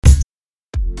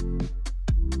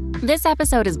This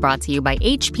episode is brought to you by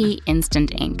HP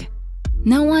Instant Ink.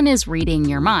 No one is reading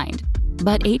your mind,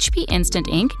 but HP Instant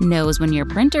Ink knows when your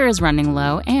printer is running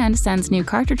low and sends new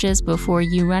cartridges before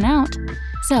you run out.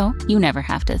 So you never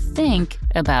have to think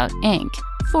about ink.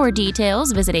 For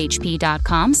details, visit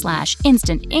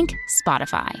hp.com/instant ink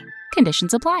Spotify.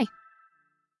 Conditions apply.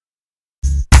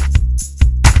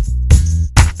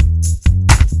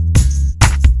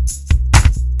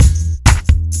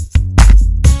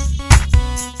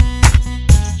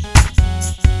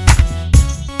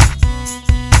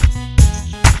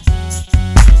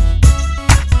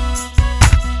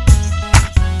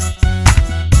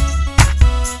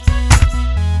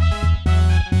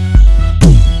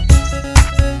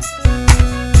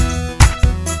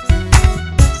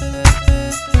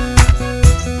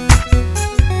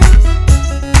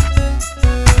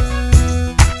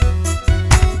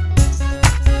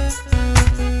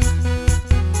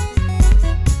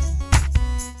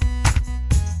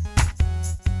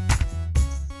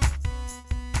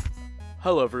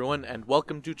 Hello everyone, and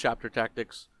welcome to Chapter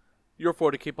Tactics, your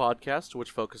 40k podcast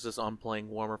which focuses on playing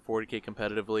Warhammer 40k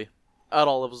competitively at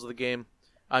all levels of the game.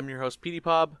 I'm your host,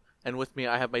 PewDiePob, and with me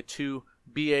I have my two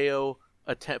fellow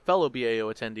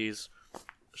BAO attendees,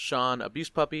 Sean Abuse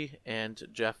Puppy and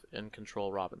Jeff in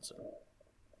Control Robinson.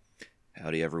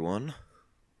 Howdy everyone.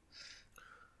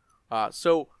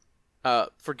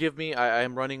 Forgive me, I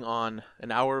am running on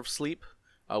an hour of sleep.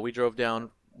 We drove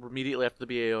down immediately after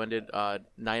the BAO ended,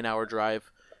 9-hour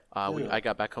drive. I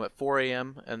got back home at 4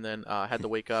 a.m. and then had to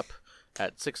wake up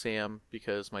at 6 a.m.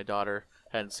 because my daughter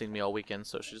hadn't seen me all weekend,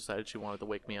 so she decided she wanted to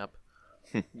wake me up.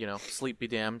 Sleep be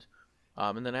damned.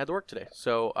 And then I had to work today.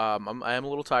 So I am a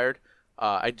little tired.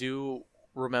 I do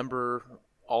remember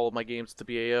all of my games at the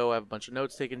BAO. I have a bunch of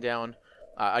notes taken down.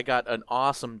 I got an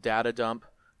awesome data dump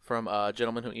from a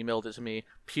gentleman who emailed it to me,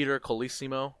 Peter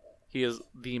Colissimo. He is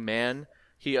the man.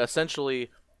 He essentially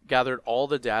gathered all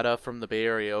the data from the Bay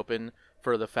Area Open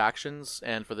for the factions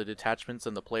and for the detachments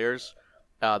and the players,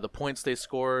 the points they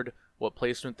scored, what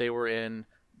placement they were in,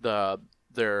 their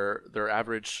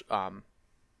average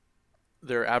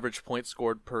points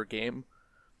scored per game,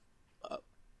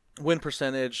 win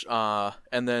percentage,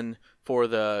 and then for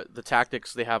the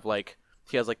tactics he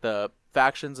has the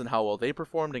factions and how well they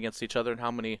performed against each other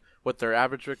and what their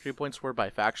average victory points were by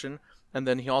faction, and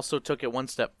then he also took it one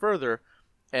step further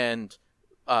and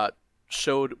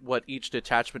showed what each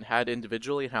detachment had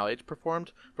individually and how it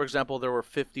performed. For example, there were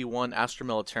 51 Astra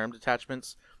Militarum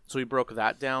detachments, so he broke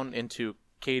that down into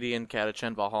Cadian,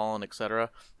 Catachan, Valhalla, etc.,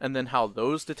 and then how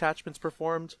those detachments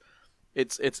performed.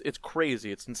 It's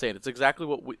crazy. It's insane. It's exactly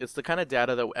it's the kind of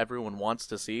data that everyone wants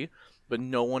to see, but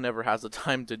no one ever has the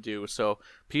time to do. So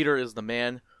Peter is the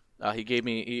man.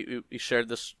 He shared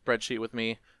this spreadsheet with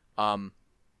me, and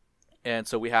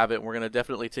so we have it. And we're gonna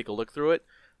definitely take a look through it,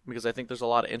 because I think there's a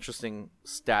lot of interesting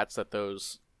stats that a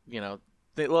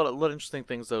lot of interesting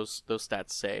things those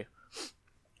stats say.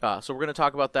 So we're going to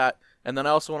talk about that, and then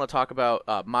I also want to talk about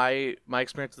my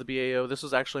experience at the BAO. This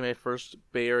was actually my first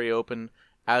Bay Area Open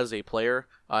as a player,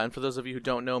 and for those of you who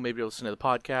don't know, maybe you're listening to the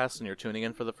podcast and you're tuning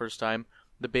in for the first time.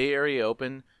 The Bay Area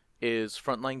Open is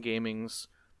Frontline Gaming's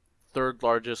third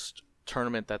largest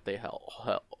tournament that they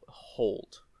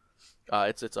hold.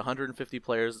 It's 150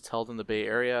 players. It's held in the Bay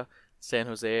Area, San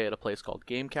Jose, at a place called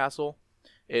Game Castle.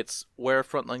 It's where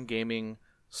Frontline Gaming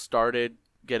started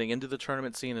getting into the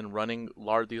tournament scene and running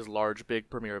these large, big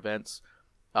premier events.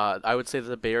 I would say that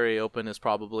the Bay Area Open is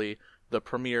probably the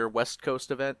premier West Coast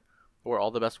event where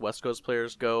all the best West Coast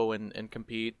players go and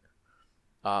compete.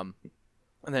 And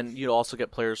then you also get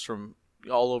players from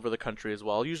all over the country as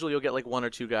well. Usually you'll get like one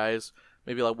or two guys.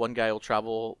 Maybe like one guy will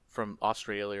travel from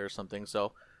Australia or something.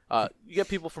 So you get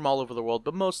people from all over the world,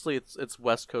 but mostly it's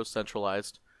West Coast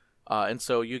centralized. And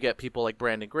so you get people like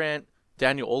Brandon Grant,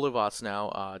 Daniel Olivas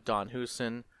now, Don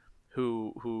Huson,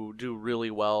 who do really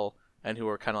well and who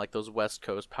are kind of like those West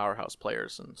Coast powerhouse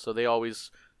players. And so they always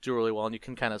do really well, and you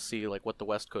can kind of see like what the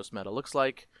West Coast meta looks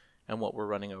like and what we're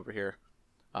running over here.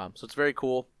 So it's very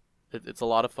cool. It's a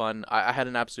lot of fun. I had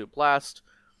an absolute blast.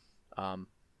 It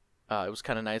was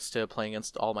kind of nice to play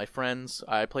against all my friends.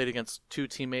 I played against two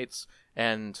teammates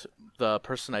and the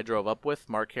person I drove up with,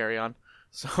 Mark Carrion.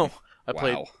 So I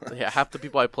played, half the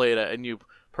people I played I knew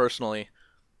personally.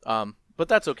 But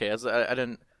that's okay, as I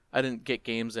didn't get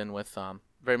games in with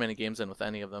very many games in with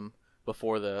any of them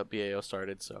before the BAO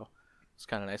started. So it's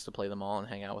kind of nice to play them all and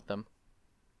hang out with them.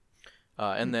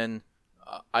 And then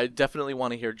I definitely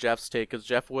want to hear Jeff's take, because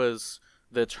Jeff was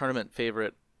the tournament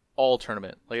favorite all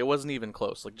tournament. It wasn't even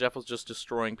close. Jeff was just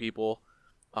destroying people.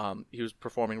 He was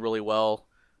performing really well.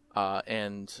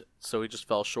 and so he just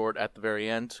fell short at the very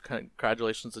end.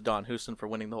 Congratulations to Don Houston for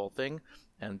winning the whole thing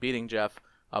and beating Jeff.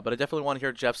 But I definitely want to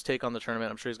hear Jeff's take on the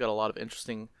tournament. I'm sure he's got a lot of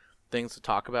interesting things to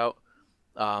talk about.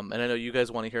 And I know you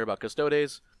guys want to hear about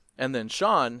Custodes. And then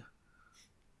Sean,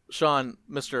 Mr.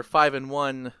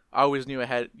 5-1, I always knew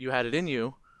you had it in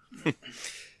you.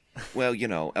 Well,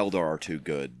 Eldar are too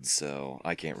good, so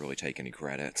I can't really take any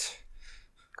credit.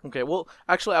 Okay, well,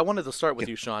 actually, I wanted to start with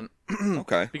you, Sean.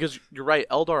 Okay. Because you're right,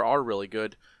 Eldar are really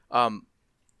good.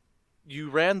 You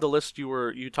ran the list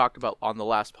you talked about on the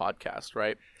last podcast,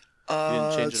 right? You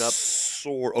didn't change it up?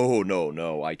 Oh,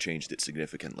 no, I changed it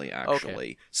significantly, actually.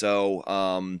 Okay. So,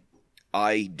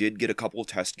 I did get a couple of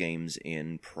test games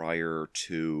in prior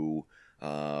to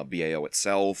BAO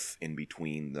itself, in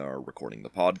between recording the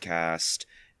podcast,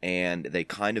 and they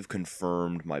kind of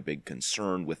confirmed my big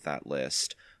concern with that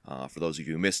list. For those of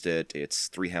you who missed it, it's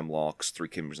 3 Hemlocks, 3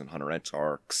 Crimson Hunter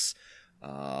Exarchs,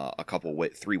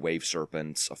 3 Wave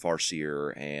Serpents, a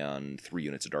Farseer, and 3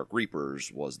 units of Dark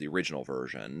Reapers was the original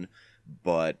version,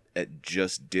 but it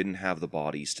just didn't have the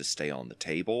bodies to stay on the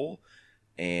table,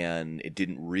 and it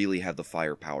didn't really have the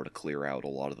firepower to clear out a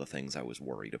lot of the things I was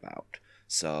worried about.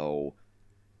 So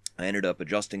I ended up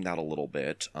adjusting that a little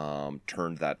bit,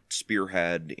 turned that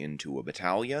Spearhead into a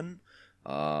battalion,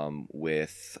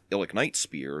 with Illic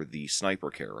Nightspear, the sniper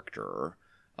character,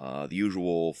 the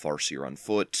usual Farseer on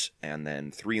foot, and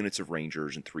then 3 units of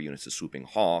Rangers and 3 units of Swooping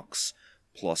Hawks,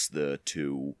 plus the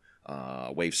 2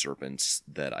 Wave Serpents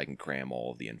that I can cram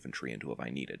all of the infantry into if I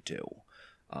needed to.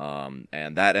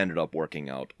 And that ended up working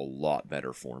out a lot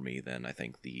better for me than I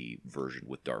think the version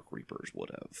with Dark Reapers would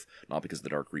have. Not because the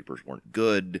Dark Reapers weren't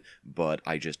good, but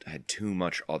I just had too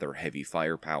much other heavy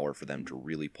firepower for them to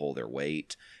really pull their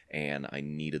weight, and I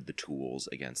needed the tools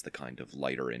against the kind of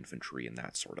lighter infantry and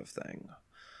that sort of thing.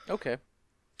 Okay.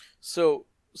 So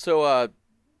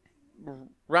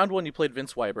round 1 you played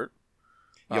Vince Weibert.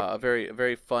 Yep. A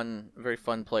very fun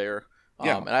player.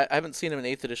 Yeah. And I haven't seen him in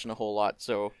 8th edition a whole lot,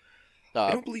 so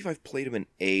I don't believe I've played him in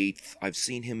 8th. I've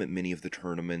seen him at many of the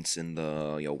tournaments in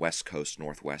the West Coast,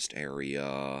 Northwest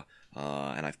area,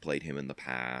 and I've played him in the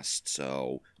past.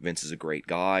 So Vince is a great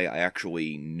guy. I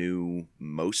actually knew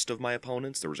most of my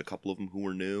opponents. There was a couple of them who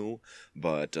were new,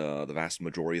 but the vast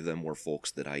majority of them were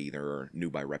folks that I either knew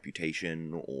by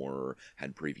reputation or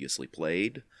had previously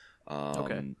played.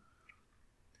 Okay.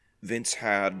 Vince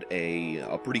had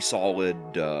a pretty solid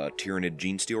Tyranid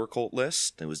Genestealer cult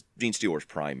list. It was Genestealer's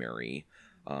primary,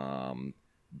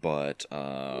 but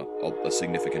a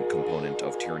significant component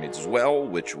of Tyranids as well,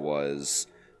 which was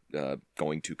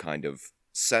going to kind of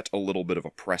set a little bit of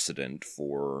a precedent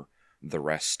for the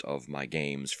rest of my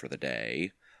games for the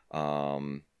day.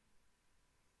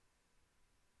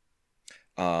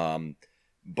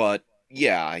 But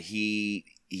yeah, he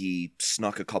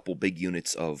snuck a couple big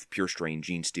units of Pure Strain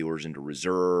Genestealers into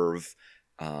reserve,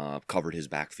 covered his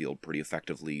backfield pretty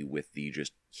effectively with the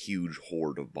just huge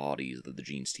horde of bodies that the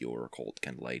Genestealer cult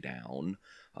can lay down,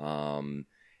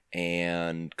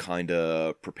 and kind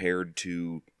of prepared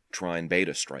to try and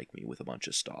beta strike me with a bunch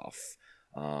of stuff.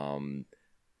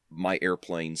 My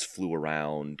airplanes flew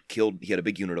around, he had a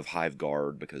big unit of Hive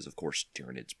Guard, because of course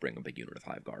Tyranids bring a big unit of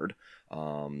Hive Guard.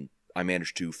 I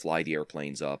managed to fly the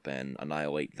airplanes up and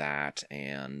annihilate that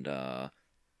and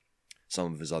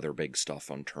some of his other big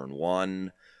stuff on turn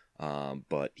 1,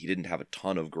 but he didn't have a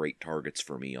ton of great targets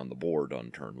for me on the board on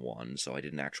turn 1, so I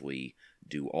didn't actually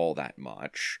do all that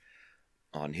much.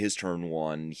 On his turn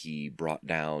 1, he brought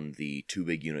down the 2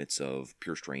 big units of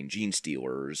Pure Strain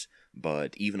Genestealers,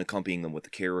 but even accompanying them with the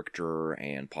character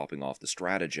and popping off the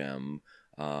stratagem,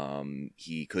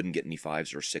 he couldn't get any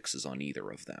 5s or 6s on either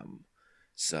of them.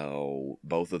 So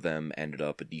both of them ended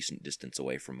up a decent distance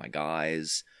away from my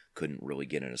guys, couldn't really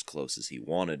get in as close as he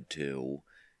wanted to,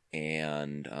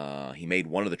 and he made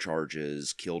one of the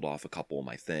charges, killed off a couple of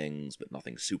my things, but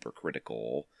nothing super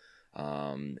critical,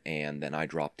 and then I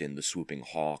dropped in the Swooping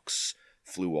Hawks,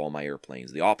 flew all my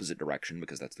airplanes the opposite direction,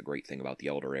 because that's the great thing about the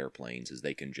Eldar airplanes, is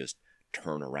they can just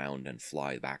turn around and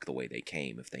fly back the way they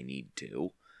came if they need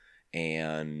to,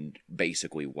 and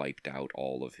basically wiped out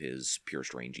all of his Pure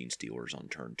Strain Genestealers on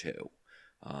turn 2.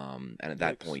 And at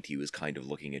that point, he was kind of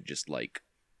looking at just, like,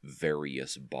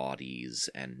 various bodies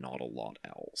and not a lot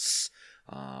else.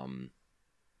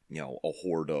 A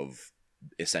horde of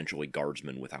essentially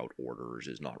guardsmen without orders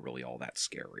is not really all that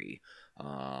scary.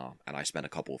 And I spent a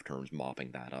couple of turns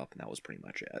mopping that up, and that was pretty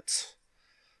much it.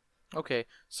 Okay,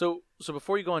 so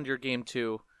before you go into your game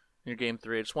 2 and your game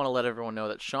 3, I just want to let everyone know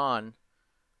that Sean,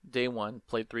 day 1,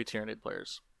 played 3 Tyranid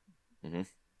players. Mm-hmm.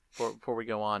 Before we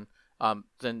go on,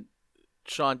 then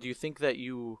Sean, do you think that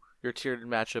you your Tyranid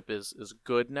matchup is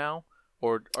good now,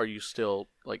 or are you still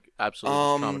like absolutely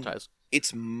just traumatized?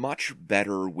 It's much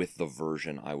better with the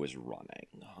version I was running.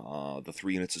 The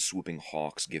 3 units of Swooping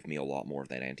Hawks give me a lot more of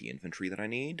that anti-infantry that I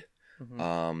need.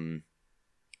 Mm-hmm.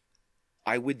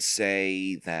 I would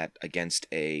say that against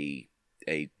a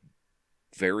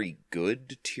very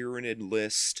good Tyranid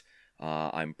list,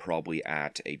 I'm probably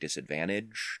at a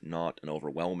disadvantage. Not an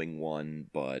overwhelming one,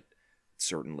 but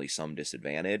certainly some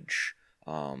disadvantage.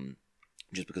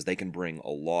 Just because they can bring a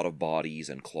lot of bodies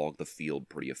and clog the field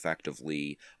pretty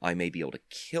effectively. I may be able to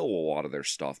kill a lot of their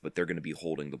stuff, but they're going to be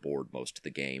holding the board most of the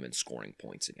game and scoring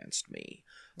points against me.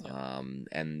 Yeah.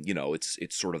 And you know, it's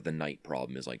sort of the knight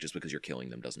problem, is like, just because you're killing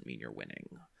them doesn't mean you're winning.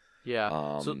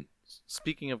 Yeah. So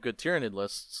speaking of good Tyranid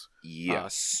lists,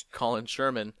 Yes. Colin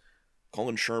Sherman.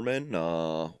 Colin Sherman,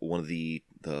 one of the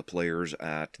players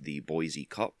at the Boise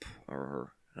Cup,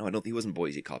 or no, I don't. He wasn't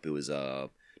Boise Cup. It was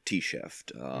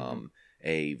T-Shift.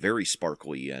 A very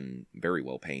sparkly and very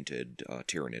well painted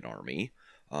Tyranid army.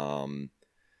 Kind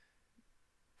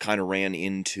of ran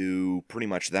into pretty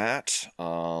much that.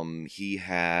 He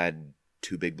had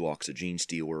 2 big blocks of Gene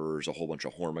Stealers, a whole bunch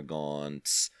of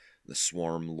Hormagaunts, the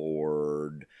Swarm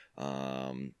Lord,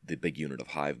 the big unit of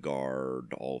Hive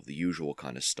Guard, all of the usual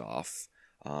kind of stuff.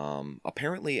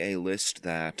 Apparently a list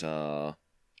that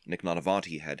Nick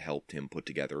Nadavanti had helped him put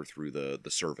together through the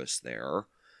service there.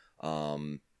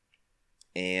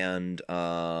 And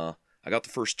I got the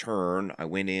first turn. I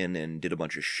went in and did a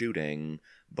bunch of shooting,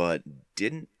 but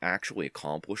didn't actually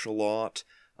accomplish a lot.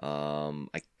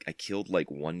 I killed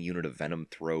like 1 unit of Venom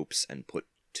Thropes and put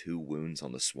 2 wounds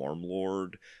on the Swarm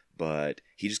Lord, but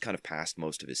he just kind of passed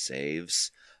most of his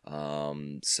saves.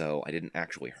 So I didn't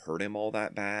actually hurt him all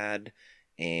that bad.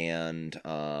 And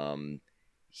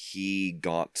he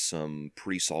got some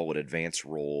pretty solid advance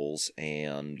rolls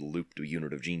and looped a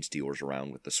unit of Gene Stealers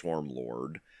around with the Swarm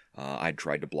Lord. I'd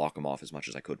tried to block him off as much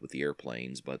as I could with the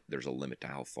airplanes, but there's a limit to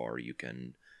how far you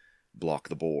can block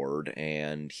the board,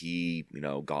 and he,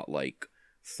 got like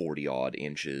 40-odd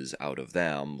inches out of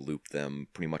them, looped them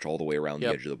pretty much all the way around the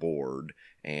edge of the board,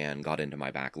 and got into my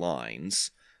back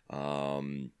lines.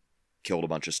 Killed a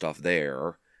bunch of stuff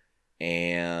there,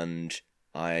 and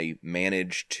I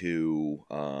managed to,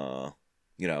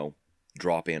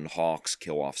 drop in Hawks,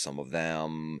 kill off some of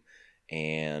them,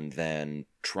 and then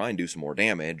try and do some more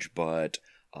damage, but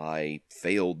I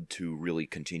failed to really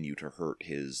continue to hurt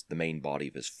the main body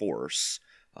of his force.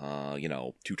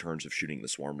 2 turns of shooting the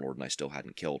Swarm Lord and I still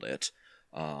hadn't killed it.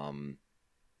 And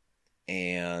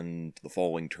the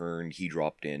following turn, he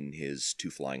dropped in his 2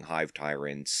 Flying Hive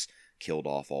Tyrants, killed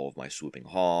off all of my Swooping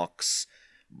Hawks.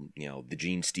 The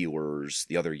Gene Stealers,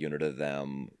 the other unit of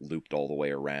them, looped all the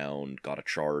way around, got a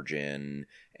charge in,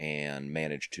 and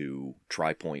managed to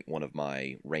tri-point one of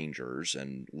my Rangers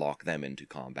and lock them into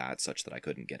combat such that I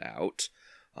couldn't get out.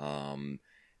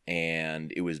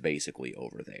 And it was basically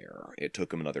over there. It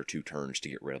took him another 2 turns to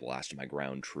get rid of the last of my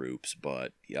ground troops,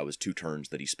 but that was 2 turns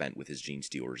that he spent with his Gene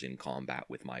Stealers in combat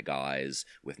with my guys,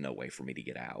 with no way for me to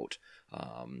get out.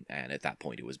 And at that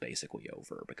point it was basically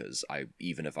over, because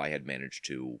even if I had managed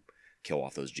to kill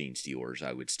off those Gene Stealers,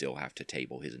 I would still have to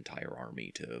table his entire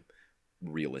army to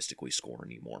realistically score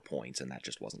any more points, and that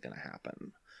just wasn't going to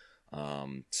happen.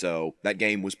 So that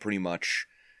game was pretty much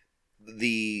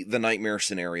the nightmare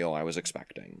scenario I was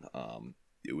expecting.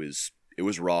 It was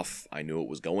rough. I knew it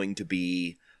was going to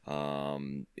be,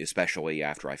 especially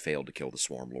after I failed to kill the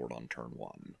Swarm Lord on turn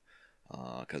 1,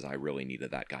 because I really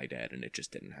needed that guy dead, and it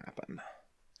just didn't happen.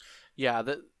 Yeah,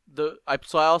 so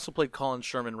I also played Colin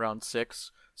Sherman round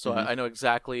 6, so I know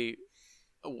exactly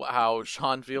how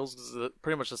Sean feels, because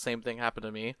pretty much the same thing happened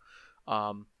to me.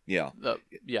 Yeah.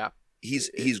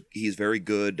 He's very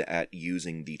good at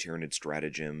using the Tyranid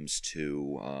stratagems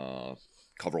to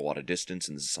cover a lot of distance,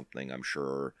 and this is something I'm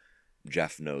sure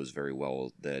Jeff knows very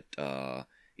well, that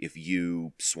if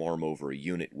you swarm over a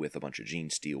unit with a bunch of Gene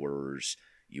Stealers,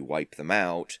 you wipe them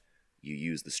out, you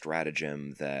use the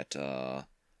stratagem that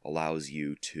allows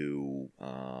you to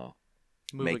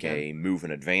make a move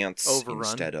and advance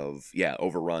instead of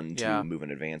overrun to move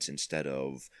and advance instead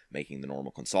of making the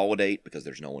normal consolidate, because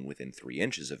there's no one within 3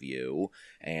 inches of you,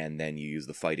 and then you use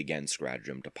the fight again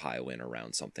stratagem to pile in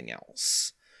around something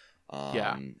else.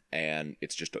 And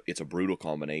it's a brutal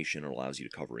combination. It allows you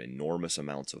to cover enormous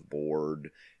amounts of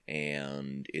board,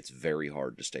 and it's very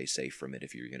hard to stay safe from it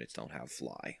if your units don't have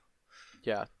fly.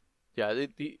 Yeah.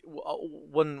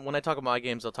 When I talk about my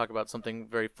games, I'll talk about something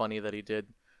very funny that he did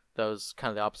that was kind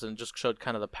of the opposite and just showed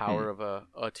kind of the power of a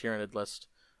Tyranid list.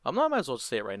 I might as well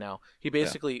say it right now. He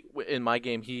basically, in my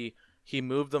game, he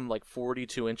moved them like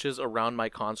 42 inches around my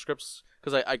conscripts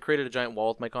because I created a giant wall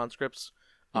with my conscripts,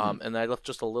 and I left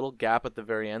just a little gap at the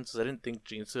very end because I didn't think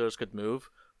Gene Stealers could move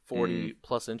 40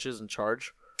 plus inches and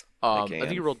charge. I think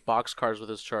he rolled boxcars with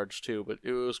his charge too, but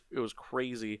it was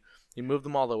crazy. He moved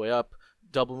them all the way up,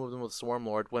 double moved them with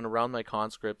Swarmlord, went around my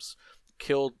conscripts,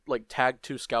 killed, like, tagged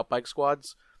 2 scout bike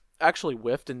squads, actually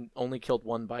whiffed and only killed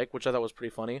 1 bike, which I thought was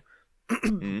pretty funny,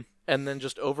 and then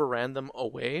just overran them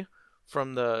away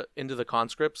from into the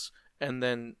conscripts, and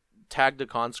then tagged a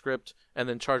conscript, and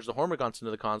then charged the Hormagaunts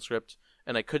into the conscript,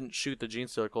 and I couldn't shoot the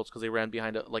Genestealer Colts because they ran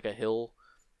behind a hill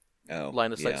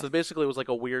line of sight. So basically it was like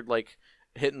a weird, like,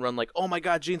 hit and run, like, oh my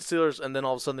god, Genestealers, and then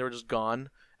all of a sudden they were just gone,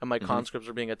 and my conscripts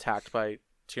were being attacked by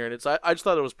Tyranids. I just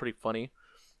thought it was pretty funny.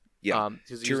 Yeah.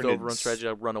 Because he used the overrun strategy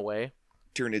to run away.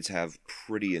 Tyranids have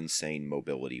pretty insane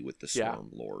mobility with the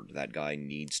Swarmlord. That guy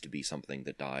needs to be something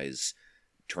that dies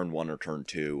turn 1 or turn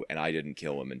 2, and I didn't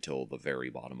kill him until the very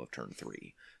bottom of turn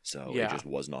 3. So it just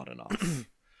was not enough.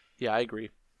 Yeah, I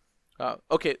agree.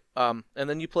 Okay, and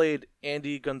then you played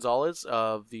Andy Gonzalez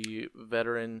of the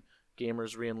Veteran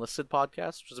Gamers Reenlisted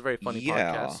podcast, which is a very funny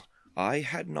podcast. I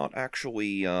had not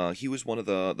actually, he was one of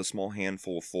the small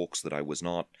handful of folks that I was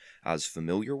not as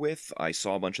familiar with. I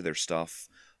saw a bunch of their stuff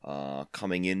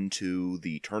coming into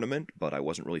the tournament, but I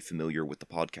wasn't really familiar with the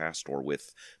podcast or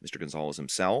with Mr. Gonzalez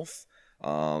himself.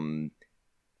 Again,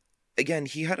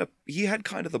 he had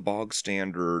kind of the bog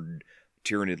standard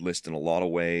Tyranid list in a lot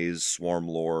of ways.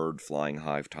 Swarmlord, Flying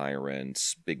Hive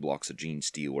Tyrants, big blocks of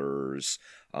Genestealers.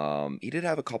 He did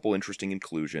have a couple interesting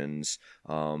inclusions.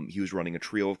 He was running a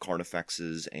trio of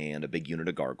Carnifexes and a big unit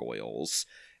of Gargoyles.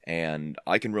 And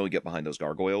I can really get behind those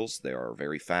Gargoyles. They are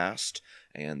very fast,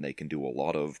 and they can do a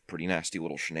lot of pretty nasty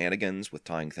little shenanigans with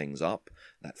tying things up.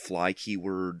 That fly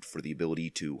keyword for the ability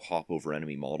to hop over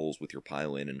enemy models with your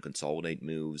pile-in and consolidate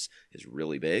moves is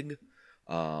really big.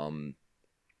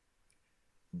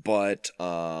 But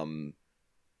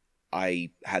I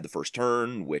had the first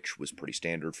turn, which was pretty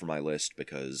standard for my list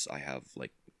because I have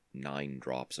like 9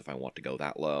 drops if I want to go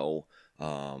that low.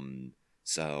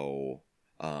 So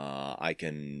I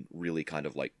can really kind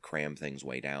of like cram things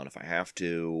way down if I have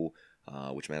to,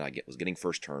 which meant I was getting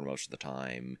first turn most of the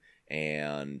time.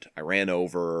 And I ran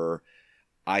over.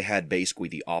 I had basically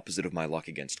the opposite of my luck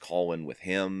against Colin with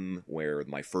him, where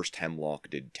my first Hemlock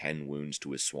did 10 wounds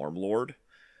to his Swarmlord.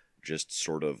 Just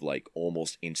sort of like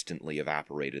almost instantly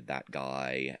evaporated that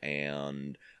guy,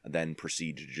 and then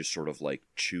proceeded to just sort of like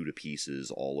chew to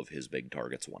pieces all of his big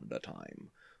targets one at a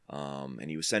time. And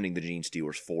he was sending the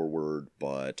Genestealers forward,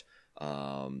 but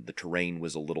the terrain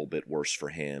was a little bit worse for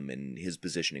him, and his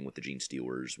positioning with the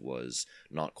Genestealers was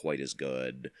not quite as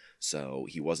good, so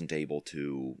he wasn't able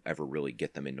to ever really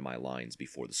get them into my lines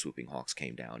before the Swooping Hawks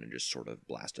came down and just sort of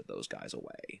blasted those guys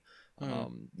away.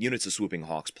 Units of Swooping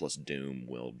Hawks plus Doom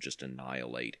will just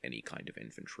annihilate any kind of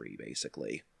infantry,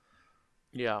 basically.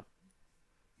 Yeah.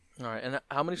 Alright, and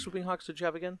how many Swooping Hawks did you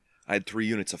have again? I had 3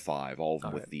 units of 5, all of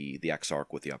them with the Exarch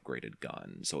with the upgraded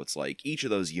gun. So it's like each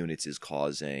of those units is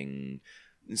causing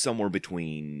somewhere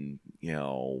between,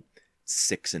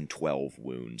 6 and 12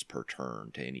 wounds per turn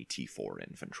to any T4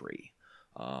 infantry.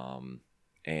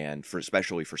 And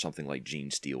especially for something like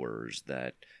Genestealers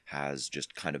that has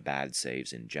just kind of bad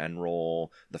saves in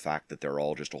general, the fact that they're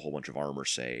all just a whole bunch of armor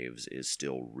saves is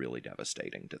still really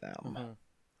devastating to them.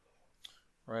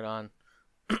 Right on.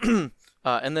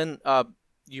 And then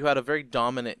you had a very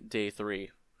dominant day 3.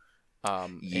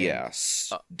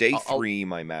 Yes. Day 3,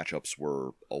 my matchups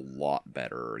were a lot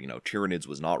better. Tyranids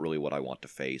was not really what I want to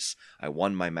face. I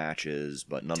won my matches,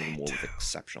 but none of them were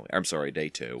exceptionally... I'm sorry, day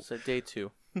 2. So day 2.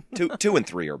 2 and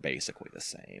 3 are basically the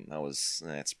same.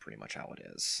 That's pretty much how it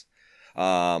is.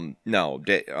 Round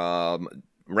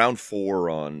 4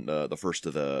 on the first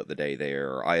of the day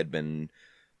there, I had been...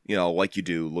 like you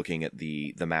do, looking at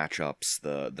the matchups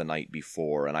the night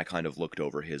before, and I kind of looked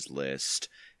over his list,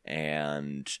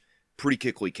 and pretty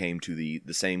quickly came to the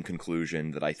same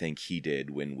conclusion that I think he did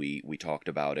when we talked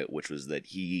about it, which was that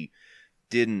he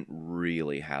didn't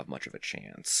really have much of a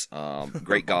chance.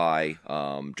 Great guy,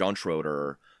 John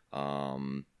Schroeder,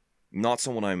 not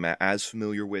someone I'm as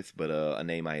familiar with, but a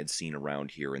name I had seen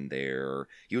around here and there.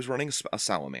 He was running a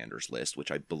Salamanders list, which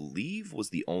I believe was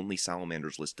the only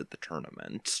Salamanders list at the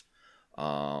tournament.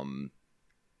 But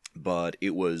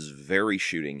it was very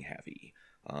shooting heavy.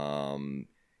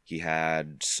 He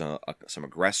had some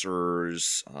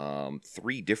aggressors,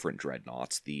 3 different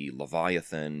dreadnoughts, the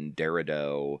Leviathan,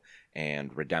 Derrido,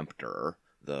 and Redemptor,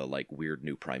 the weird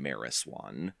new Primaris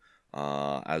one.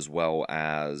 As well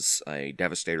as a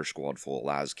Devastator squad full of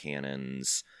las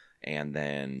cannons, and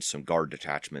then some guard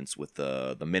detachments with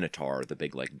the Minotaur, the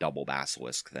big like double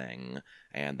basilisk thing,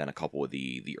 and then a couple of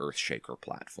the Earthshaker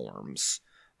platforms.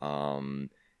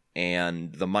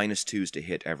 And the -2s to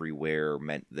hit everywhere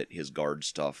meant that his guard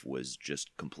stuff was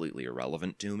just completely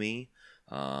irrelevant to me.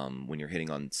 When you're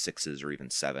hitting on 6s or even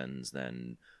 7s,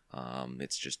 then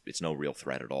it's no real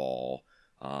threat at all.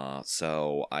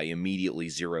 So I immediately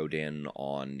zeroed in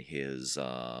on his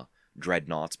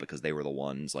dreadnoughts, because they were the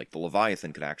ones, like the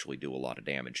Leviathan could actually do a lot of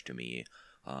damage to me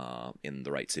in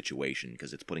the right situation,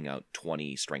 because it's putting out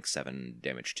 20 strength 7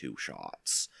 damage 2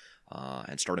 shots.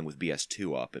 And starting with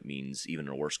BS2 up, it means even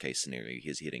in a worst case scenario,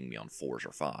 he's hitting me on 4s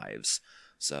or 5s.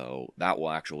 So that will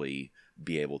actually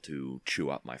be able to chew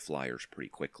up my flyers pretty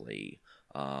quickly.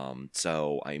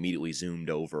 So I immediately zoomed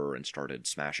over and started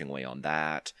smashing away on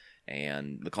that.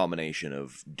 And the combination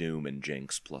of Doom and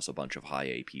Jinx plus a bunch of high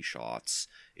AP shots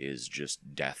is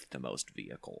just death to most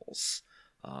vehicles.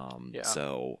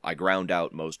 So I ground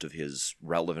out most of his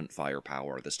relevant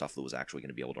firepower, the stuff that was actually going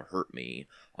to be able to hurt me,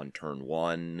 on turn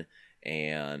 1,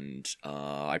 and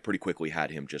I pretty quickly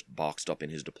had him just boxed up in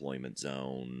his deployment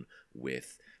zone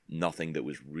with nothing that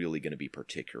was really going to be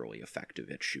particularly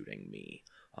effective at shooting me.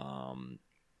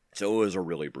 So it was a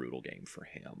really brutal game for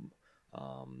him.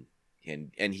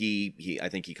 And he I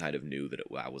think he kind of knew that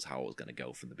that was how it was going to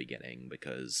go from the beginning,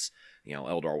 because,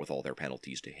 Eldar, with all their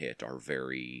penalties to hit, are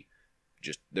very...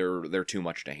 just they're too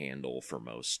much to handle for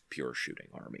most pure shooting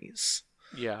armies.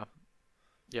 Yeah,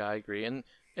 I agree. And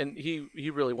he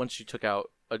really, once you take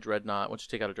out a dreadnought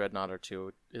or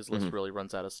two, his list really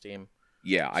runs out of steam.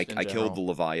 Yeah, I killed the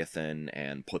Leviathan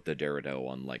and put the Derrido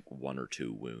on like 1 or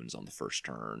 2 wounds on the first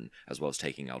turn, as well as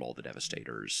taking out all the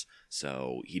Devastators.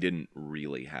 So he didn't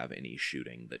really have any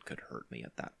shooting that could hurt me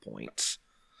at that point.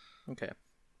 Okay.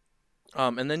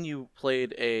 And then you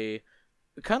played a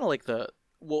kind of like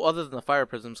other than the Fire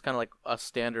Prisms, kind of like a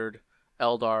standard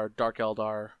Eldar, Dark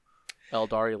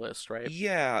Eldari list, right?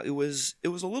 Yeah, it was a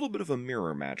little bit of a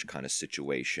mirror match kind of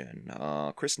situation.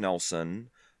 Chris Nelson,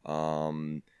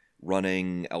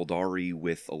 running Eldari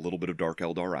with a little bit of Dark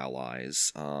Eldar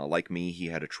allies. Like me, he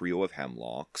had a trio of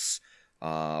Hemlocks,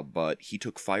 but he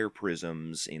took Fire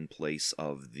Prisms in place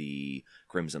of the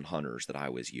Crimson Hunters that I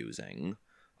was using.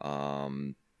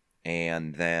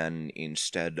 And then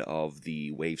instead of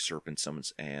the Wave Serpents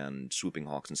and Swooping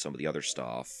Hawks and some of the other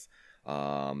stuff,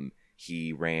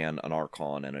 he ran an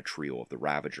Archon and a trio of the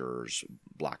Ravagers,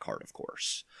 Blackheart, of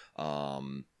course.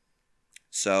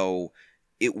 So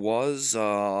it was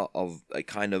a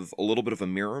kind of a little bit of a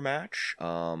mirror match.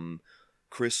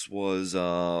 Chris was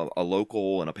a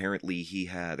local, and apparently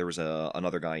there was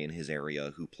another guy in his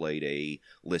area who played a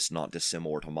list not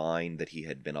dissimilar to mine that he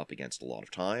had been up against a lot of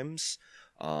times.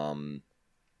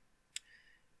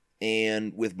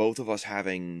 And with both of us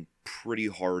having pretty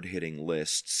hard-hitting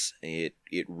lists, it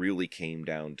really came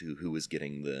down to who was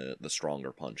getting the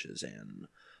stronger punches in.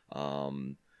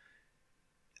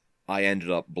 I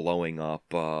ended up blowing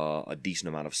up a decent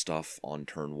amount of stuff on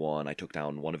turn 1. I took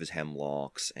down one of his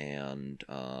Hemlocks and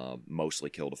mostly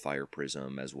killed a Fire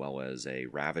Prism as well as a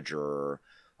Ravager.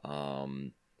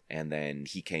 And then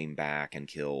he came back and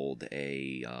killed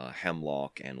a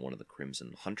Hemlock and one of the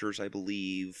Crimson Hunters, I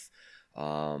believe.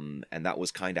 And that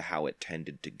was kind of how it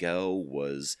tended to go,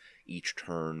 was each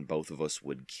turn both of us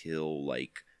would kill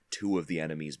like 2 of the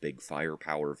enemy's big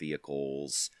firepower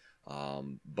vehicles,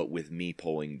 but with me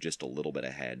pulling just a little bit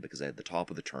ahead because I had the top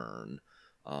of the turn,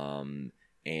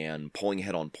 and pulling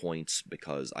ahead on points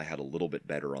because I had a little bit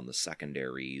better on the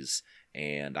secondaries,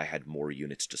 and I had more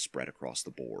units to spread across the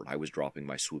board. I was dropping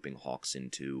my Swooping Hawks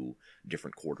into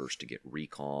different quarters to get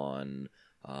recon.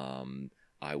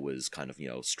 I was kind of,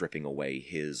 stripping away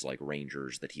his,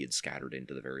 Rangers that he had scattered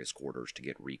into the various quarters to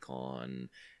get recon,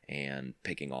 and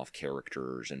picking off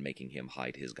characters and making him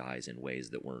hide his guys in ways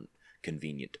that weren't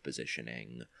convenient to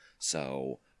positioning.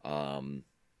 So,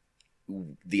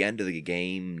 the end of the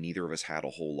game, neither of us had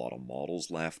a whole lot of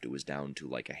models left. It was down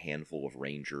to, a handful of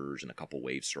Rangers and a couple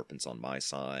Wave Serpents on my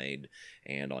side,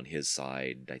 and on his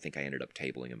side, I think I ended up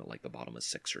tabling him at, the bottom of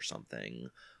 6 or something.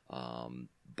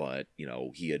 But,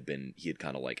 he had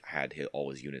kind of, had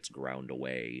all his units ground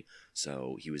away,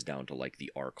 so he was down to,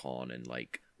 the Archon and,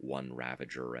 1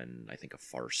 Ravager and, I think, a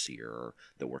Farseer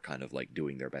that were kind of,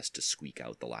 doing their best to squeak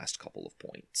out the last couple of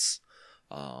points.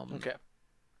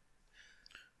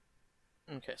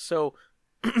 Okay, so,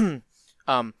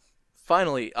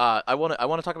 finally, I want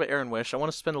to talk about Aaron Wish. I want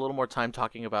to spend a little more time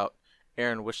talking about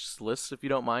Aaron Wish's list, if you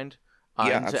don't mind.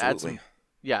 Yeah, absolutely.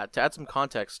 To add some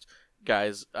context,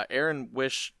 guys, Aaron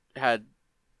Wish had,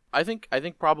 I think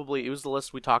probably it was the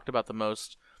list we talked about the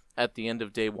most at the end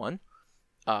of day 1.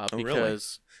 Oh, really?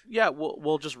 Because yeah,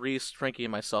 we'll just Reese, Frankie,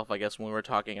 and myself, I guess, when we're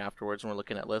talking afterwards when we're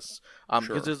looking at lists, because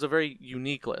Sure. it's a very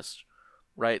unique list,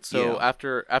 right? So Yeah.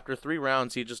 after 3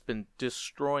 rounds, he'd just been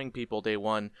destroying people day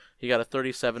one. He got a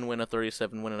 37 win, a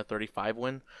 37 win, and a 35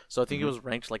 win. So I think he Hmm. was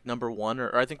ranked like number one,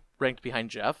 or I think ranked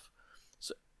behind Jeff.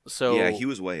 So, Yeah, so he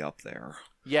was way up there.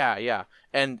 yeah,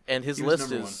 and his He was list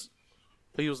number one. is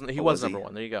he Oh, was was number he?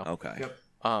 one. There you go. Okay. Yep.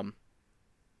 Um,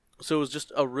 so it was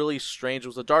just a really strange. It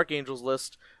was a Dark Angels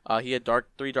list. He had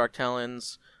three Dark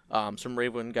Talons, some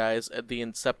Raven guys, the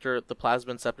Inceptor, the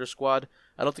Plasma Inceptor squad.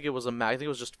 I don't think it was a mag. I think it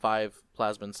was just 5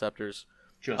 Plasma Inceptors.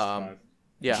 Just Um, 5.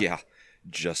 Yeah, Yeah,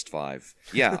 just 5.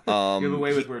 Yeah. You have a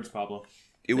way with words, Pablo.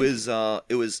 It was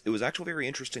actually a very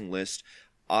interesting list.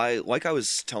 I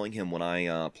was telling him when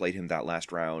I played him that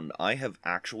last round, I have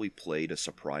actually played a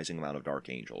surprising amount of Dark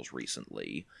Angels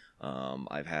recently.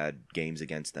 I've had games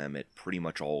against them at pretty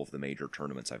much all of the major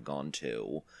tournaments I've gone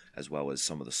to, as well as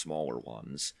some of the smaller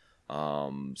ones.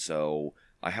 So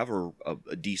I have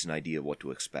a decent idea of what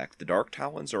to expect. The Dark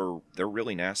Talons they're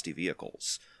really nasty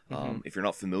vehicles. If you're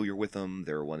not familiar with them,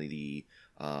 they're one of the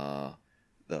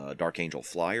Dark Angel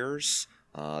Flyers.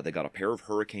 They got a pair of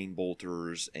Hurricane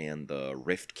Bolters and the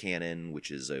Rift Cannon,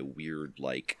 which is a weird,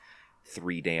 like,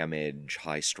 3 damage,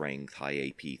 high strength, high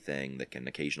AP thing that can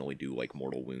occasionally do, like,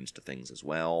 mortal wounds to things as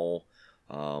well.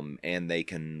 And they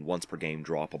can, once per game,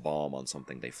 drop a bomb on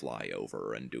something they fly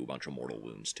over and do a bunch of mortal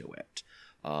wounds to it.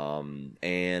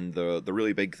 And the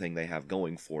really big thing they have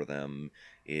going for them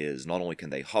is not only can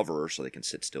they hover, so they can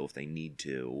sit still if they need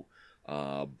to,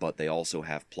 but they also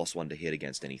have +1 to hit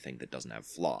against anything that doesn't have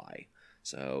fly.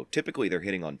 So typically they're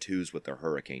hitting on 2s with their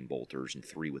Hurricane Bolters and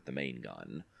 3 with the main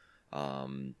gun.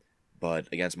 But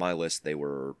against my list, they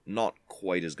were not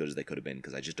quite as good as they could have been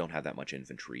because I just don't have that much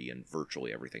infantry and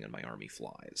virtually everything in my army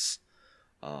flies.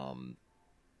 But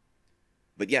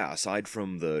yeah, aside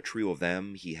from the trio of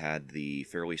them, he had the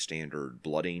fairly standard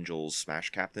Blood Angels Smash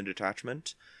Captain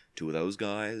detachment, 2 of those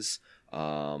guys.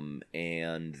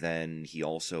 And then he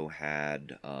also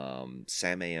had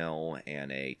Samael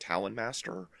and a Talon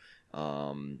Master,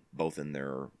 both in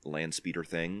their land speeder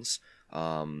things.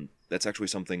 That's actually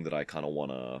something that I kind of want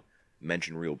to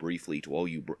mention real briefly to all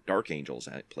you Dark Angels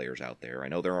players out there. I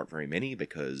know there aren't very many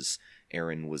because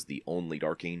Aaron was the only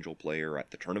Dark Angel player at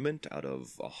the tournament out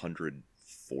of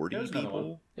 140 There's another one.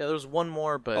 people. yeah. There was one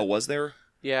more, but Oh, was there?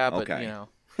 yeah, but Okay. you know,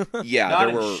 Yeah, Not there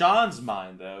in were. Sean's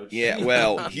mind, though. Yeah,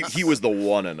 well, he was the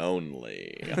one and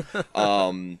only.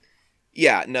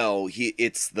 Yeah, no,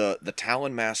 it's the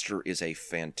Talon Master is a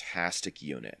fantastic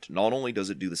unit. Not only does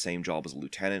it do the same job as a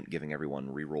lieutenant, giving everyone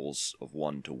rerolls of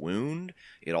 1 to wound,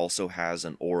 it also has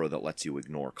an aura that lets you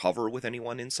ignore cover with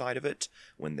anyone inside of it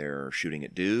when they're shooting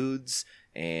at dudes,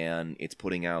 and it's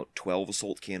putting out 12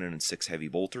 assault cannon and 6 heavy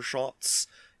bolter shots,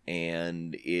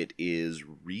 and it is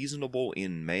reasonable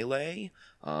in melee,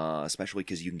 especially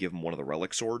because you can give them one of the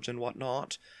relic swords and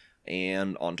whatnot.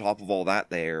 And on top of all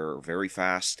that, they're very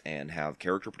fast and have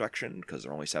character protection because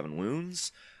they're only 7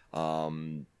 wounds.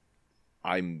 I'm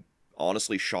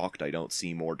honestly shocked I don't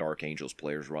see more Dark Angels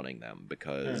players running them They're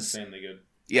because insanely good.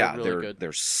 yeah, They're really good.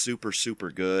 they're super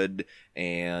good,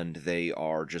 and they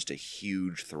are just a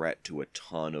huge threat to a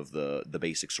ton of the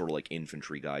basic sort of like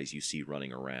infantry guys you see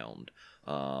running around.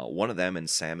 One of them and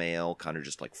Samael kind of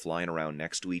just like flying around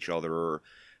next to each other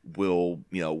will,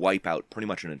 wipe out pretty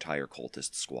much an entire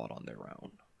cultist squad on their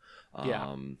own.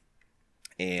 Yeah.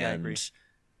 I agree.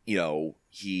 And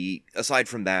he, aside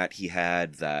from that, he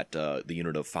had that the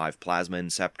unit of 5 Plasma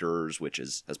Inceptors, which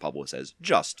is, as Pablo says,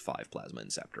 just 5 Plasma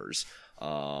Inceptors.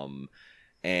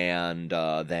 And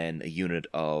then a unit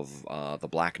of the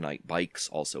Black Knight Bikes,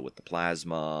 also with the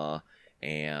Plasma,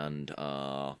 and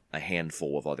a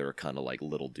handful of other kind of like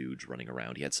little dudes running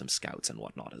around. He had some scouts and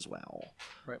whatnot as well.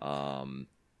 Right.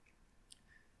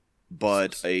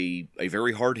 But a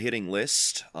very hard-hitting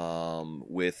list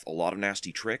with a lot of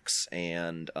nasty tricks,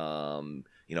 and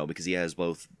because he has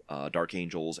both Dark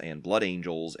Angels and Blood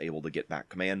Angels able to get back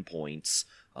command points.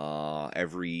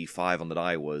 Every 5 on the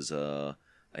die was a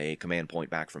command point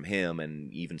back from him,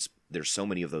 and even there's so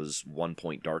many of those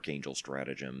 1-point Dark Angel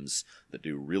stratagems that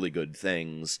do really good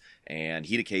things, and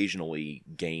he'd occasionally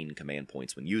gain command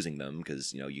points when using them,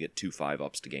 because, you get 2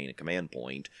 5-ups to gain a command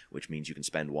point, which means you can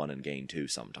spend 1 and gain 2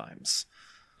 sometimes.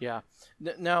 Yeah.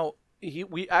 Now,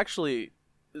 we actually,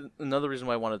 another reason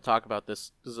why I wanted to talk about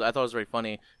this, because I thought it was very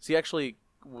funny, is he actually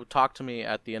talked to me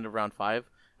at the end of round 5,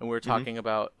 and we were talking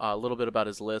about a little bit about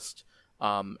his list.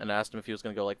 and I asked him if he was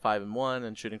going to go like 5-1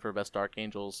 and shooting for best Dark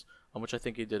Angels, which I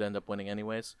think he did end up winning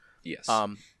anyways. Yes.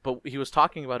 But he was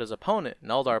talking about his opponent, an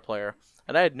Eldar player,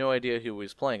 and I had no idea who he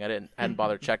was playing. Hadn't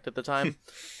bothered checked at the time,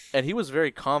 and he was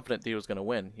very confident that he was going to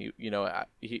win.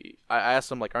 I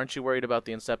asked him like, "Aren't you worried about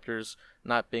the Inceptors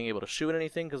not being able to shoot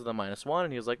anything because of the -1?"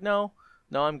 And he was like, "No,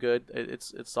 I'm good.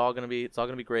 It's all gonna be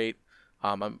great.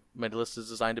 My list is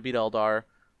designed to beat Eldar."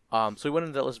 So he went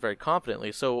into that list very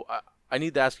confidently. So I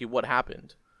need to ask you what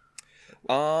happened.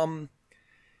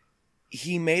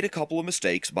 He made a couple of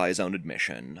mistakes by his own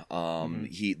admission.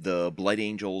 The Blight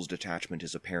Angels detachment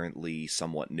is apparently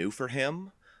somewhat new for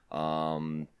him.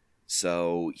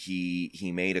 So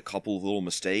he made a couple of little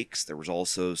mistakes. There was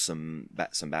also some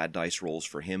bad dice rolls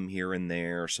for him here and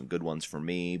there, some good ones for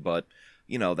me, but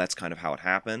that's kind of how it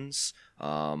happens.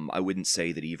 I wouldn't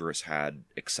say that Everus had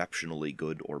exceptionally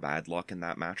good or bad luck in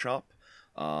that matchup.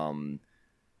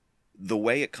 The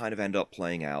way it kind of ended up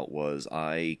playing out was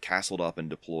I castled up and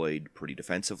deployed pretty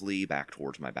defensively back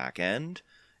towards my back end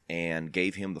and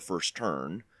gave him the first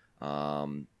turn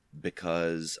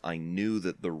because I knew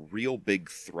that the real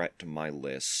big threat to my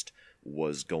list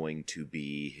was going to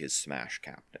be his Smash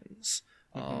captains.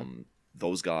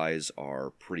 Those guys are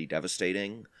pretty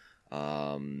devastating,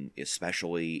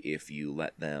 especially if you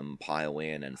let them pile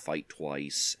in and fight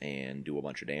twice and do a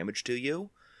bunch of damage to you.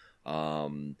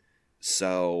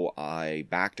 So I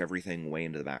backed everything way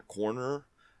into the back corner,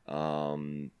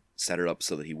 set it up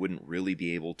so that he wouldn't really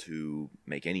be able to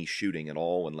make any shooting at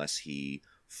all unless he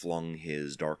flung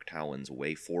his Dark Talons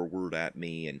way forward at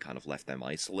me and kind of left them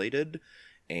isolated,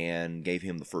 and gave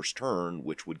him the first turn,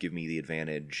 which would give me the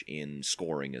advantage in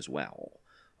scoring as well.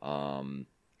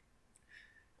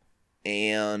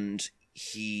 And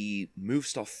he moved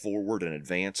stuff forward and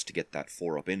advanced to get that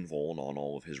 4-up invuln on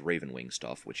all of his Ravenwing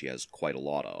stuff, which he has quite a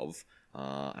lot of.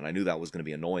 And I knew that was going to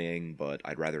be annoying, but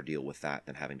I'd rather deal with that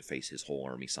than having to face his whole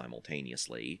army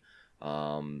simultaneously.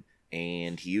 And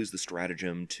he used the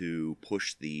stratagem to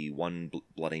push the one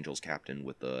Blood Angels captain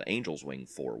with the Angel's Wing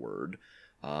forward,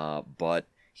 but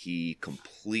he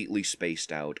completely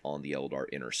spaced out on the Eldar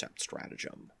intercept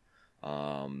stratagem.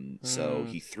 So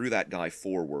he threw that guy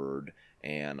forward,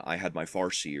 and I had my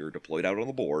Farseer deployed out on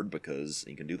the board, because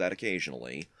you can do that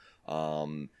occasionally,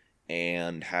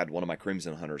 and had one of my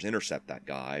Crimson Hunters intercept that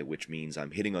guy, which means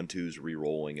I'm hitting on 2s,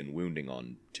 rerolling, and wounding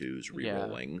on 2s,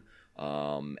 rerolling,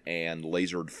 and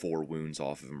lasered 4 wounds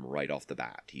off of him right off the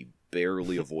bat. He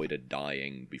barely avoided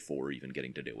dying before even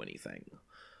getting to do anything.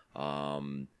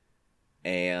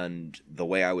 And the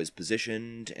way I was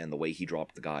positioned and the way he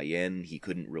dropped the guy in, he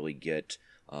couldn't really get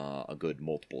a good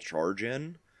multiple charge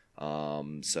in.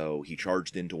 So he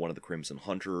charged into one of the Crimson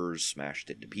Hunters, smashed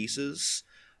it to pieces.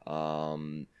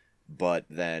 But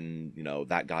then,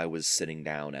 that guy was sitting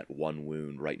down at 1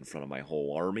 wound right in front of my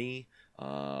whole army,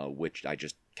 which I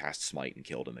just cast Smite and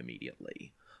killed him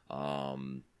immediately.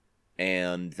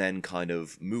 And then kind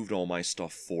of moved all my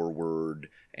stuff forward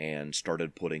and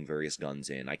started putting various guns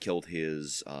in. I killed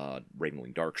his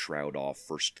Ravenwing Darkshroud off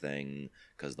first thing,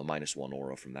 because the -1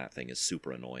 aura from that thing is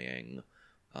super annoying.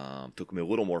 Took me a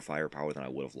little more firepower than I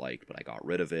would have liked, but I got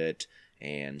rid of it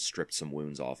and stripped some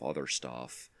wounds off other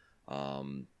stuff.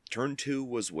 Turn 2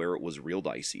 was where it was real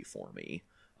dicey for me.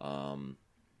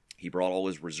 He brought all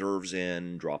his reserves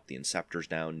in, dropped the Inceptors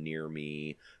down near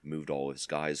me, moved all his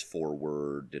guys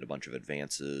forward, did a bunch of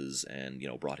advances, and,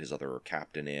 brought his other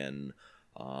captain in,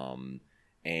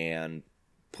 and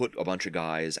put a bunch of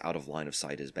guys out of line of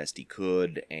sight as best he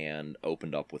could, and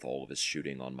opened up with all of his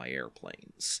shooting on my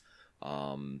airplanes.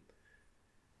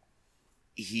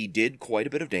 He did quite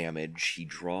a bit of damage. He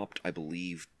dropped, I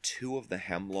believe, 2 of the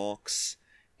Hemlocks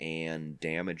and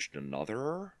damaged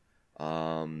another.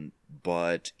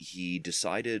 But he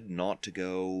decided not to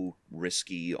go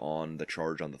risky on the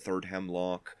charge on the 3rd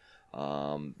Hemlock,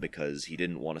 because he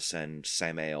didn't want to send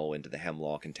Samael into the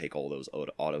Hemlock and take all those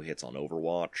auto hits on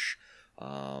Overwatch,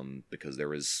 because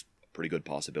there is a pretty good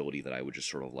possibility that I would just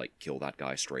sort of kill that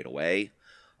guy straight away.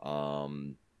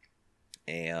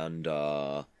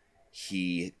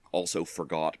 He also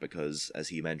forgot, because, as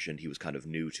he mentioned, he was kind of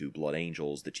new to Blood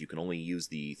Angels, that you can only use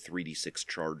the 3d6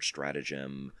 charge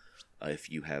stratagem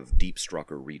if you have Deep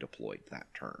Struck or redeployed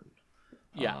that turn.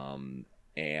 Yeah.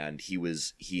 And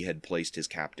he had placed his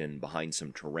captain behind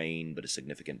some terrain, but a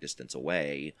significant distance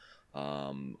away,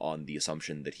 on the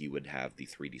assumption that he would have the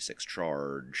 3d6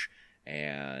 charge.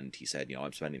 And he said,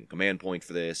 I'm spending the command point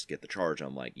for this, get the charge.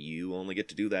 I'm like, you only get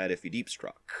to do that if you Deep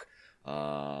Struck.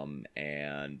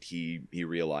 And he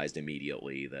realized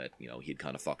immediately that, he'd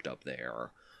kind of fucked up there.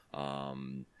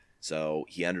 So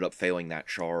he ended up failing that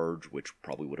charge, which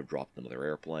probably would have dropped another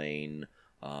airplane.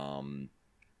 and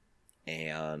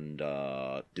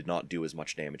did not do as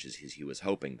much damage as he was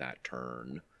hoping that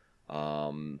turn.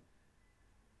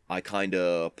 I kind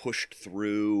of pushed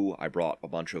through. I brought a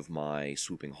bunch of my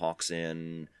swooping hawks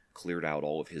in, cleared out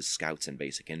all of his scouts and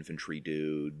basic infantry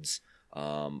dudes.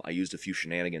 I used a few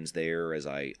shenanigans there as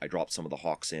I dropped some of the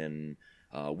hawks in.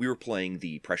 We were playing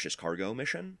the Precious Cargo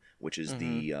mission, which is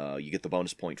you get the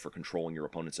bonus point for controlling your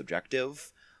opponent's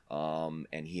objective.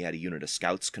 And he had a unit of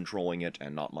scouts controlling it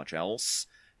and not much else.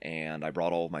 And I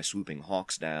brought all of my swooping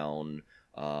hawks down,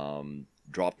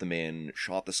 dropped them in,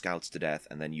 shot the scouts to death,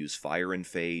 and then used Fire and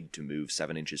Fade to move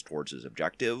 7 inches towards his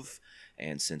objective.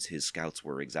 And since his scouts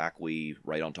were exactly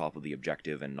right on top of the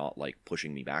objective and not, like,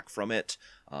 pushing me back from it,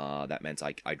 that meant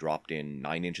I dropped in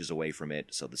 9 inches away from it,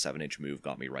 so the 7-inch move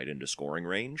got me right into scoring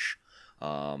range.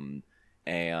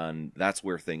 And that's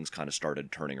where things kind of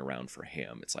started turning around for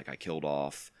him. It's like I killed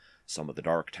off some of the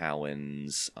Dark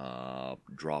Talons,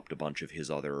 dropped a bunch of the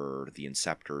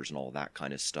Inceptors and all that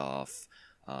kind of stuff,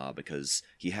 because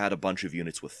he had a bunch of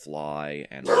units with Fly,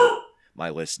 and my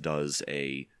list does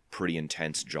a pretty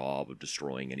intense job of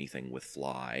destroying anything with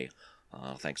Fly,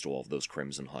 thanks to all of those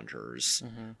Crimson Hunters.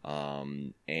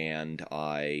 And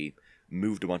I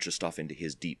moved a bunch of stuff into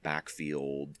his deep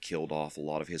backfield, killed off a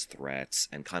lot of his threats,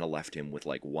 and kind of left him with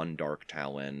like 1 Dark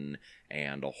Talon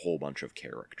and a whole bunch of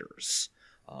characters.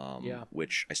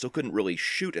 Which I still couldn't really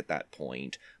shoot at that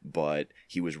point, but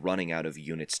he was running out of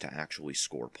units to actually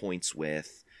score points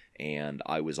with, and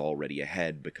I was already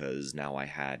ahead because now I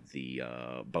had the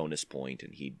bonus point,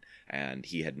 and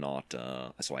he had not,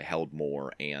 so I held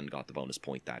more and got the bonus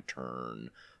point that turn.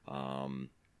 And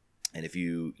if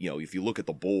you look at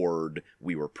the board,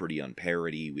 we were pretty on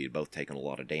parity. We had both taken a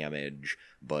lot of damage,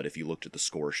 but if you looked at the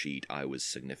score sheet, I was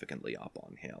significantly up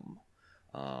on him.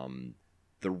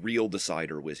 The real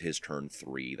decider was his turn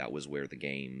 3. That was where the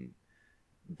game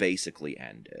basically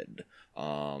ended.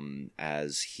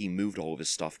 As he moved all of his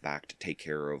stuff back to take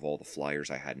care of all the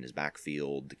flyers I had in his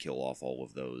backfield, to kill off all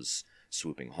of those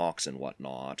swooping hawks and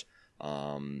whatnot,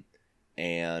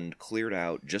 and cleared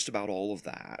out just about all of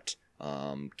that.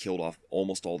 Killed off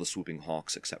almost all the swooping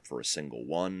hawks except for a single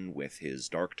one with his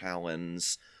Dark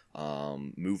Talons.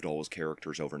 Moved all his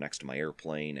characters over next to my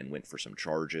airplane and went for some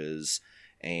charges,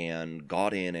 and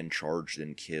got in and charged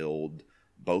and killed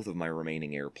both of my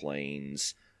remaining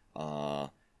airplanes,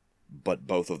 but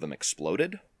both of them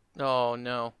exploded. Oh,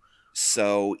 no.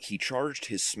 So he charged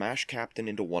his Smash Captain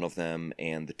into one of them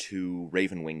and the 2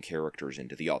 Ravenwing characters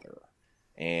into the other,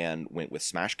 and went with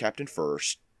Smash Captain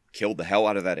first, killed the hell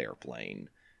out of that airplane.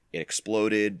 It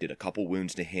exploded, did a couple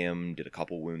wounds to him, did a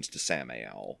couple wounds to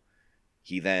Samael.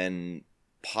 He then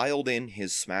piled in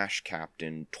his Smash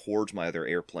Captain towards my other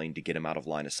airplane to get him out of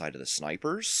line of sight of the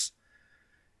snipers,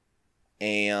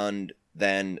 and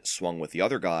then swung with the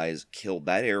other guys, killed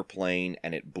that airplane,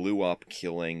 and it blew up,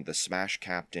 killing the Smash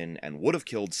Captain, and would have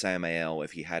killed Samael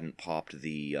if he hadn't popped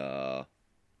the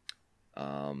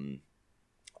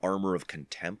Armor of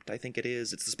Contempt, I think it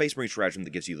is. It's the Space Marine stratagem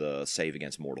that gives you the save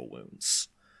against mortal wounds.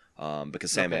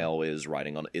 Because Samael is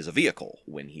a vehicle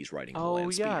when he's riding the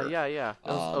land speeder. Yeah.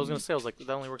 I was going to say,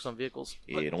 that only works on vehicles.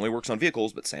 It only works on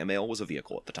vehicles, but Samael was a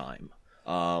vehicle at the time.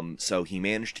 So he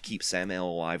managed to keep Samael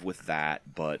alive with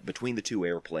that, but between the 2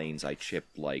 airplanes, I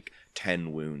chipped like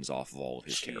 10 wounds off of all of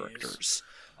his characters.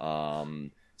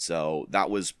 So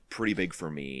that was pretty big for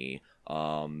me.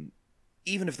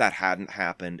 Even if that hadn't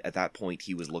happened, at that point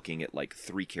he was looking at like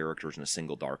 3 characters and a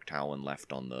single Dark Talon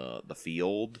left on the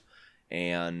field.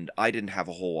 And I didn't have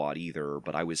a whole lot either,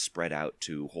 but I was spread out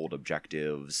to hold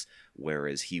objectives,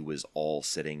 whereas he was all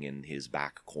sitting in his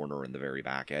back corner in the very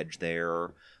back edge there.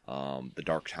 The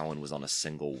Dark Talon was on a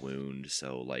single wound,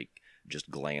 so like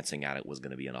just glancing at it was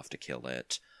going to be enough to kill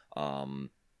it.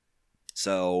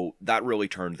 So that really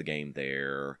turned the game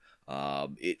there.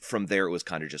 From there it was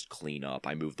kind of just clean up.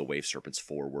 I moved the Wave Serpents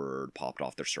forward, popped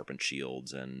off their Serpent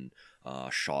Shields, and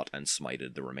shot and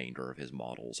smited the remainder of his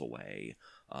models away.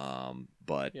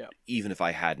 But even if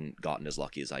I hadn't gotten as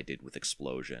lucky as I did with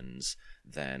explosions,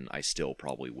 then I still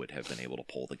probably would have been able to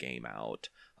pull the game out.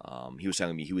 He was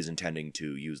telling me he was intending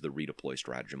to use the redeploy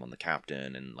stratagem on the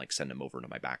captain and like send him over into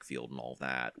my backfield and all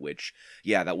that, which,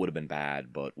 that would have been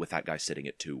bad, but with that guy sitting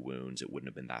at 2 wounds, it wouldn't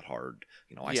have been that hard.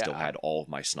 I still had all of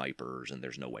my snipers, and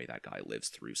there's no way that guy lives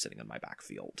through sitting in my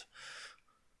backfield.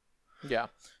 Yeah,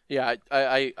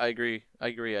 I agree.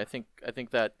 I think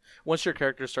that once your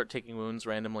characters start taking wounds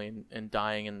randomly and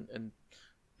dying and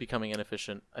becoming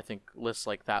inefficient, I think lists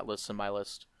like that list and my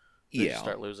list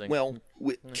start losing. Well,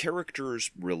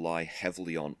 characters rely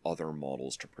heavily on other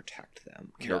models to protect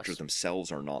them. Characters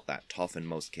themselves are not that tough in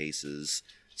most cases,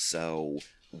 So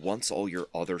once all your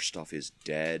other stuff is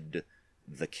dead,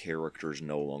 the character's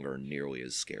no longer nearly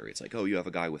as scary. It's like, oh, you have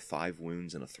a guy with 5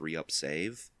 wounds and a 3-up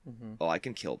save? Mm-hmm. Oh, I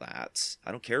can kill that.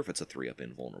 I don't care if it's a 3-up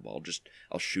invulnerable.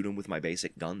 I'll shoot him with my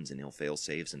basic guns and he'll fail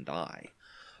saves and die.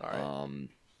 All right.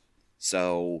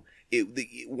 So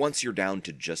once you're down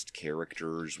to just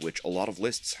characters, which a lot of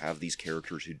lists have these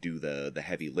characters who do the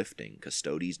heavy lifting.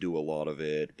 Custodes do a lot of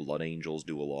it. Blood Angels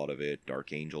do a lot of it.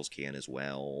 Dark Angels can as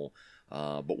well.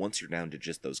 But once you're down to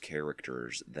just those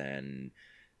characters, then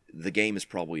the game is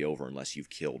probably over unless you've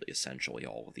killed essentially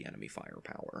all of the enemy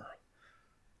firepower.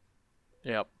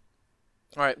 Yep.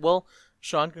 All right. Well,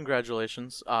 Sean,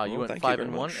 congratulations. You went thank 5 you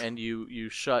and very 1, much. and you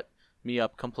shut me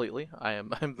up completely. I'm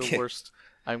the worst.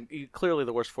 I'm clearly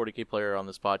the worst 40k player on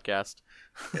this podcast.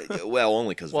 Well,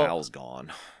 only because Val's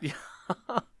gone. Yeah,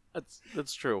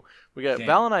 that's true. We got Damn.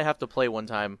 Val and I have to play one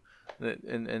time,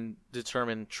 and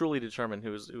truly determine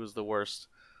who's the worst.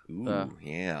 Ooh,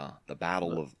 yeah, the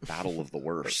battle of the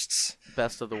worsts.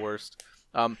 Best of the worst.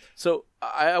 So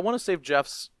I want to save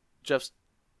Jeff's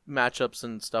matchups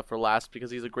and stuff for last because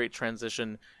he's a great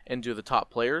transition into the top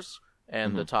players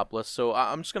and the top list. So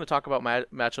I'm just going to talk about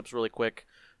matchups really quick.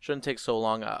 Shouldn't take so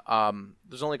long.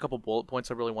 There's only a couple bullet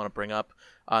points I really want to bring up.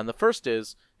 And the first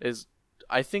is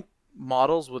I think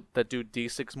models that do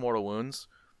D6 mortal wounds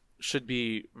should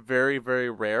be very,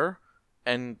 very rare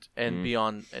and be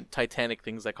on Titanic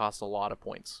things that cost a lot of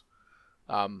points.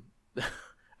 I'm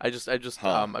just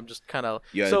kind of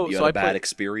You had a bad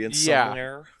experience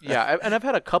somewhere? Yeah, and I've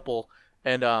had a couple,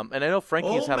 and I know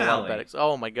Frankie's had a lot of O'Malley. bad.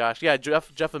 Oh my gosh, yeah,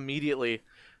 Jeff immediately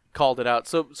called it out.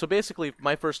 So basically,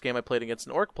 my first game I played against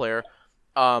an orc player,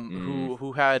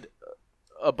 who had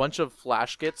a bunch of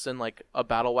flash kits and like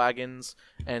battle wagons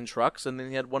and trucks, and then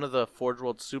he had one of the Forge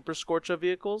World Super Scorcha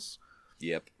vehicles.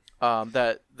 Yep.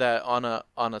 That on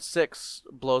a 6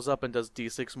 blows up and does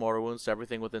D6 mortal wounds to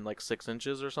everything within like 6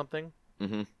 inches or something.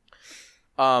 Mm-hmm.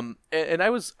 And I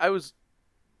was, it was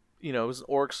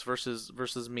orcs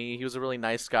versus me. He was a really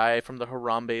nice guy from the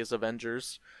Harambe's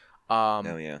Avengers.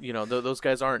 Oh yeah. Those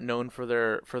guys aren't known for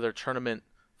their tournament.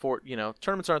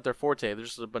 Tournaments aren't their forte. They're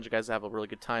just a bunch of guys that have a really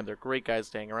good time. They're great guys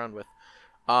to hang around with.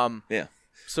 Yeah.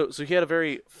 So he had a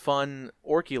very fun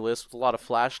orky list with a lot of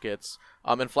flash kits.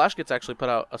 And flash kits actually put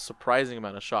out a surprising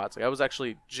amount of shots. Like, I was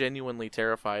actually genuinely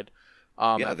terrified.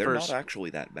 Yeah, at they're first. not actually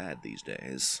that bad these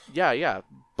days. Yeah.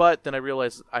 But then I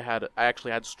realized I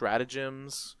actually had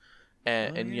stratagems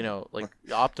and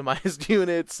optimized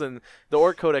units, and the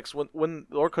Orc Codex. When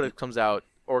the Orc Codex comes out,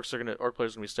 orc players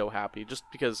are gonna be so happy, just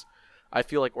because I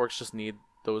feel like orcs just need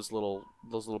those little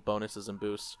bonuses and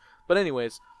boosts. But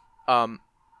anyways,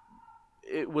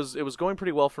 it was going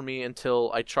pretty well for me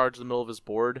until I charged the middle of his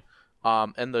board.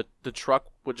 And the truck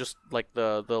would just, like,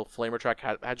 the flamer truck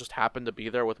had just happened to be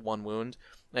there with 1 wound.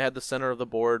 I had the center of the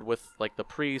board with, like, the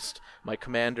priest, my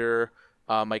commander,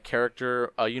 my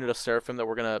character, a unit of Seraphim that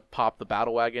we're gonna pop the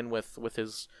battle wagon with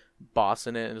his boss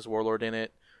in it and his warlord in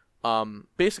it.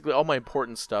 Basically all my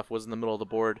important stuff was in the middle of the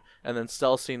board, and then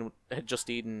Celestine had just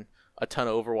eaten a ton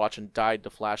of Overwatch and died to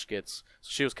flash kits. So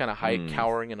she was kind of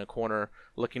cowering in a corner,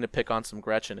 looking to pick on some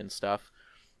Gretchen and stuff.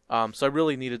 So I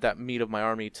really needed that meat of my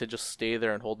army to just stay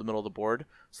there and hold the middle of the board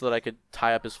so that I could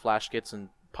tie up his flash kits and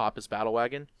pop his battle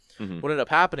wagon. Mm-hmm. What ended up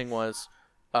happening was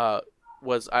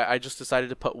I just decided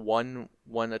to put one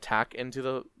attack into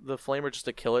the flamer just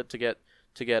to kill it to get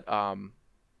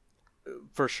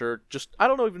for sure. Just I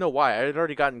don't even know why. I had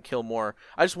already gotten kill more.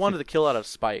 I just wanted to kill out of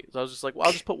spite. So I was just like, well,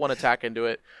 I'll just put 1 attack into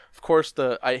it. Of course,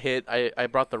 I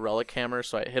brought the relic hammer,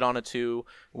 so I hit on a 2,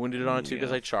 wounded it on a 2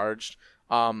 because I charged.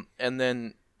 And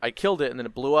then I killed it, and then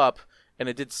it blew up, and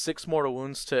it did 6 mortal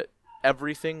wounds to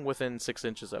everything within 6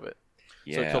 inches of it.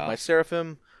 Yeah. So it killed my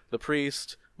Seraphim, the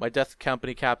priest, my Death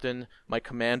Company captain, my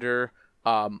commander,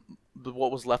 what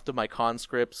was left of my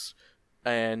conscripts,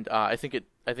 and I think it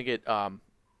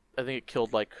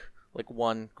killed like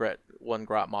one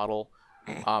grot model,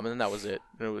 and then that was it.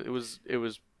 It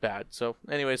was bad. So,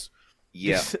 anyways,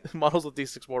 Yeah. models with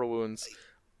D6 mortal wounds.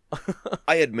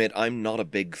 I admit I'm not a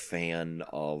big fan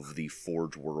of the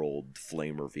Forge World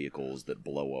Flamer vehicles that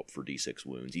blow up for D6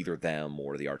 wounds, either them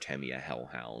or the Artemia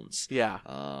Hellhounds. Yeah.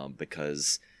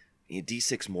 Because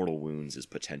D6 mortal wounds is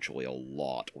potentially a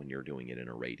lot when you're doing it in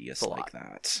a radius like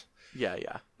that.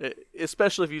 Yeah.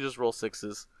 Especially if you just roll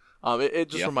 6s. It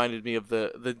just reminded me of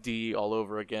the D all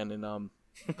over again, and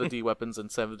the D weapons in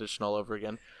 7th edition all over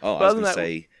again. Oh, I was going to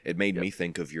say, it made me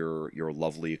think of your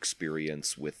lovely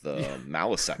experience with the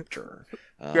Maleceptor.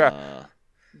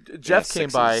 Jeff came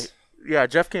by. Yeah,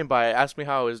 Jeff came by, asked me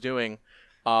how I was doing,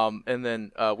 And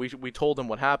then we told him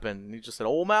what happened, and he just said,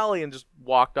 "Oh, O'Malley," and just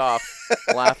walked off,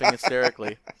 laughing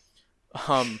hysterically.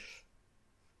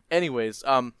 Anyways,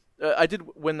 I did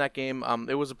win that game.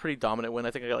 It was a pretty dominant win.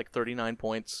 I think I got like 39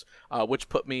 points, which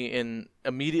put me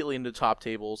immediately into top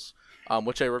tables,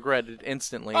 which I regretted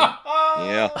instantly.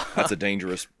 Yeah, that's a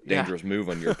dangerous move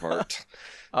on your part.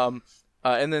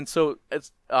 And then so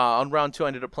it's on round 2, I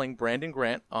ended up playing Brandon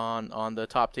Grant on the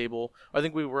top table. I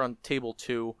think we were on table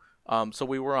 2. So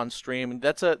we were on stream. And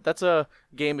that's a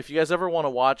game. If you guys ever want to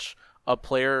watch a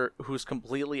player who's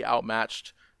completely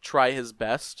outmatched try his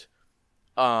best,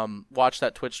 watch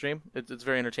that Twitch stream. It's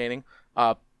very entertaining.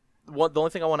 The only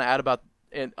thing I want to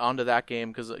add onto that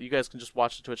game, because you guys can just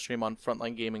watch the Twitch stream on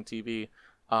Frontline Gaming TV,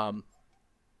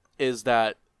 is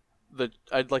that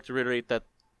I'd like to reiterate that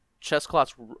chess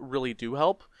clocks really do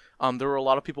help. There were a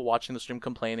lot of people watching the stream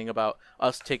complaining about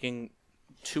us taking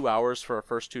 2 hours for our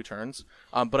first 2 turns.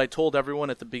 But I told everyone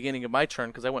at the beginning of my turn,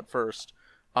 because I went first,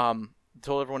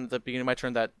 told everyone at the beginning of my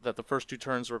turn that the first 2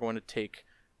 turns were going to take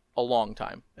a long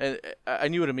time. And I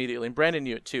knew it immediately, and Brandon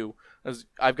knew it too. As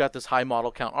I've got this high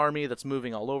model count army that's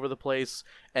moving all over the place,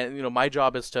 and my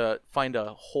job is to find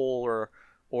a hole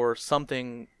or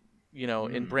something,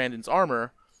 in Brandon's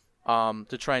armor,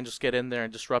 to try and just get in there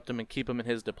and disrupt him and keep him in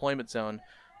his deployment zone.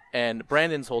 And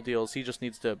Brandon's whole deal is he just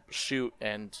needs to shoot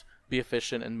and be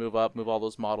efficient and move all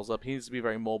those models up. He needs to be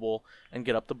very mobile and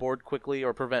get up the board quickly,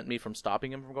 or prevent me from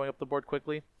stopping him from going up the board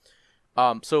quickly.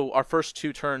 So our first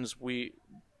 2 turns, we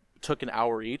took an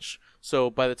hour each.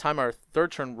 So by the time our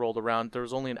 3rd turn rolled around, there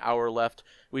was only an hour left.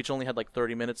 We each only had like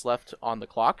 30 minutes left on the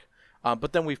clock.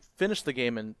 But then we finished the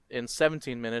game in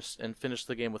 17 minutes and finished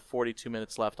the game with 42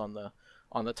 minutes left on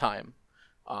the time.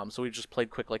 So we just played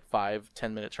quick, like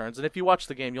 5-10 minute turns. And if you watch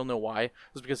the game, you'll know why. It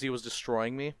was because he was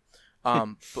destroying me.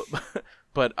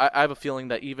 But I have a feeling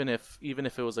that even if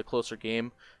it was a closer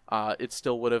game, they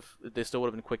still would have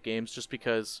been quick games, just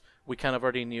because we kind of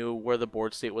already knew where the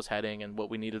board state was heading and what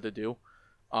we needed to do.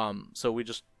 So we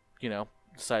just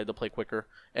decided to play quicker,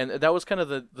 and that was kind of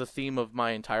the theme of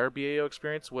my entire BAO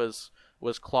experience was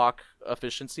clock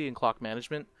efficiency and clock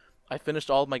management. I finished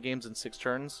all of my games in 6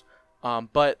 turns,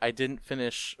 but I didn't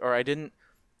finish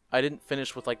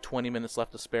with like 20 minutes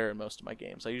left to spare in most of my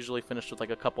games. I usually finished with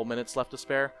like a couple minutes left to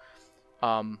spare,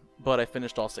 but I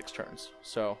finished all 6 turns.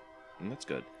 So that's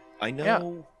good. I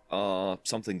know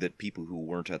something that people who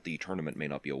weren't at the tournament may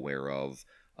not be aware of.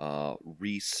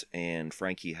 Reese and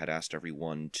Frankie had asked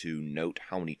everyone to note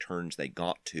how many turns they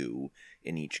got to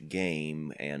in each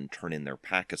game and turn in their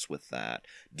packets with that.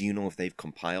 Do you know if they've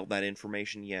compiled that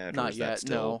information yet? Not or is yet. That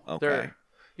still... No. Okay.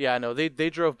 No. They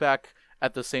drove back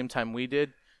at the same time we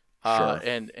did. Sure.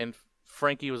 And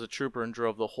Frankie was a trooper and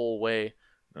drove the whole way.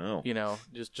 Oh.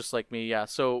 Just like me. Yeah.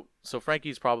 So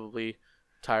Frankie's probably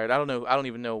tired. I don't know. I don't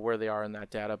even know where they are in that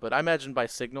data, but I imagine by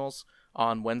signals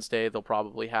on Wednesday they'll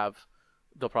probably have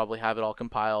it all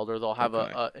compiled, or they'll have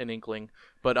an inkling.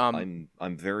 But I'm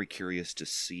very curious to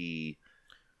see,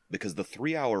 because the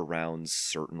 3-hour rounds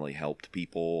certainly helped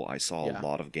people. I saw a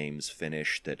lot of games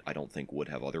finish that I don't think would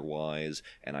have otherwise,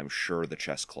 and I'm sure the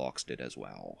chess clocks did as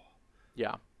well.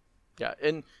 Yeah,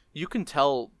 and you can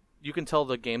tell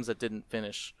the games that didn't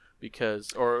finish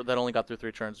or that only got through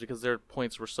 3 turns because their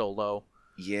points were so low.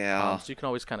 Yeah. So you can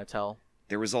always kind of tell.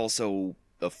 There was also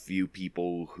a few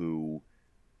people who,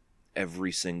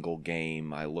 every single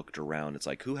game I looked around, it's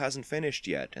like, who hasn't finished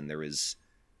yet? And there is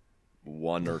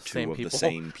 1 or 2 of the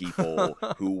same people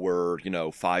who were,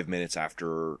 5 minutes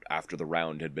after the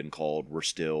round had been called, were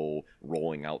still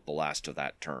rolling out the last of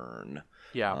that turn.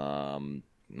 Yeah.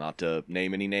 Not to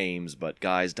name any names, but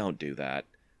guys, don't do that.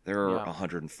 There are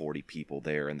 140 people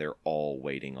there, and they're all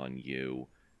waiting on you.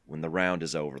 When the round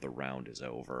is over, the round is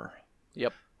over.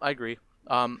 Yep, I agree.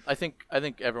 I think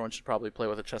everyone should probably play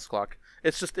with a chess clock.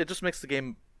 It just makes the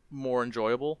game more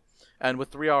enjoyable, and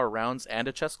with 3-hour rounds and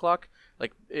a chess clock,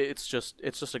 like it's just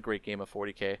a great game of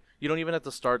 40K. You don't even have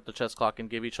to start the chess clock and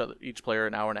give each player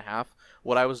an hour and a half.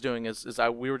 What I was doing is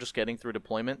we were just getting through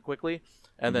deployment quickly,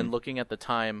 and then looking at the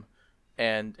time,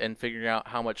 and figuring out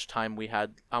how much time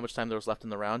there was left in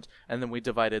the round, and then we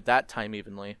divided that time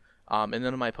evenly. And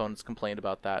none of my opponents complained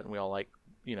about that, and we all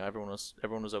everyone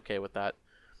was okay with that.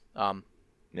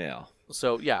 Yeah.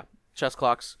 So yeah, chess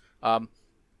clocks.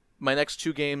 My next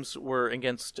 2 games were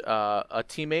against a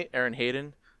teammate, Aaron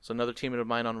Hayden, so another teammate of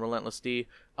mine on Relentless D,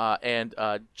 and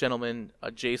gentleman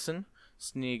Jason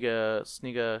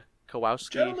Sniga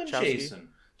Kowalski.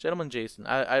 Gentleman Jason.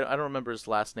 I don't remember his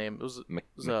last name. It was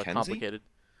complicated.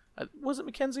 Was it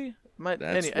Mackenzie?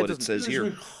 That's what it says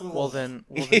here. Well then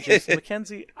Jason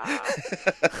Mackenzie.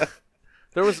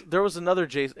 There was another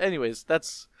Jason. Anyways,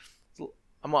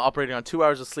 I'm operating on 2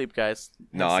 hours of sleep, guys.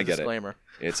 No, Hence I the get disclaimer.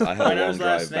 it. I had a Find out long his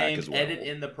drive last back name, as well. edit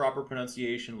in the proper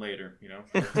pronunciation later,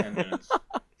 for like 10 minutes.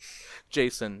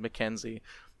 Jason McKenzie.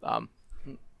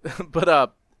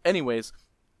 But anyways,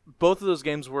 both of those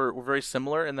games were very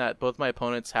similar in that both my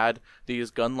opponents had these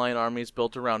gunline armies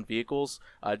built around vehicles.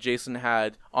 Jason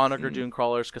had Onager Dune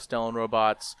Crawlers, Castellan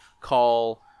Robots,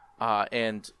 Call,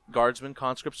 and Guardsmen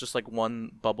conscripts, just like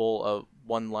one bubble of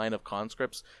one line of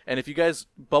conscripts. And if you guys,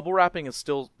 bubble wrapping is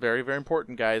still very, very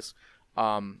important, guys.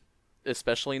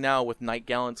 Especially now with Knight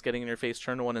Gallants getting in your face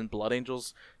turn 1 and Blood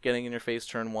Angels getting in your face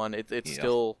turn 1. It's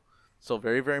still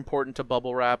very, very important to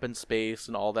bubble wrap and space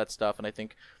and all that stuff. And I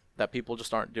think that people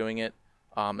just aren't doing it.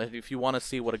 If you want to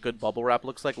see what a good bubble wrap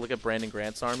looks like, look at Brandon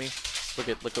Grant's army. Look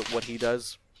at what he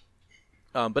does.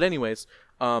 But anyways,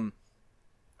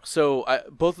 so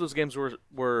both of those games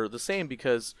were the same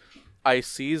because I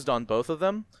seized on both of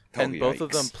them, and both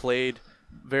of them played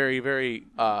very, very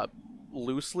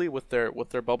loosely with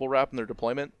their bubble wrap and their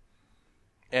deployment.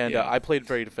 And I played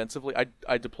very defensively.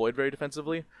 I deployed very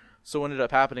defensively. So what ended up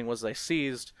happening was I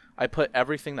seized. I put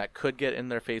everything that could get in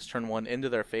their face turn 1 into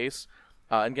their face.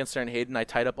 Against Aaron Hayden, I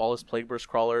tied up all his Plague Burst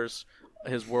Crawlers,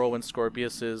 his Whirlwind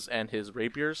Scorpiuses, and his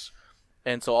Rapiers.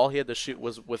 And so all he had to shoot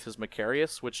was with his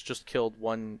Macarius, which just killed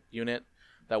one unit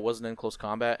that wasn't in close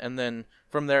combat. And then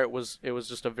from there, it was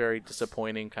just a very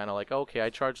disappointing kind of like, okay, I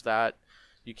charged that.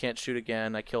 You can't shoot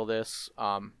again. I kill this.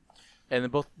 And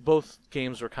then both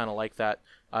games were kind of like that.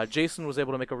 Jason was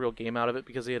able to make a real game out of it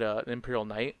because he had an Imperial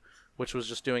Knight, which was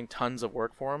just doing tons of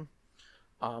work for him.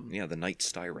 The Knight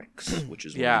Styrex, which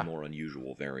is one of the more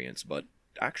unusual variants, but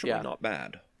actually not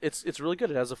bad. It's really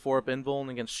good. It has a 4-up invuln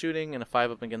against shooting and a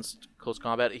 5-up against close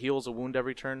combat. It heals a wound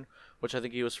every turn, which I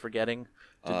think he was forgetting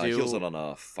to do. Heals it on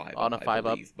a 5-up, on a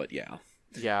 5-up, but yeah.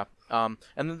 Yeah. And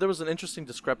then there was an interesting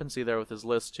discrepancy there with his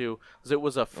list, too, because it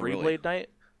was a Freeblade Knight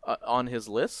on his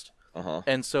list. Uh-huh.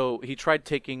 And so he tried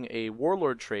taking a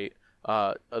Warlord trait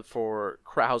for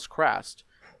House Krast.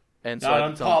 And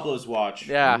not so on Pablo's watch.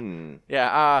 Yeah,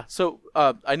 yeah.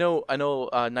 I know.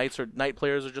 Knight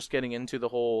players are just getting into the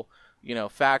whole,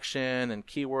 faction and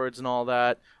keywords and all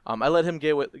that. I let him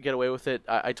get away with it.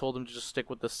 I told him to just stick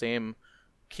with the same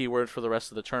keyword for the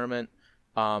rest of the tournament.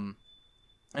 And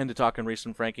to talk in Reese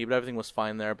and Frankie, but everything was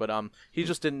fine there. But he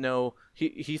just didn't know.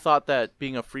 He thought that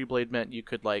being a Freeblade meant you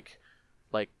could like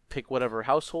pick whatever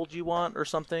household you want or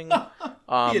something. Be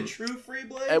a true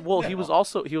Freeblade? Well, no. he was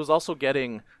also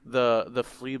getting the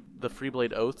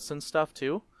Freeblade oaths and stuff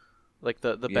too, like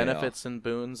the benefits and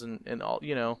boons and all.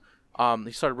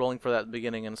 He started rolling for that at the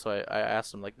beginning, and so I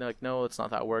asked him no, it's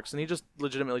not how it works, and he just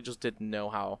legitimately just didn't know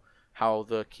how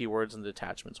the keywords and the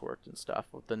attachments worked and stuff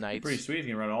with the knights. Pretty sweet if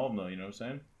you can run all of them though, you know what I'm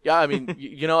saying? Yeah, I mean,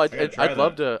 I'd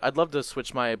love to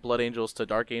switch my Blood Angels to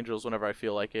Dark Angels whenever I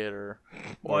feel like it, or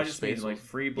I just mean like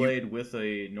Freeblade with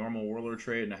a normal Warlord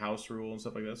trait and a house rule and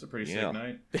stuff like that. That's a pretty sick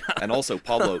night. And also,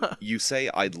 Pablo, you say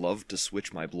I'd love to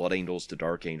switch my Blood Angels to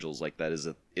Dark Angels, like that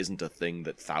isn't a thing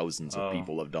that thousands of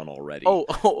people have done already.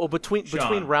 Between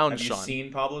rounds, have Sean. Have you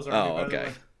seen Pablo's army? Oh,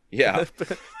 okay. Yeah.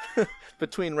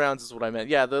 Between rounds is what I meant.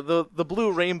 Yeah, the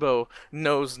blue rainbow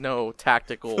knows no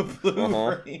tactical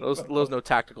knows no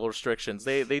tactical restrictions.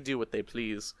 They do what they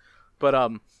please. But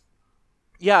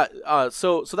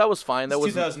so that was fine. That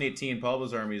was 2018.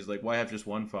 Pablo's army is like, why have just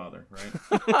one father, right?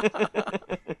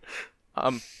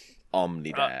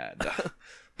 Omnidad.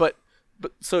 But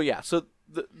so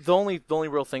the only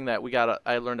real thing that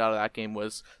I learned out of that game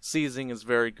was seizing is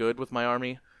very good with my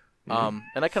army. And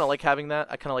I kind of like having that.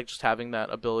 I kind of like just having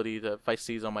that ability to, if I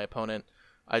seize on my opponent,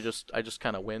 I just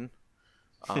kind of win.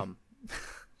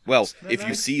 Well, if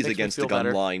you seize against a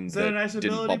gun line that nice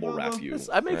didn't ability, bubble wrap you,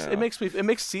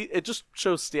 it just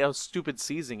shows how stupid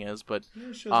seizing is. But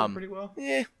it shows up pretty well.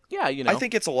 Yeah, I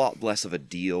think it's a lot less of a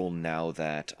deal now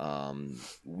that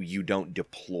you don't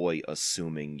deploy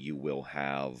assuming you will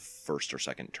have first or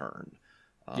second turn.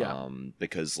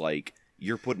 Because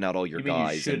you're putting out all your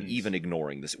guys and even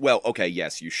ignoring this. Well, okay,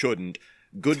 yes, you shouldn't.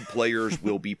 Good players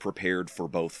will be prepared for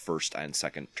both first and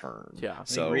second turn. Yeah.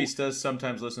 So Reese does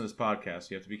sometimes listen to this podcast.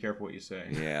 You have to be careful what you say.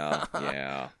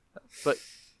 Yeah. But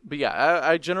yeah,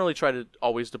 I generally try to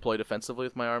always deploy defensively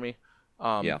with my army.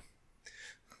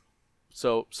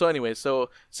 So anyway,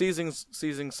 seizing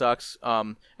sucks.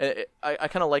 I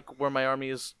kind of like where my army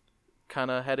is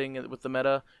kind of heading with the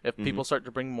meta. If people start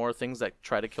to bring more things that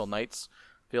try to kill knights,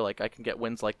 I feel like I can get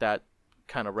wins like that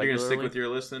kind of regularly. You're gonna stick with your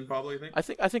list then, probably. You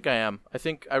think? I think I am. I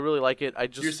think I really like it.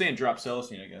 You're saying drop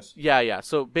Celestine, I guess. Yeah.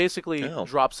 So basically,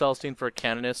 drop Celestine for a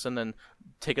Canonist and then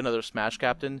take another Smash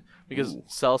Captain because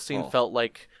Celestine felt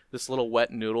like this little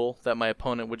wet noodle that my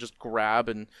opponent would just grab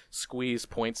and squeeze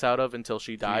points out of until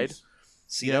she died. Jeez.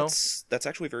 See, You know? that's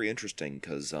actually very interesting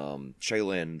because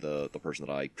Shaylin, the person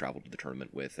that I traveled to the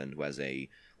tournament with, and who has a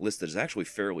list that is actually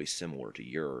fairly similar to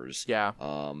yours, Yeah.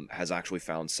 has actually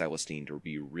found Celestine to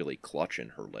be really clutch in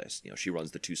her list. She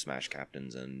runs the 2 Smash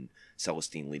captains and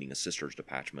Celestine leading a sisters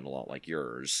detachment a lot like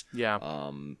yours.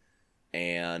 Yeah.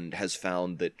 And has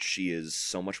found that she is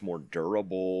so much more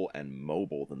durable and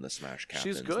mobile than the Smash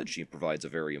captains. She's good. That she provides a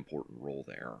very important role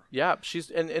there. Yeah, she's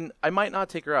and I might not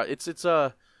take her out.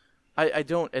 I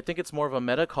think it's more of a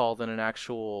meta call than an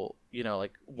actual,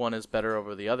 like one is better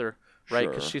over the other, right?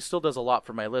 Because Sure. she still does a lot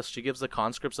for my list. She gives the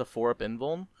conscripts a 4-up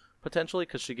invuln potentially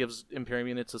because she gives Imperium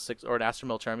units a 6 or an Astra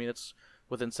Militarum units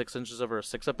within 6 inches of her a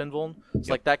 6-up invuln.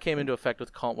 So like that came into effect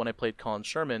with when I played Colin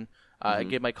Sherman. I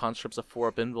gave my conscripts a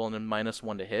 4-up invuln and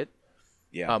 -1 to hit.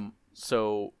 Yeah.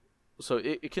 So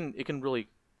it can really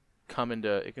come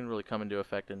into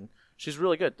effect, and she's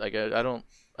really good. Like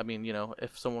I mean,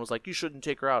 if someone was like, you shouldn't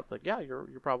take her out, like, yeah,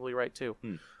 you're probably right too.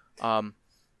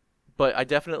 But I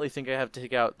definitely think I have to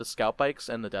take out the scout bikes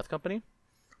and the Death Company.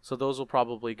 So those will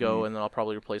probably go, and then I'll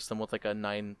probably replace them with like a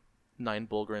 9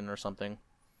 Bulgrin or something.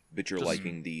 But you're just-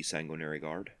 liking the Sanguinary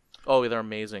Guard? Oh, they're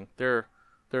amazing. They're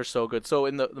so good. So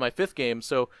in my 5th game,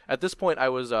 so at this point I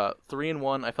was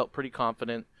 3-1. I felt pretty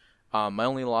confident. My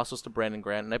only loss was to Brandon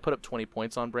Grant, and I put up 20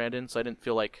 points on Brandon, so I didn't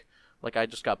feel like I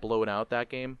just got blown out that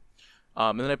game.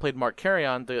 And then I played Mark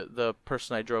Carrion, the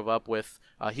person I drove up with.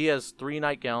 He has 3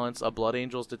 Knight Gallants, a Blood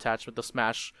Angels detachment, the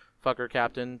Smash Fucker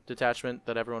Captain detachment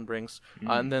that everyone brings,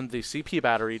 and then the CP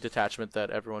Battery detachment that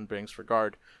everyone brings for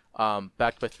guard,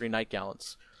 backed by 3 Knight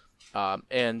Gallants.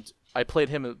 And I played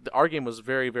him. Our game was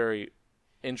very, very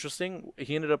interesting.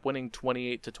 He ended up winning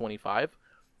 28-25.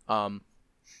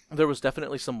 There was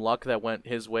definitely some luck that went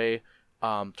his way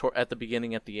at the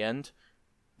beginning, at the end,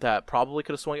 that probably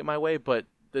could have swung it my way, but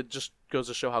it just goes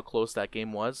to show how close that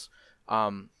game was.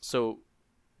 So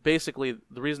basically,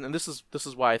 the reason, and this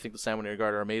is why I think the Sanguinary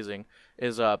Guard are amazing,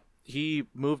 is he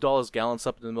moved all his gallants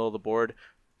up in the middle of the board,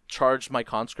 charged my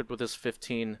conscript with his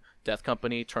 15 Death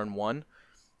Company turn 1,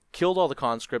 killed all the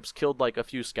conscripts, killed like a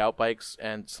few scout bikes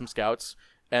and some scouts,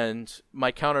 and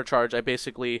my counter charge, I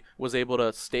basically was able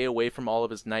to stay away from all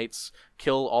of his knights,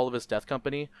 kill all of his Death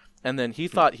Company, and then he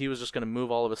thought he was just going to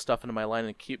move all of his stuff into my line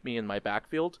and keep me in my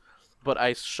backfield, but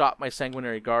I shot my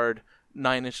Sanguinary Guard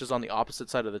 9 inches on the opposite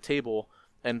side of the table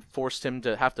and forced him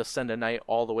to have to send a knight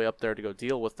all the way up there to go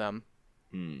deal with them.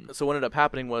 So what ended up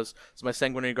happening was, my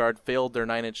Sanguinary Guard failed their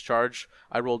 9-inch charge.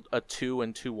 I rolled a 2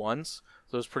 and 2 1s,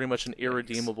 so it was pretty much an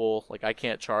irredeemable, like, I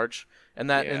can't charge. And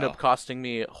that ended up costing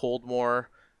me hold more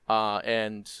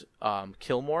and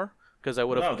kill more, because I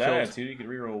would have Without that killed... attitude, you could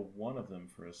reroll one of them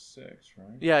for a 6, right?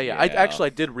 Yeah. I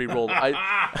did reroll.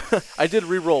 I did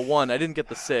reroll 1. I didn't get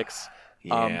the 6.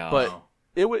 But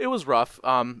it was rough.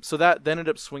 So that ended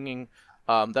up swinging.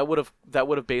 That would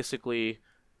have basically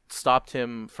stopped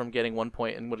him from getting 1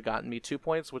 point and would have gotten me 2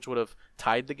 points, which would have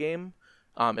tied the game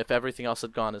if everything else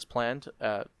had gone as planned.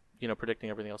 Predicting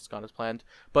everything else has gone as planned.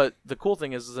 But the cool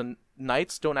thing is the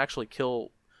knights don't actually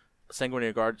kill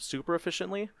Sanguinary Guard super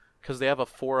efficiently, because they have a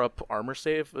 4-up armor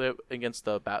save against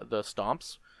the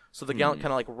stomps. So the gallant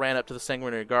kind of like ran up to the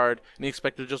Sanguinary Guard, and he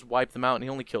expected to just wipe them out, and he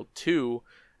only killed 2.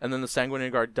 And then the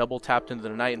Sanguinary Guard double tapped into the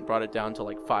knight and brought it down to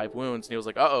like 5 wounds. And he was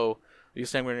like, "Uh-oh, these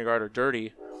Sanguinary Guard are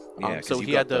dirty." Yeah, so you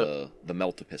he got had the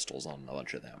melt pistols on a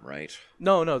bunch of them, right?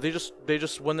 No, they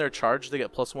just when they're charged, they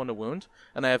get +1 to wound,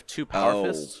 and I have 2 power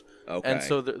fists. Okay. And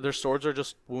so their swords are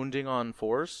just wounding on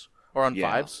 4s or on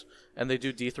 5s, and they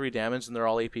do D3 damage, and they're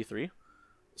all AP3.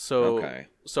 So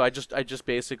I just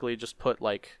basically just put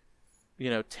like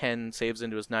 10 saves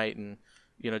into his knight, and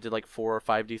did like 4 or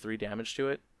 5 D3 damage to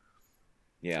it.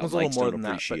 Yeah, it was a little knights more don't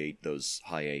than appreciate those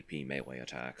high AP melee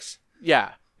attacks.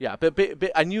 Yeah, but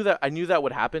I knew that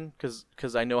would happen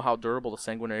because I know how durable the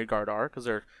Sanguinary Guard are, because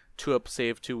they're 2-up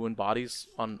save 2 wound bodies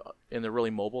and they're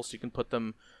really mobile, so you can put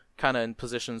them kind of in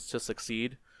positions to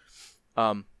succeed.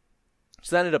 So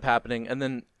that ended up happening, and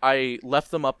then I left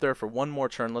them up there for 1 more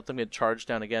turn, let them get charged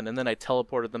down again, and then I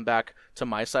teleported them back to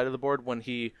my side of the board when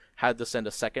he had to send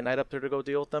a second knight up there to go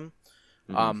deal with them.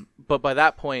 But by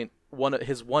that point,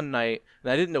 his one knight,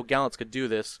 and I didn't know Gallants could do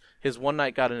this, his one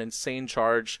knight got an insane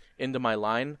charge into my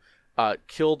line,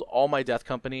 killed all my Death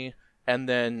Company, and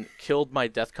then killed my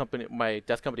Death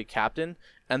Company captain,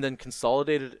 and then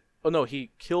consolidated... Oh no,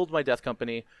 he killed my Death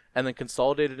Company, and then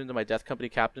consolidated into my Death Company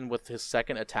captain with his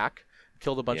second attack,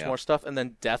 killed a bunch more stuff, and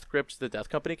then death gripped the Death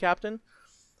Company captain.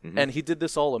 And he did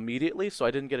this all immediately, so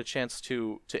I didn't get a chance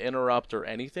to interrupt or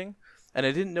anything. And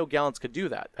I didn't know Gallants could do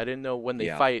that. I didn't know when they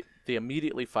fight, they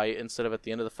immediately fight instead of at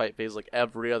the end of the fight phase like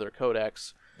every other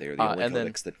codex. They're the only and then-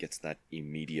 codex that gets that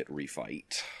immediate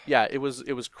refight. Yeah, it was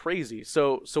crazy.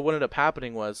 So what ended up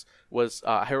happening was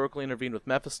I heroically intervened with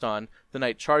Mephiston. The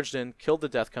knight charged in, killed the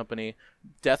Death Company,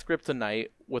 death gripped the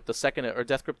knight with the second, or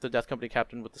death gripped the Death Company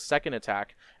captain with the second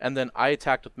attack, and then I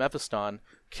attacked with Mephiston,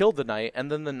 killed the knight,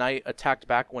 and then the knight attacked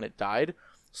back when it died,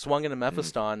 swung into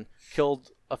Mephiston,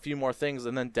 killed a few more things,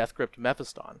 and then death gripped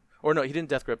Mephiston. Or no, he didn't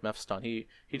death grip Mephiston.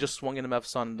 He just swung into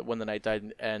Mephiston when the knight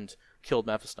died and killed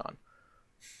Mephiston.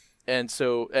 And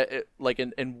so, like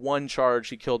in one charge,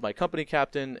 he killed my company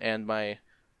captain and my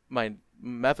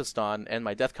Mephiston and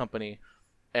my Death Company,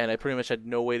 and I pretty much had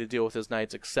no way to deal with his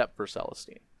knights except for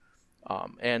Celestine,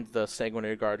 and the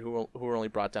Sanguinary Guard, who were only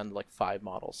brought down to like 5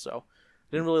 models. So,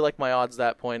 didn't really like my odds at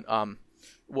that point.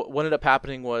 What ended up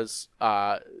happening was,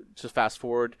 to fast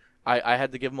forward, I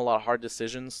had to give him a lot of hard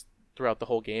decisions throughout the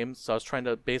whole game. So I was trying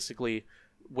to basically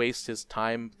waste his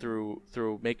time through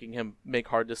making him make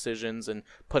hard decisions and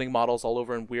putting models all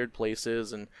over in weird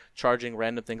places and charging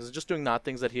random things and just doing not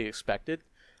things that he expected,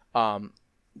 kind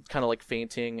of like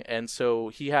fainting. And so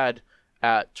he had,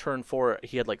 at turn 4,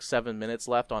 he had like 7 minutes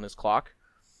left on his clock,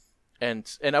 and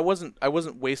I wasn't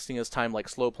wasting his time like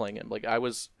slow playing him. Like, I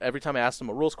was, every time I asked him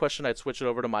a rules question, I'd switch it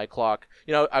over to my clock.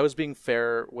 You know, I was being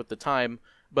fair with the time,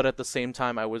 but at the same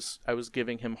time I was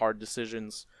giving him hard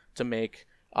decisions to make,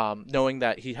 knowing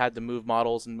that he had to move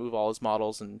models and move all his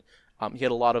models, and he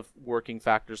had a lot of working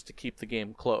factors to keep the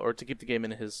game to keep the game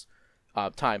in his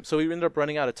time. So he ended up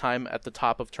running out of time at the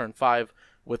top of turn 5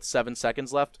 with 7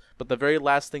 seconds left. But the very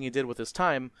last thing he did with his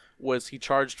time was he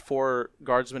charged 4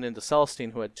 guardsmen into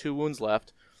Celestine, who had 2 wounds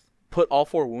left, put all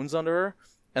 4 wounds under her,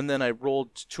 and then I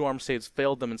rolled 2 arm saves,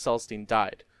 failed them, and Celestine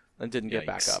died and didn't get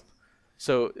back up.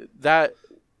 So that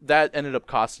ended up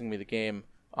costing me the game.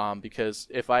 Because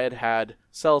if I had had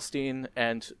Celestine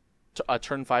and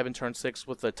turn 5 and turn 6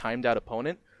 with a timed out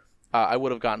opponent, I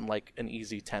would have gotten like an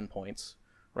easy 10 points,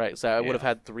 right? So I would have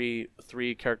had three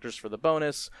characters for the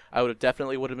bonus. I would have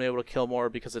been able to kill more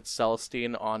because it's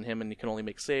Celestine on him and he can only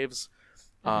make saves.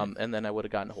 And then I would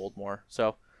have gotten to hold more.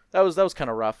 So that was kind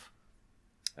of rough.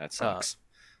 That sucks.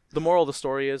 The moral of the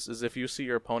story is if you see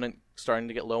your opponent starting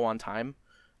to get low on time,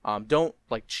 don't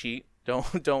like cheat.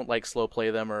 Don't like slow play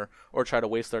them or try to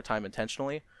waste their time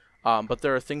intentionally. But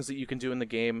there are things that you can do in the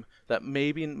game that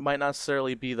maybe might not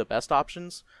necessarily be the best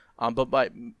options, but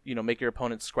might, make your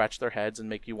opponents scratch their heads and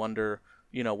make you wonder,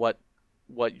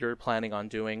 what you're planning on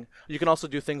doing. You can also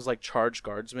do things like charge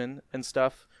guardsmen and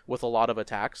stuff with a lot of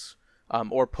attacks,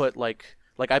 or put like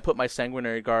I put my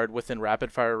Sanguinary Guard within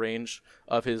rapid fire range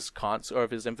of his or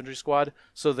of his infantry squad,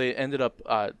 so they ended up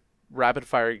rapid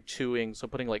fire 2ing, so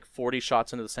putting like 40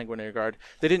 shots into the Sanguinary Guard.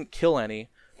 They didn't kill any,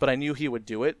 but I knew he would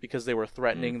do it because they were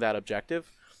threatening that objective,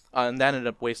 and that ended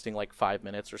up wasting like 5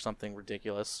 minutes or something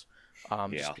ridiculous,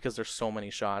 just because there's so many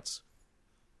shots.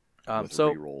 With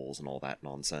rerolls and all that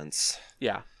nonsense.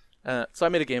 Yeah, so I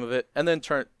made a game of it, and then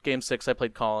game 6 I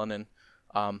played Colin,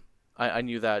 and I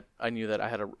knew that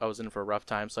I was in for a rough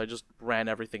time, so I just ran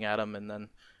everything at him, and then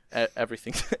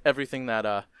everything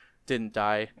that didn't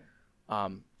die.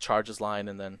 Charges line,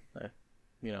 and then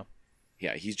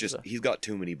Yeah, he's got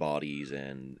too many bodies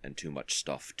and too much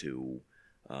stuff to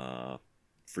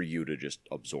for you to just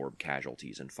absorb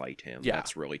casualties and fight him. Yeah.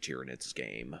 That's really Tyrannid's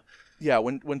game. Yeah,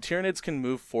 when Tyranids can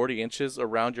move 40 inches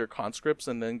around your conscripts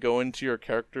and then go into your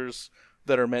characters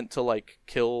that are meant to like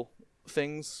kill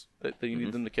things that you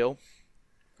need them to kill,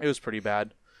 it was pretty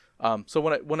bad. So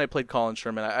when I played Colin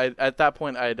Sherman, I at that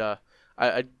point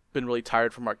I'd been really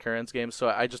tired from Mark Caron's game, so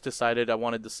I just decided I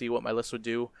wanted to see what my list would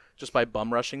do just by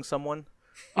bum rushing someone.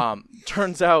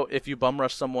 Turns out if you bum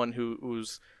rush someone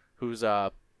who's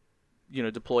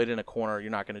deployed in a corner,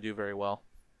 you're not going to do very well.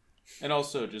 And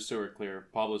also, just so we're clear,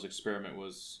 Pablo's experiment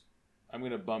was, I'm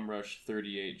going to bum rush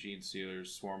 38 Gene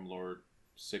Stealers, Swarm Lord,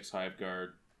 6 Hive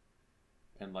Guard,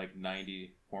 and like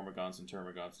 90 Hormigons and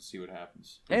Termagants to see what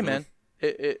happens. Hey man,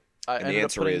 And the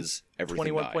answer is everything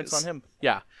 21 dies. points on him.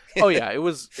 Yeah. Oh yeah. It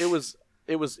was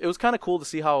kind of cool to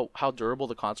see how durable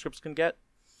the conscripts can get.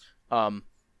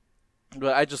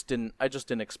 But I just didn't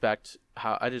expect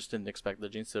the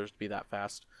Gene Stealers to be that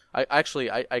fast. I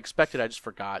expected. I just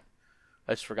forgot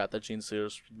that Gene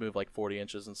Stealers move like 40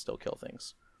 inches and still kill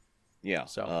things. Yeah.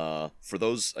 So for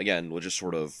those, again, we'll just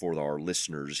sort of for our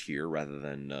listeners here, rather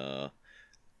than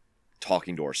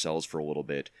talking to ourselves for a little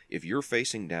bit. If you're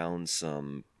facing down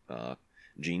some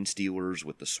Gene Stealers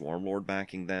with the Swarm Lord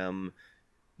backing them,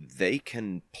 they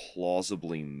can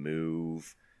plausibly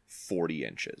move 40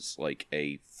 inches, like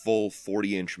a full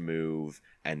 40-inch move,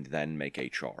 and then make a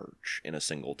charge in a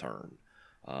single turn.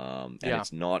 And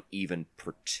it's not even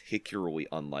particularly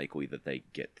unlikely that they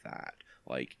get that.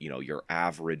 Like, your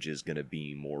average is going to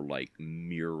be more like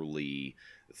merely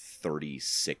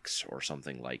 36 or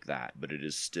something like that, but it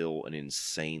is still an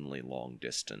insanely long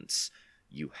distance.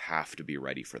 You have to be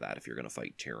ready for that if you're going to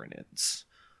fight Tyranids.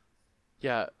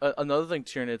 Yeah, another thing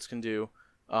Tyranids can do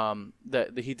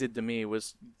that he did to me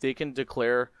was they can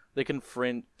declare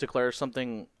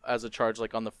something as a charge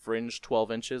like on the fringe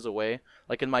 12 inches away.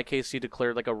 Like in my case, he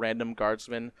declared like a random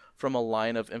guardsman from a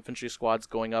line of infantry squads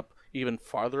going up even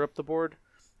farther up the board.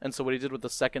 And so what he did with the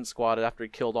second squad after he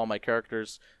killed all my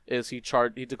characters is he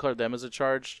declared them as a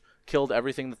charge, killed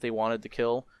everything that they wanted to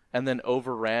kill, and then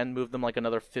overran, moved them like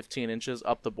another 15 inches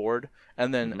up the board,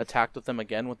 and then attacked with them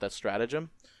again with that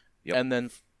stratagem. Yep. And then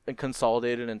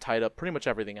consolidated and tied up pretty much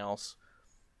everything else.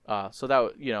 So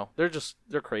that,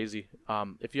 they're crazy.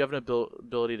 If you have an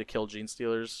ability to kill Gene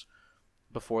Stealers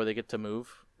before they get to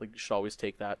move, like, you should always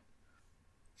take that.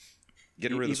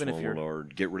 Get rid of the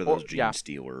Swarmlord. Get rid of those Gene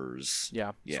Stealers.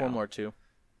 Yeah, Swarmlord too.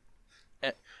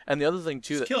 And the other thing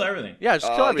too, just kill everything. Yeah,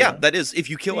 just kill everything. Yeah, that is if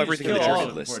you kill everything in the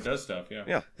journey list before it does stuff.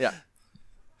 Yeah.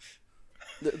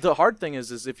 The hard thing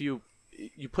is if you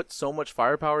put so much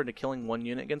firepower into killing one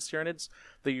unit against Tyranids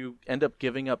that you end up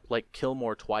giving up like kill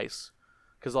more twice,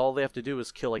 because all they have to do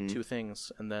is kill like two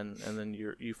things, and then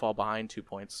you fall behind 2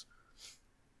 points.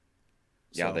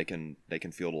 Yeah, so, they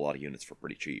can field a lot of units for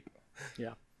pretty cheap.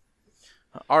 Yeah.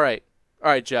 All right,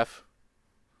 Jeff.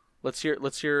 Let's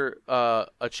hear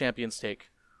a champion's take.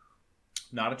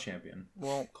 Not a champion.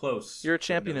 Well, close. You're a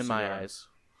champion in my eyes.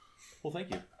 Well, thank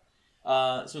you.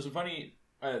 So some funny.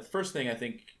 First thing I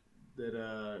think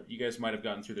that you guys might have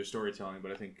gotten through their storytelling,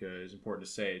 but I think is important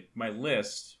to say. My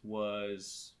list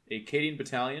was a Cadian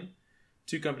battalion,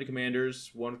 2 company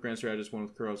commanders, 1 with Grand Strategist, 1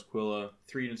 with Kuros Aquila,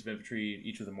 3 units of infantry,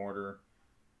 each with a mortar,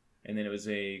 and then it was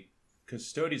a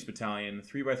Custodes battalion,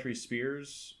 3x3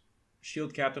 spears,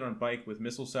 shield captain on bike with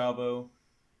missile salvo,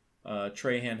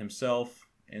 Trahan himself,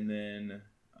 and then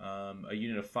a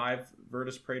unit of 5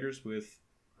 Virtus Praetors with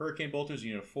hurricane bolters, a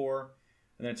unit of 4.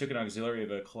 And then I took an auxiliary of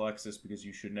a Calexis because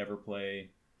you should never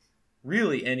play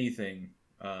really anything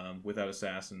without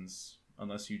assassins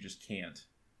unless you just can't.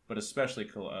 But especially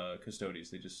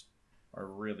Custodes, they just are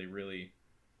really, really...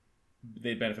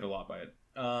 They benefit a lot by it.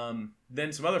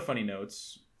 Then some other funny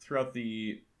notes. Throughout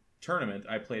the tournament,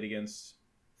 I played against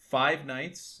 5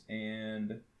 Knights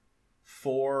and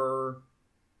 4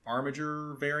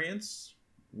 Armiger variants.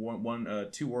 2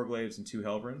 Warglaves and 2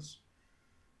 Helverins.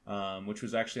 Which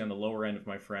was actually on the lower end of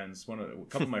my friends. A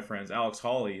couple of my friends, Alex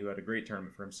Hawley, who had a great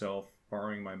tournament for himself,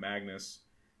 borrowing my Magnus,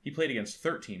 he played against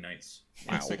 13 Knights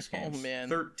in 6 games. Oh, man.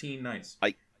 13 Knights.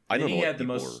 I don't know what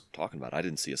people were talking about. I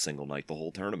didn't see a single Knight the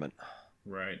whole tournament.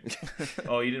 Right.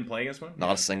 Oh, you didn't play against one?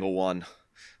 Not a single one.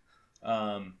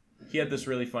 He had this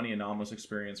really funny anomalous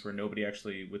experience where nobody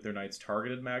actually, with their Knights,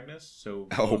 targeted Magnus. So,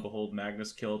 lo and behold,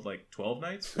 Magnus killed like 12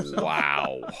 Knights. So.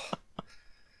 Wow.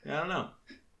 I don't know.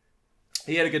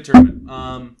 He had a good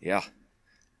tournament. Yeah.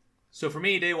 So for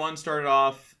me, day 1 started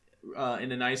off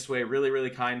in a nice way. Really, really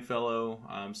kind fellow.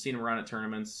 Seen him around at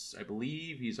tournaments. I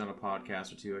believe he's on a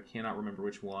podcast or 2. I cannot remember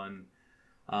which one.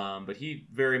 But he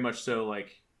very much so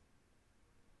like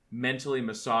mentally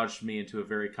massaged me into a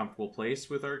very comfortable place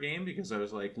with our game because I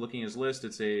was like looking at his list.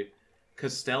 It's a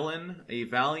Castellan, a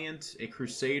Valiant, a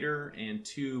Crusader, and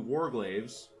 2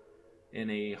 Warglaves in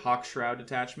a Hawkshroud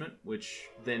detachment, which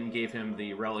then gave him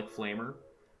the Relic Flamer,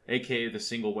 aka the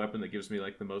single weapon that gives me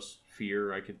like the most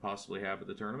fear I could possibly have at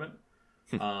the tournament.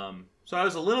 So I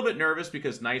was a little bit nervous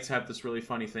because Knights have this really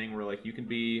funny thing where like you can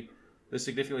be the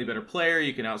significantly better player,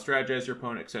 you can out-strategize your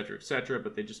opponent, etc.,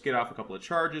 but they just get off a couple of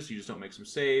charges, you just don't make some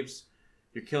saves,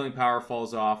 your killing power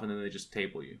falls off, and then they just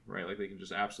table you, right? Like they can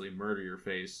just absolutely murder your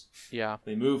face. Yeah.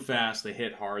 They move fast, they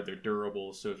hit hard, they're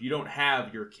durable, so if you don't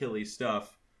have your killy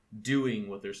stuff doing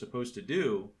what they're supposed to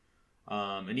do,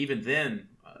 and even then,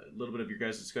 a little bit of your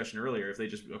guys' discussion earlier, if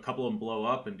a couple of them blow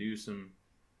up and do some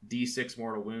D6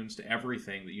 mortal wounds to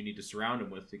everything that you need to surround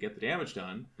them with to get the damage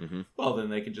done, well, then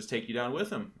they can just take you down with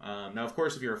them. Now, of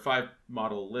course, if you're a 5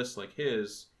 model list like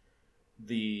his,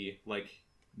 the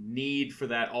need for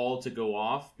that all to go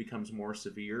off becomes more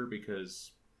severe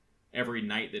because every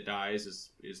knight that dies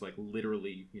is like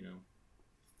literally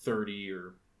 30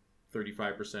 or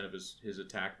 35% of his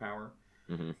attack power.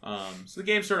 So the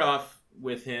game started off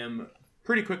with him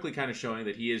pretty quickly kind of showing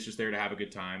that he is just there to have a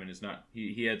good time and is not...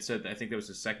 He had said, I think that was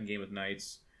his second game with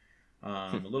Knights.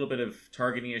 A little bit of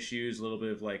targeting issues, a little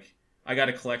bit of I got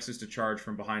a Calexis to charge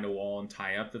from behind a wall and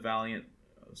tie up the Valiant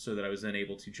so that I was then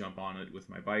able to jump on it with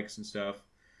my bikes and stuff.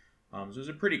 So it was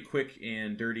a pretty quick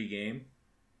and dirty game.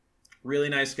 Really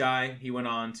nice guy. He went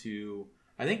on to,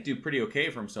 I think, do pretty okay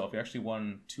for himself. He actually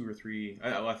won 2 or 3.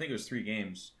 I think it was 3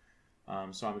 games.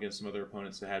 Saw him against some other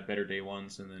opponents that had better day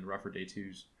ones and then rougher day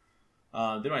twos.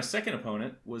 Then my second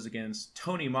opponent was against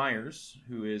Tony Myers,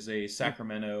 who is a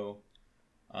Sacramento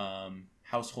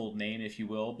household name, if you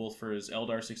will, both for his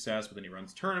Eldar success, but then he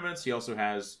runs tournaments. He also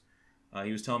has,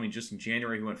 he was telling me just in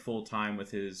January he went full time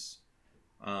with his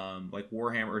like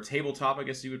Warhammer or tabletop, I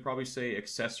guess you would probably say,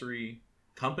 accessory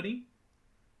company.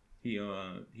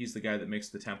 He's the guy that makes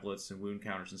the templates and wound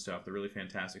counters and stuff. They're really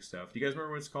fantastic stuff. Do you guys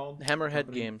remember what it's called?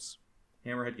 Hammerhead Games.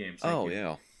 Hammerhead Games. Oh, you.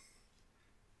 yeah.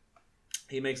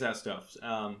 He makes that stuff. We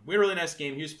had a really nice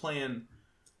game. He was playing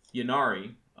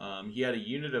Yanari. He had a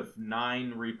unit of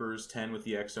 9 Reapers, 10 with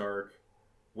the Exarch,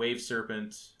 Wave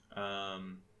Serpent,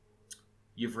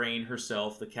 Yvraine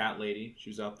herself, the cat lady. She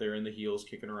was out there in the heels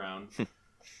kicking around.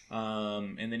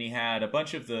 And then he had a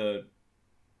bunch of a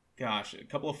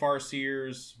couple of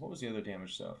Farseers. What was the other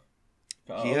damage stuff?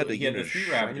 He had the 3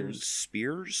 Ravagers.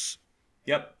 Spears?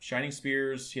 Yep, Shining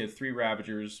Spears. He had 3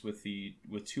 Ravagers with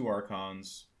 2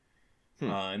 Archons.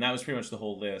 And that was pretty much the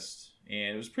whole list.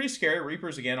 And it was pretty scary.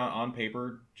 Reapers, again, on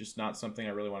paper, just not something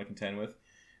I really want to contend with.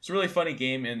 It's a really funny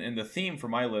game, and the theme for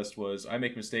my list was I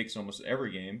make mistakes in almost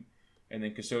every game, and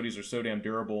then Custodians are so damn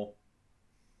durable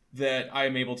that I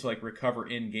am able to recover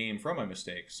in-game from my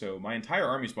mistakes. So my entire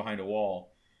army's behind a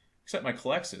wall, except my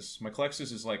Calexis. My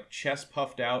Calexis is chest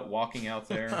puffed out, walking out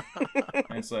there.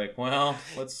 And it's well,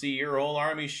 let's see your whole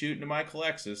army shooting at my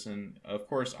Calexis. And, of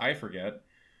course, I forget.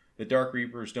 The Dark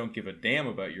Reapers don't give a damn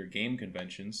about your game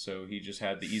conventions, so he just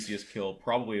had the easiest kill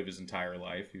probably of his entire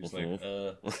life. He was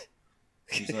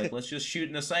he's let's just shoot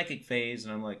in the psychic phase,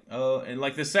 and I'm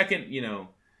and the second,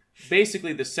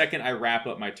 basically the second I wrap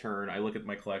up my turn, I look at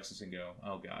my Calexis and go,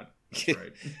 oh god, that's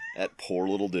right. That poor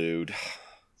little dude.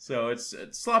 So it's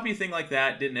a sloppy thing like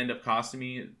that didn't end up costing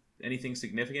me anything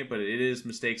significant, but it is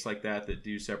mistakes like that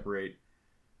do separate,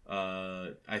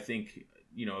 I think,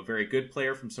 a very good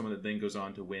player from someone that then goes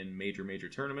on to win major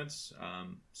tournaments.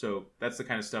 So that's the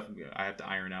kind of stuff I have to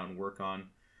iron out and work on.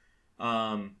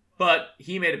 But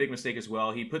he made a big mistake as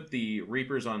well. He put the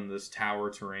Reapers on this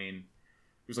tower terrain.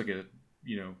 It was a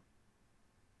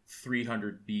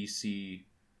 300 BC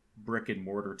brick and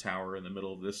mortar tower in the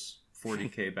middle of this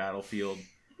 40k battlefield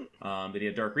that he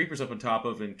had Dark Reapers up on top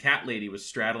of, and Cat Lady was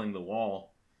straddling the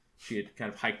wall. She had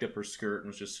kind of hiked up her skirt and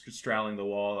was just straddling the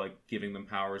wall, giving them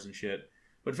powers and shit.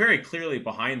 But very clearly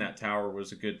behind that tower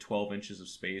was a good 12 inches of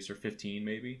space, or 15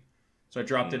 maybe. So I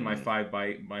dropped in my 5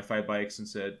 bikes and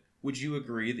said, would you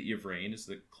agree that Yvraine is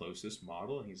the closest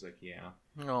model? And he's like, yeah.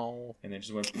 No. And then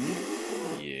just went,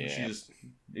 Yeah. And she just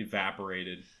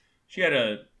evaporated. She had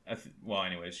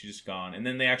anyways, she's just gone. And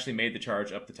then they actually made the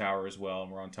charge up the tower as well,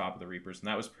 and we're on top of the Reapers. And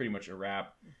that was pretty much a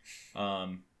wrap.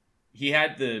 He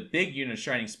had the big unit of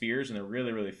Shining Spears, and they're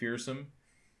really, really fearsome.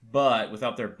 But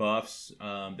without their buffs,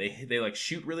 they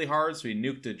shoot really hard, so he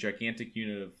nuked a gigantic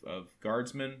unit of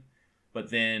guardsmen. But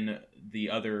then the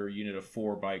other unit of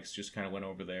 4 bikes just kind of went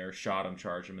over there, shot him,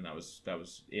 charged him, and that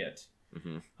was it.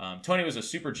 Mm-hmm. Tony was a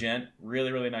super gent,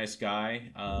 really, really nice guy.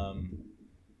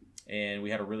 And we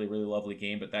had a really, really lovely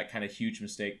game, but that kind of huge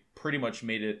mistake pretty much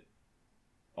made it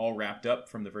all wrapped up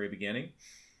from the very beginning.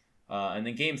 And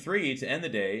then game 3, to end the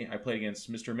day, I played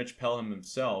against Mr. Mitch Pelham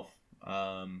himself,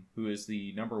 who is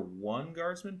the number 1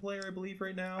 guardsman player, I believe,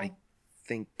 right now. I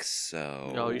think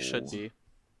so. Oh, you should be.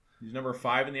 He's number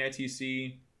 5 in the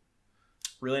ITC.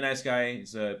 Really nice guy.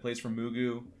 He plays for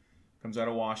Mugu. Comes out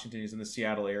of Washington. He's in the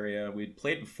Seattle area. We'd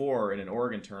played before in an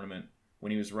Oregon tournament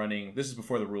when he was running. This is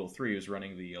before the Rule 3. He was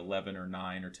running the 11 or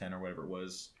 9 or 10 or whatever it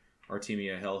was.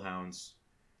 Artemia Hellhounds.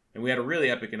 And we had a really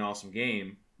epic and awesome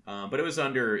game. But it was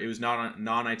not on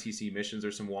non-ITC missions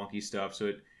or some wonky stuff.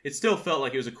 So it still felt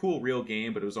like it was a cool real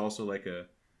game, but it was also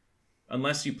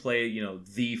unless you play,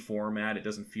 the format, it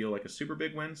doesn't feel like a super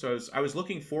big win. So I was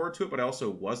looking forward to it, but I also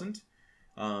wasn't,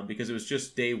 because it was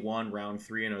just day 1, round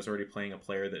 3, and I was already playing a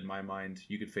player that in my mind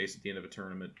you could face at the end of a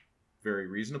tournament very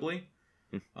reasonably.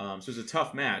 So it was a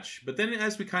tough match. But then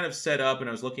as we kind of set up and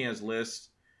I was looking at his list,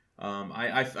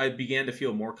 I began to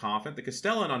feel more confident. The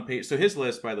Castellan on page, so his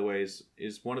list, by the way,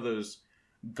 is one of those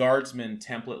guardsman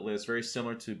template lists, very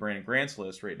similar to Brandon Grant's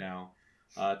list right now.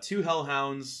 2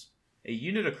 Hellhounds, a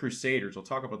unit of Crusaders, I'll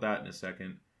talk about that in a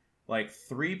second,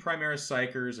 3 Primaris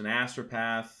Psychers, an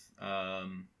Astropath,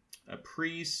 a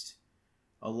Priest,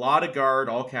 a lot of Guard,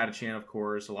 all Catachan, of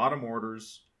course, a lot of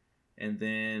Mortars, and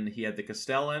then he had the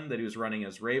Castellan that he was running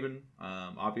as Raven,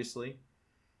 obviously.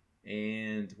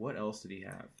 And what else did he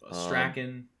have?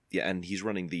 Strachan. Yeah, and he's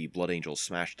running the Blood Angel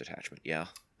Smash detachment, yeah?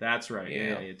 That's right.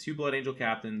 Yeah. He had 2 Blood Angel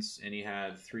captains, and he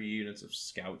had 3 units of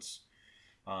scouts.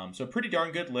 So a pretty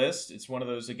darn good list. It's one of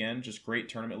those, again, just great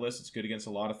tournament lists. It's good against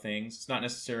a lot of things. It's not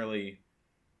necessarily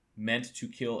meant to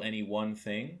kill any one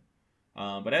thing.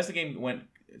 But as the game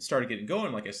started getting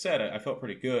going, like I said, I felt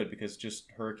pretty good because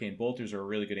just Hurricane Bolters are a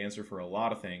really good answer for a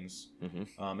lot of things. Mm-hmm.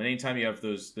 And anytime you have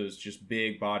those just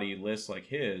big body lists like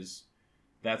his,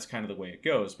 that's kind of the way it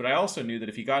goes. But I also knew that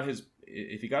if he got his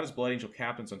Blood Angel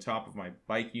Captains on top of my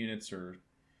bike units, or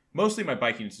mostly my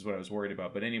bike units is what I was worried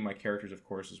about, but any of my characters, of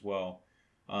course, as well,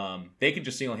 they can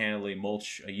just single-handedly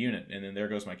mulch a unit, and then there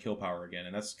goes my kill power again.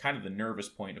 And that's kind of the nervous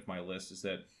point of my list, is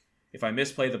that if I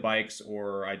misplay the bikes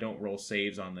or I don't roll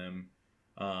saves on them,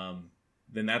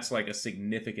 then that's like a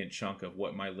significant chunk of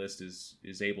what my list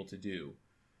is able to do.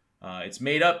 It's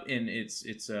made up in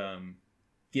it's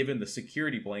given the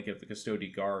security blanket of the Custody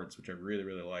Guards, which I really,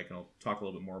 really like, and I'll talk a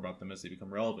little bit more about them as they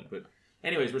become relevant. But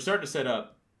anyways, we're starting to set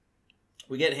up.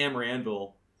 We get Hammer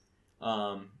Anvil,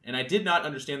 and I did not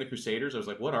understand the Crusaders. I was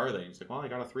like, what are they? He's like, well, I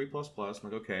got a 3++. I'm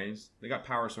like, okay. They got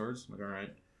power swords. I'm like, all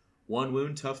right. 1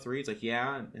 wound, tough 3. It's like,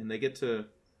 yeah, and they get to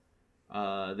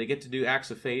do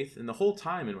Acts of Faith. And the whole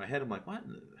time in my head, I'm like, what?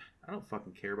 I don't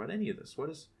fucking care about any of this.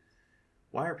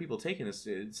 Why are people taking this?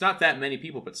 It's not that many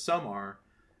people, but some are.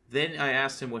 Then I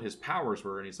asked him what his powers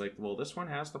were, and he's like, well, this one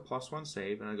has the +1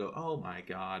 save. And I go, oh my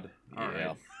god. All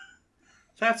right.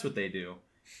 That's what they do.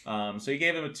 So he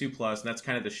gave him a 2+, and that's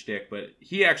kind of the shtick. But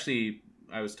he actually,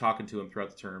 I was talking to him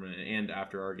throughout the tournament and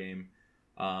after our game.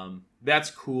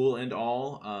 That's cool and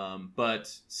all,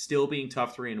 but still being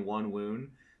tough 3 and 1 wound.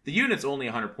 The unit's only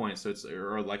 100 points, so it's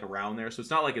or like around there. So it's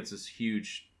not like it's this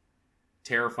huge,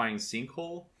 terrifying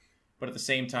sinkhole. But at the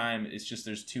same time, it's just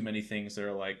there's too many things that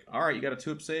are like, all right, you got a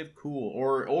 2-up save, cool.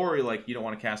 Or like you don't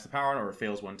want to cast the power on, or it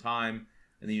fails one time,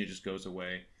 and then it just goes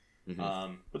away.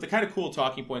 Mm-hmm. But the kind of cool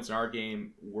talking points in our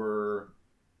game were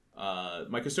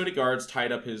my Custody Guards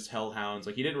tied up his Hellhounds.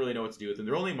 Like, he didn't really know what to do with them.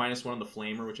 They're only -1 on the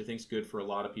Flamer, which I think is good for a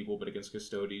lot of people, but against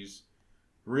Custodies,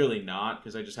 really not,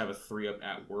 because I just have a 3-up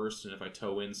at worst, and if I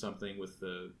tow in something with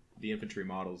the infantry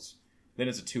models, then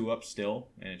it's a 2-up still,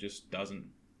 and it just doesn't,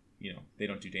 they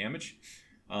don't do damage.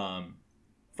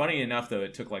 Funny enough, though,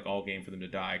 it took like all game for them to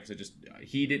die, because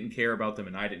he didn't care about them,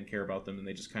 and I didn't care about them, and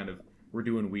they just kind of were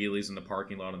doing wheelies in the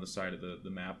parking lot on the side of the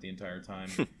map the entire time.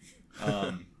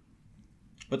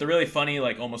 But the really funny,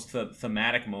 like almost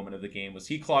thematic moment of the game was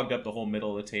he clogged up the whole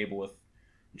middle of the table with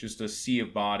just a sea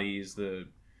of bodies.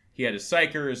 He had his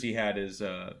Psychers, he had his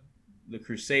the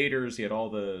Crusaders, he had all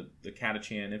the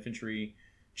Catachan infantry,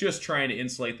 just trying to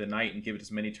insulate the knight and give it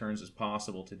as many turns as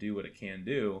possible to do what it can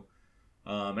do.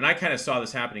 And I kind of saw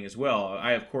this happening as well.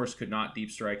 I, of course, could not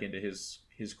deep strike into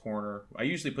his corner. I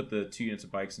usually put the 2 units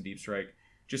of bikes in deep strike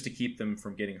just to keep them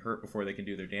from getting hurt before they can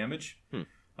do their damage.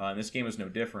 And this game was no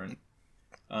different.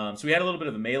 So we had a little bit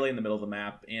of a melee in the middle of the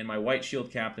map, and my White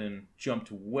Shield Captain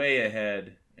jumped way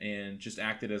ahead and just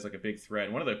acted as like a big threat.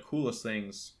 And one of the coolest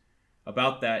things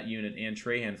about that unit and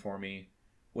Trahan for me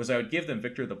was I would give them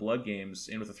Victor of the Blood games,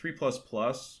 and with a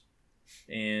 3++,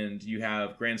 and you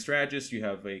have Grand Strategist, you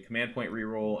have a command point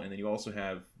reroll, and then you also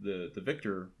have the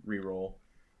Victor reroll.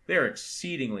 They're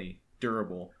exceedingly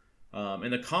durable.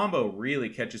 And the combo really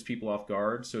catches people off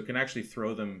guard, so it can actually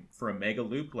throw them for a mega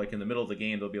loop. Like in the middle of the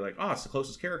game, they'll be like, oh, it's the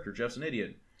closest character, Jeff's an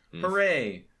idiot.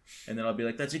 Hooray! And then I'll be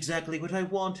like, that's exactly what I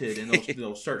wanted. And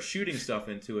they'll start shooting stuff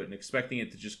into it and expecting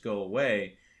it to just go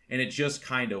away. And it just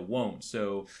kind of won't.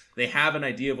 So they have an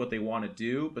idea of what they want to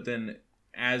do, but then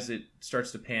as it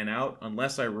starts to pan out,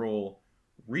 unless I roll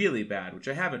really bad, which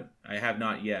I have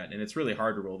not yet, and it's really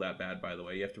hard to roll that bad, by the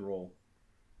way. You have to roll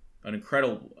an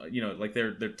incredible, like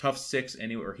they're tough 6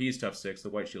 anyway, or he's tough 6, the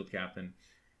White Shield Captain,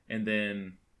 and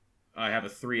then I have a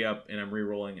 3-up and I'm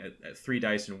re-rolling at 3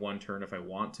 dice in 1 turn if I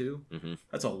want to. Mm-hmm.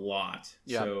 That's a lot.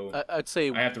 Yeah, so I'd say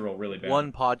I have to roll really bad.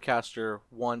 One podcaster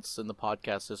once in the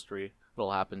podcast history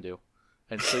it'll happen to,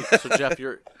 and so Jeff,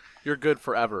 you're good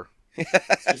forever.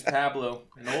 It's just Pablo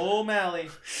and old Mally.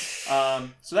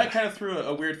 So that kind of threw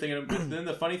a weird thing in. But then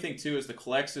the funny thing too is the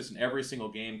Calexis in every single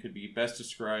game could be best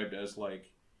described as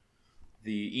like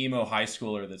the emo high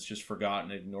schooler that's just forgotten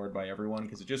and ignored by everyone,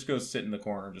 because it just goes sit in the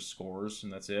corner and just scores,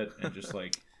 and that's it, and just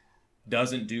like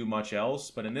doesn't do much else.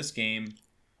 But in this game,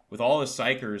 with all his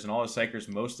Psychers and all his Psychers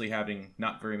mostly having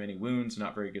not very many wounds,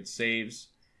 not very good saves,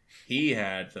 he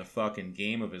had the fucking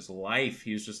game of his life.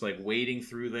 He was just like wading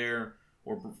through there,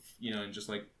 or and just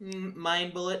like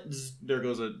mind bullet, there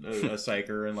goes a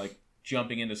Psycher, and like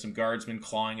jumping into some guardsmen,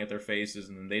 clawing at their faces,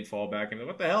 and then they'd fall back and be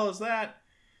like, what the hell is that?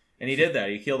 And he did that.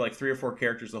 He killed like 3 or 4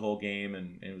 characters the whole game,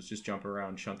 and it was just jumping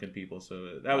around chunking people.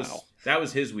 So that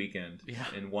was his weekend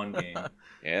in one game.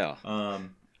 Yeah.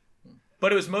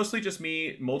 But it was mostly just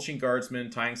me mulching guardsmen,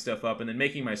 tying stuff up, and then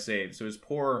making my saves. So his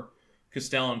poor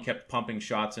Castellan kept pumping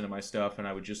shots into my stuff, and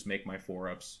I would just make my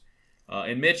 4-ups.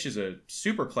 And Mitch is a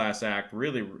super class act.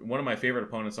 Really, one of my favorite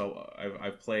opponents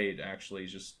I've played, actually.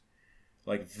 He's just,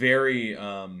 like, very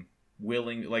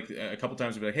willing. Like, a couple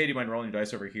times I'd be like, hey, do you mind rolling your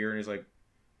dice over here? And he's like,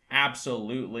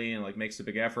 absolutely, and, like, makes a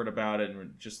big effort about it.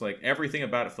 And just, like, everything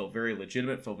about it felt very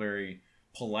legitimate, felt very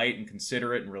polite and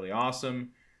considerate and really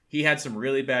awesome. He had some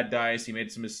really bad dice. He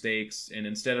made some mistakes. And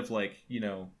instead of, like, you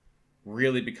know,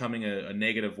 really becoming a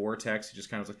negative vortex, he just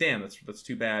kind of was like, damn, that's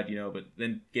too bad, you know, but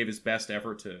then gave his best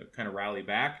effort to kind of rally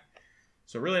back.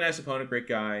 So really nice opponent, great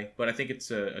guy, but I think it's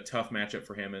a tough matchup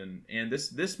for him. And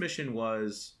this mission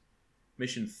was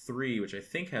mission 3, which I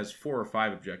think has 4 or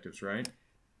 5 objectives, right?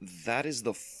 That is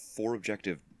the 4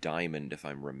 objective diamond, if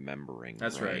I'm remembering.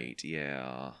 That's right.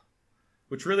 Yeah.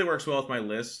 Which really works well with my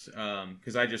list,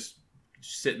 because I just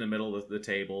sit in the middle of the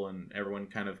table and everyone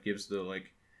kind of gives the,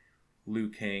 like, Liu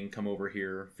Kang come over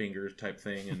here fingers type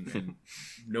thing, and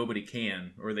nobody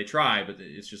can, or they try, but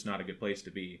it's just not a good place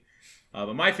to be.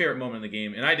 But my favorite moment in the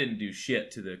game, and I didn't do shit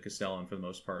to the Castellan for the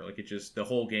most part, like, it just, the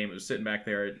whole game, it was sitting back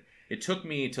there. It took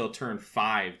me till turn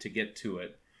 5 to get to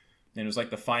it, and it was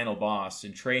like the final boss,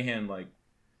 and Trahan, like,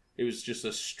 it was just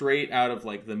a straight out of,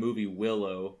 like, the movie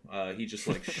Willow. He just,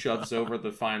 like, shoves over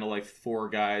the final, like, 4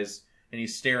 guys, and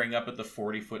he's staring up at the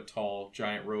 40-foot tall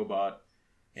giant robot.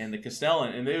 And the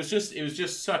Castellan, and it was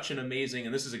just such an amazing,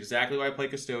 and this is exactly why I play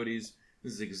Custodes.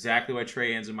 This is exactly why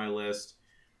Trahan's in my list.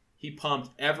 He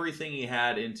pumped everything he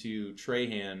had into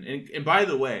Trahan. And by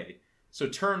the way, so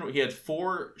he had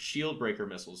 4 shield breaker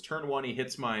missiles. Turn 1, he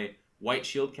hits my white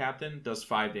shield captain, does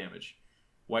 5 damage.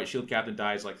 White shield captain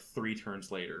dies like 3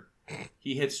 turns later.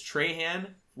 He hits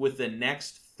Trahan with the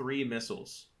next 3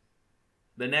 missiles.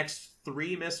 The next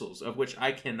 3 missiles, of which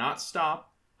I cannot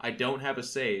stop. I don't have a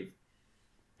save.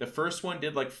 The first one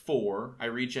did like 4. I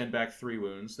regen back 3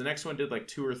 wounds. The next one did like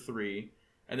 2 or 3.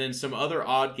 And then some other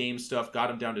odd game stuff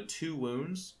got him down to 2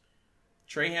 wounds.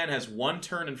 Trahan has 1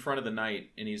 turn in front of the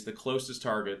knight, and he's the closest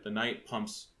target. The knight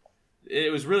pumps.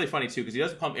 It was really funny, too, because he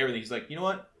doesn't pump everything. He's like, you know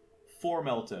what? 4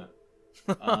 Melta.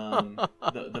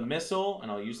 The missile,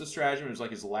 and I'll use the stratagem. It was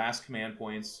like his last command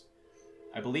points.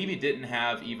 I believe he didn't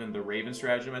have even the Raven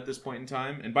stratagem at this point in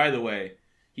time. And by the way,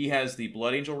 he has the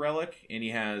Blood Angel Relic, and he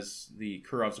has the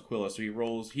Kurov's Aquila.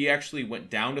 So he actually went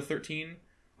down to 13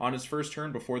 on his first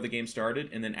turn before the game started,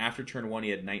 and then after turn 1, he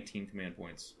had 19 command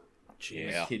points.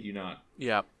 Yeah. I kid you not.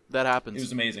 Yeah, that happens. It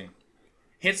was amazing.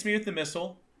 Hits me with the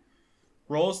missile,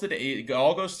 rolls it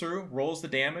all goes through, rolls the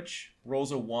damage,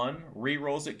 rolls a 1,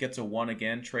 re-rolls it, gets a 1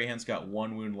 again. Trahan's got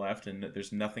 1 wound left, and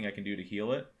there's nothing I can do to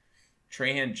heal it.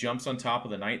 Trahan jumps on top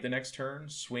of the knight the next turn,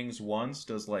 swings once,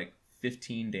 does like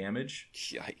 15 damage.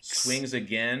 Yikes. Swings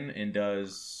again and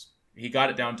he got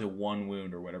it down to 1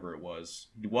 wound or whatever it was.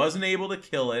 He wasn't able to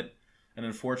kill it, and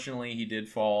unfortunately he did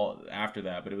fall after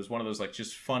that, but it was one of those, like,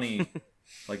 just funny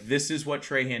like, this is what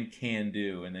Trahan can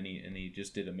do, and then he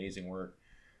just did amazing work.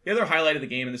 The other highlight of the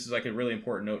game, and this is like a really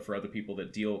important note for other people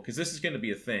that deal, because this is going to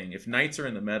be a thing. If knights are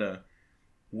in the meta,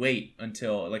 wait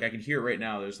until, like, I can hear it right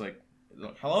now. There's like,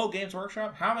 hello Games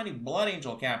Workshop, how many Blood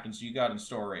Angel captains do you got in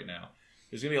store right now?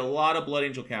 There's going to be a lot of Blood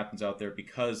Angel captains out there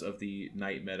because of the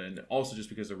Knight meta, and also just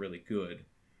because they're really good.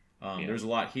 There's a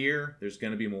lot here. There's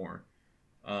going to be more.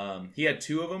 He had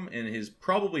 2 of them, and his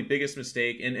probably biggest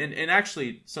mistake, and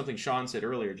actually something Sean said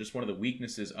earlier, just one of the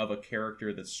weaknesses of a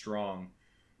character that's strong,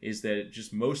 is that it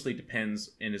just mostly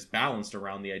depends and is balanced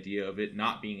around the idea of it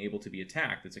not being able to be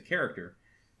attacked. It's a character.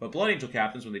 But Blood Angel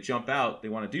captains, when they jump out, they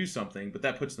want to do something, but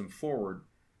that puts them forward.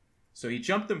 So he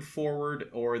jumped them forward,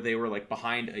 or they were like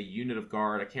behind a unit of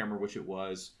guard. I can't remember which it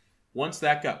was. Once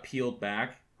that got peeled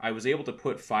back, I was able to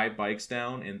put 5 bikes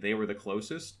down, and they were the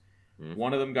closest. Mm-hmm.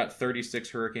 One of them got 36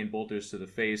 Hurricane Bolters to the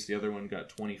face. The other one got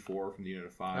 24 from the unit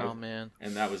of 5. Oh, man.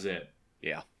 And that was it.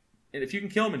 Yeah. And if you can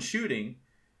kill them in shooting,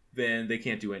 then they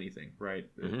can't do anything, right?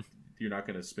 Mm-hmm. You're not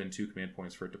going to spend 2 command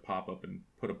points for it to pop up and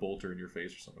put a bolter in your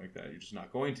face or something like that. You're just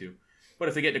not going to. But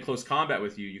if they get into close combat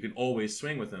with you, you can always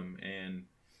swing with them, and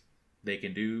they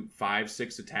can do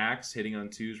 5-6 attacks, hitting on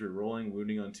 2s, rerolling,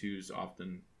 wounding on 2s,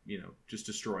 often, just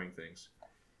destroying things.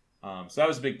 So that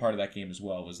was a big part of that game as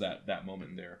well, was that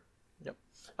moment there. Yep.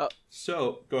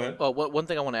 So, go ahead. Well, one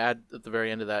thing I want to add at the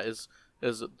very end of that is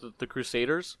the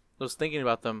Crusaders. I was thinking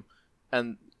about them,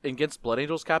 and against Blood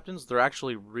Angels captains, they're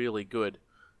actually really good,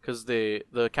 because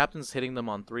the captain's hitting them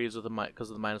on 3s because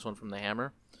of the -1 from the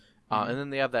hammer. And then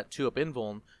they have that 2-up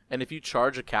invuln, and if you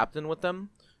charge a captain with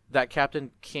them, that captain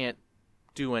can't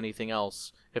do anything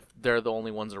else if they're the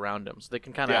only ones around him. So they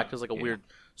can kind of Yeah, act as like a weird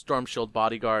storm shield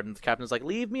bodyguard, and the captain's like,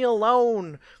 "Leave me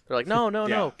alone." They're like, "No, no,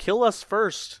 Yeah. no, kill us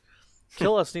first,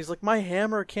 kill us." And he's like, "My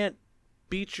hammer can't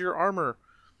beat your armor."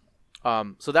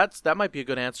 So that might be a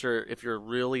good answer if you're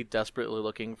really desperately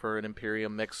looking for an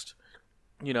Imperium mixed,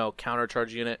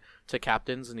 countercharge unit to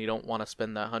captains, and you don't want to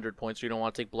spend that 100 points, or you don't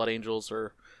want to take Blood Angels,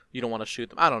 or you don't want to shoot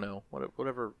them. I don't know,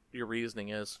 whatever your reasoning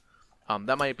is.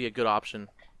 That might be a good option.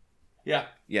 Yeah,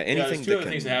 there's anything two that other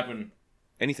things that can happen.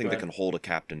 anything Go that ahead. can hold a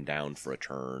captain down for a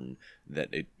turn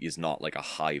that it is not like a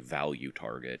high value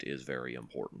target is very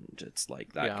important. It's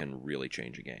like that can really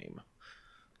change a game.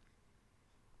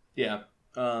 Yeah,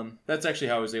 that's actually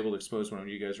how I was able to expose one.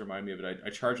 You guys remind me of it. I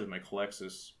charged with my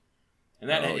Calexis, and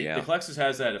that the Calexis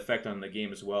has that effect on the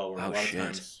game as well. Where a lot of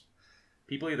times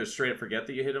people either straight up forget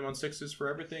that you hit them on 6s for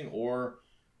everything, or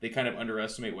they kind of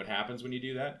underestimate what happens when you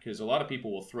do that. Because a lot of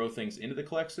people will throw things into the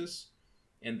Calexis,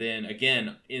 and then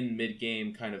again in mid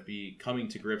game kind of be coming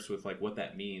to grips with like what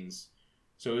that means.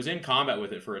 So it was in combat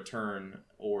with it for a turn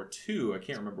or two. I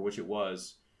can't remember which it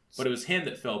was, but it was him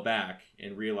that fell back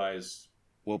and realized.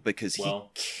 Well, because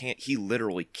he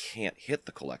literally can't hit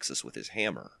the Calexis with his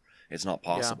hammer. It's not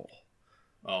possible.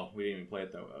 Oh, we didn't even play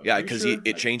it though. Yeah, because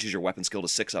it changes your weapon skill to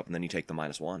 6-up, and then you take the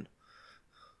 -1.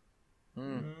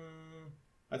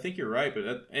 I think you're right,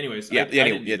 but anyways, yeah. I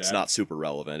didn't do it's that. not super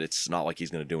relevant. It's not like he's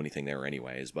going to do anything there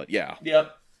anyways. But yeah.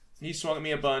 Yep. He swung at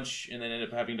me a bunch, and then ended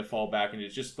up having to fall back, and it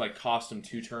just like cost him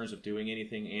 2 turns of doing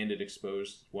anything, and it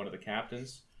exposed one of the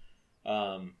captains.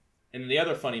 And the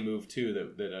other funny move too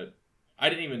that I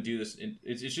didn't even do this.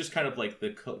 It's just kind of like the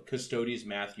Custodes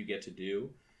math you get to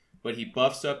do, but he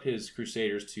buffs up his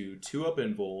Crusaders to 2-up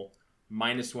invul,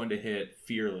 -1 to hit,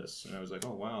 fearless, and I was like,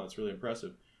 oh wow, that's really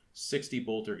impressive. 60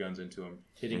 bolter guns into him,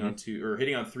 hitting on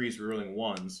 3s, rerolling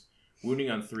 1s, wounding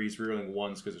on 3s, rerolling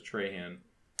 1s because of Trahan.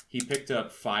 He picked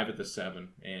up 5 at the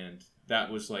 7, and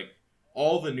that was like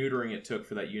all the neutering it took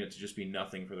for that unit to just be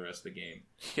nothing for the rest of the game.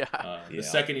 The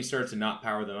second he started to not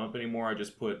power them up anymore, I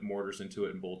just put mortars into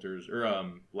it and bolters or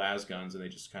las guns, and they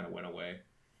just kind of went away.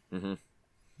 Mm-hmm.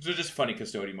 So just a funny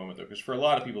custodian moment though, because for a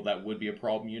lot of people that would be a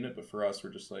problem unit, but for us, we're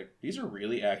just like, these are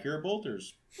really accurate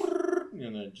bolters,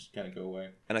 and then just kind of go away.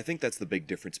 And I think that's the big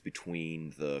difference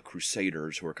between the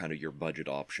Crusaders, who are kind of your budget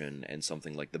option, and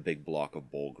something like the big block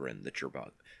of Bolgrin that you're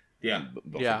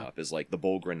buffing up. Is like the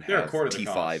Bolgrin have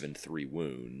T5 and 3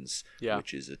 wounds,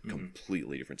 which is a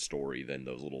completely different story than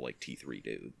those little like T3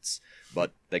 dudes.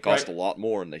 But they cost a lot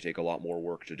more, and they take a lot more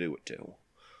work to do it too.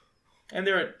 And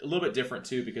they're a little bit different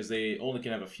too, because they only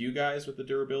can have a few guys with the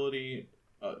durability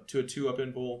to a 2-up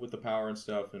invul with the power and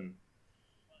stuff,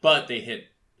 but they hit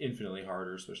infinitely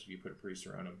harder, especially if you put a priest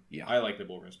around them. Yeah, I like the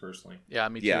Bolgrins personally. Yeah,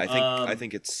 me too. Yeah, I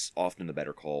think it's often the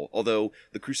better call. Although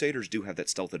the Crusaders do have that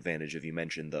stealth advantage. If you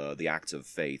mentioned the Acts of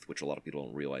Faith, which a lot of people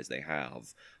don't realize they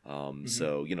have,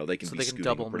 so they can be scooting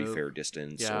a pretty fair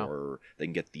distance, or they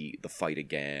can get the fight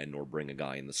again, or bring a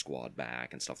guy in the squad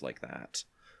back and stuff like that.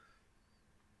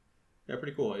 Yeah,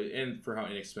 pretty cool. And for how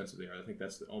inexpensive they are, I think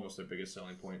that's almost their biggest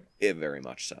selling point. Very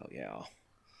much so, yeah.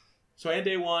 So I had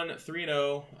day 1,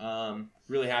 3-0.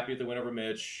 Really happy with the win over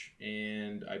Mitch,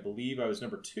 and I believe I was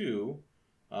number 2.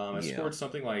 I scored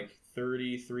something like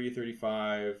 33,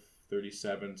 35,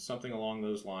 37, something along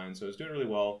those lines. So I was doing really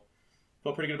well.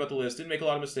 Felt pretty good about the list. Didn't make a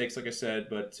lot of mistakes, like I said,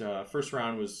 but first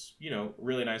round was,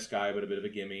 really nice guy, but a bit of a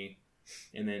gimme.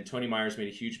 And then Tony Myers made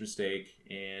a huge mistake,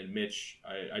 and Mitch,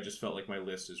 I just felt like my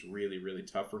list is really, really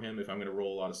tough for him if I'm going to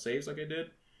roll a lot of saves like I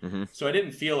did. Mm-hmm. So I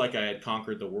didn't feel like I had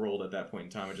conquered the world at that point in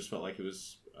time. I just felt like it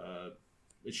was,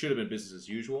 it should have been business as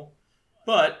usual.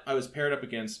 But I was paired up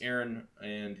against Aaron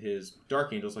and his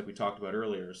Dark Angels like we talked about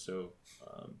earlier. So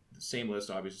the same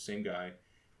list, obviously, same guy.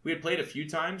 We had played a few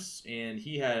times, and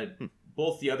he had,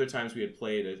 both the other times we had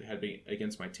played had been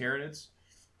against my Tyranids.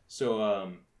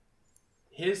 So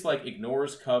his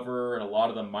ignores cover and a lot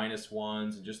of the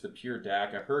 -1s and just the pure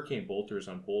DAC. I Hurricane Bolters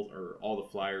on all the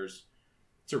flyers.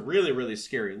 It's a really, really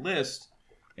scary list,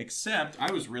 except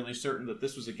I was really certain that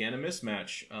this was, again, a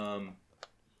mismatch.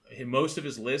 Most of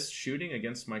his list shooting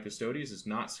against my Custodes is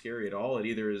not scary at all. It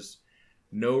either is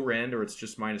no rend or it's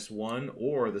just -1,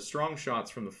 or the strong shots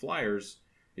from the flyers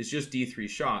is just D3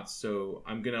 shots. So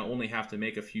I'm going to only have to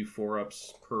make a few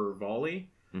 4-ups per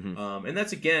volley. Mm-hmm. And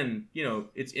that's, again,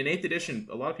 it's in 8th edition.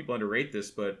 A lot of people underrate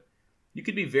this, but you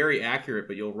could be very accurate,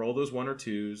 but you'll roll those 1 or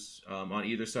 2s on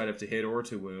either side of to hit or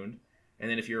to wound. And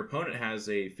then if your opponent has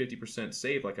a 50%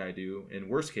 save like I do, in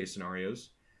worst case scenarios,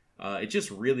 it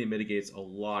just really mitigates a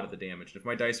lot of the damage. And if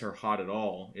my dice are hot at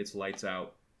all, it's lights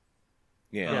out.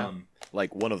 Yeah. Um,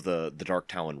 Like one of the Dark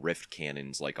Talon Rift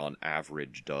cannons, like on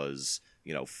average, does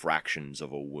fractions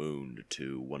of a wound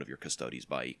to one of your Custodes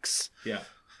bikes. yeah.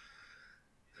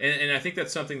 And I think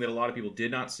that's something that a lot of people did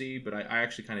not see, but I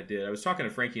actually kind of did. I was talking to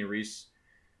Frankie and Reese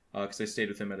because I stayed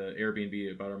with him at an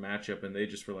Airbnb about our matchup, and they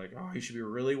just were like, "Oh, you should be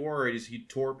really worried. He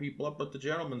tore people up at the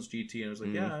Gentleman's GT." And I was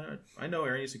like, "Yeah, I know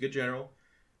Aaron. He's a good general."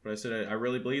 But I said, I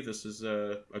really believe this is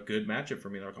a good matchup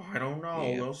for me. They're like, "Oh, I don't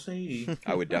know. Yeah. We'll see."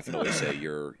 I would definitely say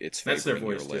it's That's their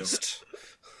favoring your voice, too. list.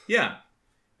 Yeah,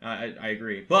 I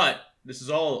agree. But this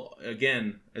is all,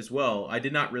 again, as well, I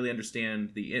did not really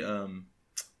understand the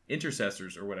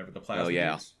intercessors or whatever, the plasma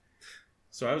yeah. dudes.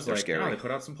 So I was They're like, scary. "Oh, they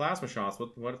put out some plasma shots.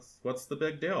 What's the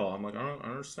big deal?" I'm like, I don't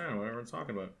understand what everyone's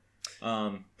talking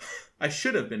about. I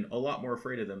should have been a lot more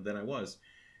afraid of them than I was.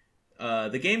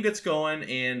 The game gets going,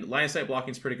 and line of sight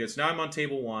blocking is pretty good. So now I'm on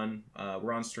table 1.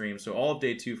 We're on stream. So all of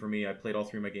day 2 for me, I played all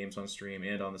 3 of my games on stream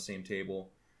and on the same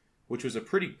table, which was a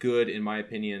pretty good, in my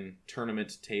opinion,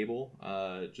 tournament table.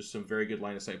 Just some very good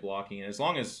line of sight blocking. And as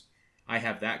long as I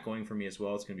have that going for me as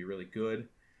well, it's going to be really good.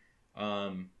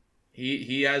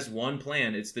 He has one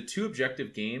plan. It's the 2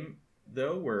 objective game,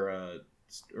 though,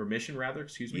 or mission, rather,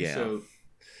 excuse me. Yeah. So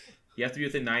you have to be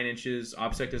within 9 inches.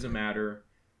 OBSEC doesn't matter,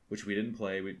 which we didn't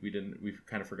play. We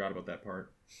kind of forgot about that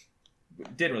part.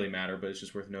 It didn't really matter, but it's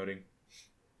just worth noting.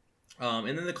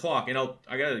 And then the clock, and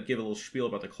I gotta give a little spiel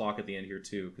about the clock at the end here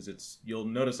too, because you'll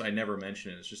notice I never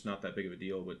mention it. It's just not that big of a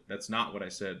deal, but that's not what I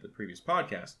said the previous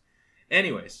podcast.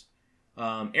 Anyways,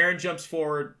 Aaron jumps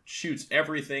forward, shoots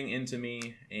everything into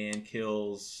me, and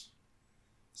kills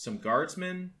some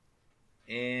guardsmen,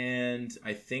 and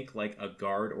I think like a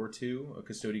guard or 2, a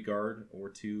custody guard or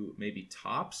 2, maybe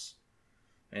tops.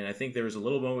 And I think there was a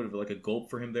little moment of like a gulp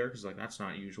for him there, because like that's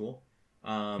not usual.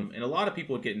 And a lot of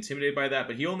people would get intimidated by that,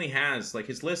 but he only has, like,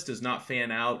 his list does not fan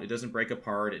out. It doesn't break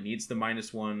apart. It needs the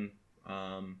 -1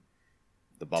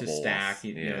 The bubble to stack.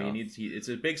 Yeah. It's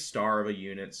a big star of a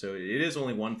unit, so it is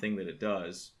only one thing that it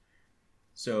does.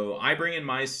 So I bring in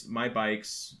my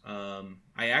bikes.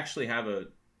 I actually have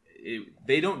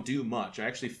they don't do much. I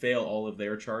actually fail all of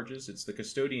their charges. It's the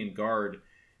Custodian Guard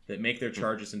that make their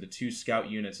charges into 2 scout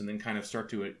units and then kind of start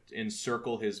to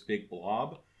encircle his big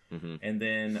blob. Mm-hmm. And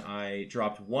then I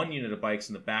dropped 1 unit of bikes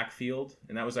in the backfield,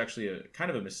 and that was actually a kind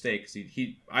of a mistake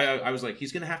because I was like,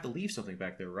 he's gonna have to leave something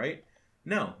back there, right?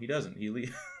 No, he doesn't.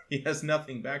 He has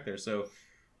nothing back there. So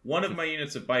one of my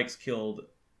units of bikes killed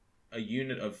a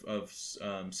unit of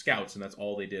scouts, and that's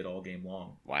all they did all game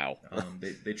long. Wow.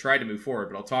 They tried to move forward,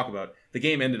 but I'll talk about the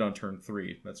game ended on turn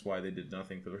 3. That's why they did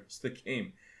nothing for the rest of the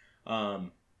game.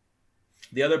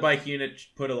 The other bike unit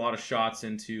put a lot of shots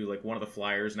into like one of the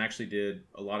flyers and actually did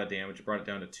a lot of damage. It brought it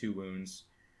down to 2 wounds,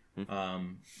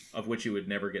 of which you would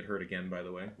never get hurt again, by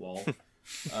the way. Lol.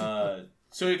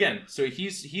 So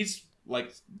he's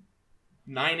like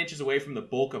 9 inches away from the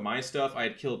bulk of my stuff. I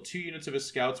had killed 2 units of his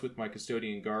scouts with my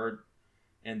Custodian Guard,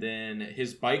 and then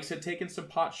his bikes had taken some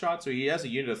pot shots. So he has a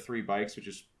unit of 3 bikes, which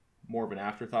is more of an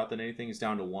afterthought than anything. He's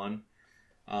down to 1.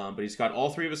 But he's got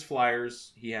all 3 of his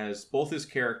flyers. He has both his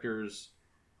characters,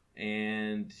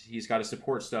 and he's got his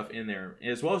support stuff in there,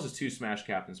 as well as his 2 smash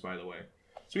captains, by the way.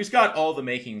 So he's got all the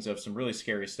makings of some really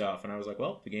scary stuff. And I was like,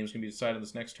 well, the game's going to be decided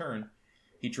this next turn.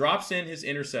 He drops in his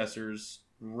intercessors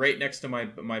right next to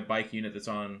my bike unit that's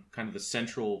on kind of the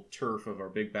central turf of our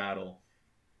big battle.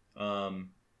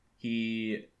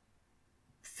 He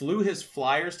flew his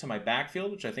flyers to my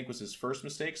backfield, which I think was his first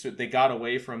mistake. So they got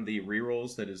away from the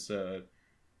rerolls that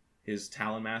his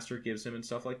Talon Master gives him and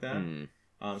stuff like that.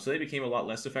 So they became a lot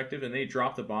less effective, and they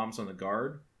dropped the bombs on the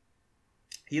guard.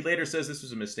 He later says this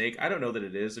was a mistake. I don't know that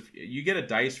it is. If you get a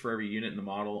dice for every unit in the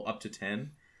model, up to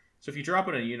 10. So if you drop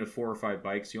in a unit of 4 or 5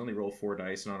 bikes, you only roll 4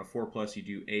 dice, and on a 4+ you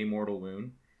do a mortal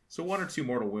wound. So 1 or 2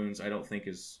 mortal wounds I don't think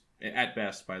is, at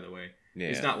best, by the way,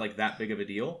 it's not like that big of a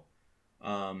deal.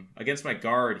 Against my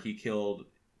guard, he killed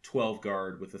 12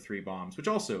 guard with the 3 bombs, which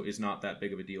also is not that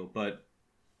big of a deal, but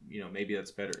maybe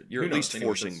that's better. You're at least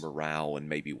forcing morale and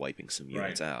maybe wiping some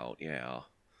units out. Yeah.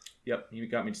 Yep, he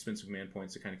got me to spend some command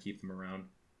points to kind of keep them around.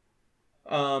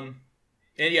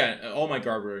 And yeah, all my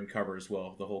guard were in cover as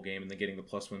well the whole game, and then getting the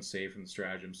 +1 save from the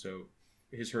stratagem, so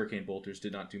his Hurricane Bolters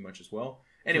did not do much as well.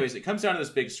 Anyways, it comes down to this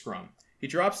big scrum. He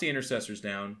drops the intercessors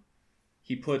down.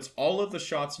 He puts all of the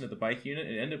shots into the bike unit.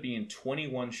 It ended up being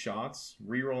 21 shots,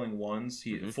 re-rolling 1s.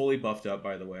 He fully buffed up,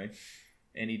 by the way.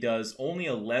 And he does only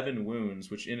 11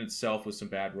 wounds, which in itself was some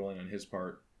bad rolling on his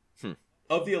part.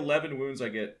 Of the 11 wounds I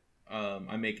get,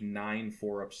 I make 9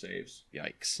 4-up saves.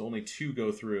 Yikes. So only 2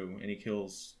 go through, and he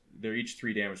kills... They're each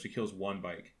 3 damage. So he kills 1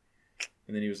 bike.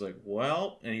 And then he was like,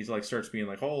 well, and he's like, starts being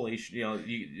like, holy,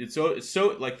 it's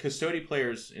so like Custody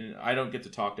players, and I don't get to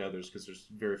talk to others because there's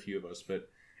very few of us, but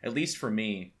at least for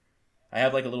me, I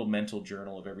have like a little mental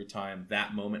journal of every time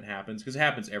that moment happens, because it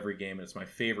happens every game, and it's my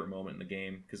favorite moment in the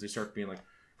game, because they start being like,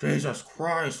 Jesus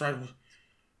Christ,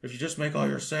 if you just make all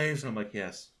your saves, and I'm like,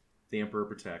 yes, the Emperor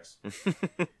protects.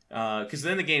 Because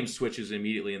then the game switches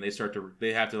immediately, and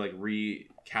they have to like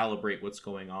recalibrate what's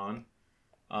going on.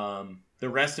 The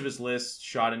rest of his list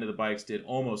shot into the bikes, did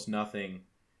almost nothing,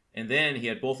 and then he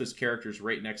had both his characters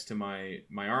right next to my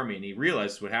army, and he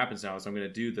realized what happens now is I'm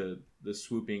going to do the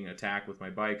swooping attack with my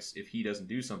bikes if he doesn't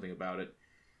do something about it.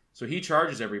 So he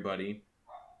charges everybody,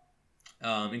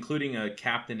 including a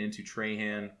captain into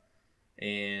Trahan,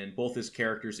 and both his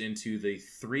characters into the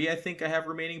 3 I think I have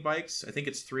remaining bikes. I think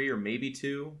it's 3 or maybe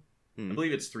 2. I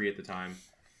believe it's 3 at the time.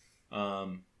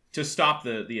 To stop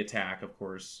the attack, of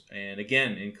course. And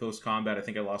again, in close combat, I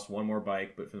think I lost one more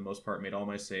bike, but for the most part made all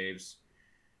my saves.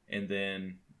 And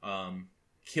then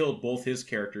killed both his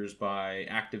characters by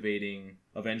activating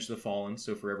Avenge the Fallen.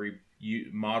 So for every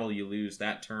model you lose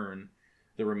that turn,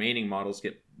 the remaining models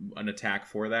get an attack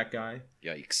for that guy.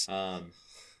 Yikes.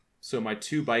 So my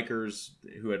 2 bikers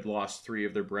who had lost 3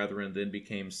 of their brethren then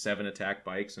became 7 attack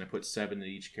bikes, and I put 7 in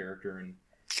each character. And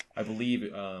I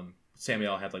believe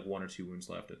Samuel had like 1 or 2 wounds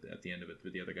left at the end of it,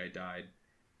 but the other guy died.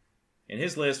 And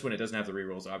his list, when it doesn't have the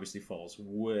rerolls, obviously falls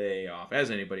way off,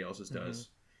 as anybody else's does.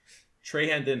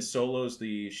 Trahan then solos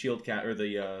the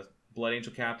the Blood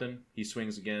Angel Captain. He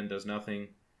swings again, does nothing.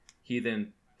 He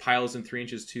then piles in 3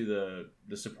 inches to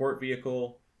the support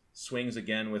vehicle, swings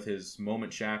again with his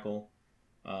Moment Shackle,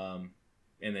 and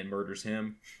then murders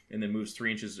him, and then moves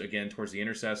 3 inches again towards the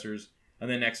Intercessors. And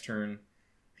then next turn,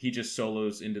 he just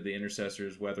solos into the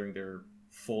Intercessors, weathering their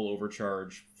full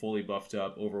overcharge, fully buffed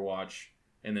up Overwatch,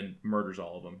 and then murders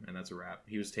all of them, and that's a wrap.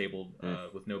 He was tabled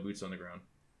with no boots on the ground.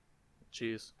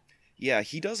 Jeez. Yeah,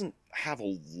 he doesn't have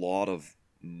a lot of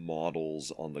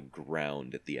models on the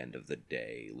ground at the end of the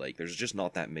day. Like, there's just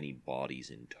not that many bodies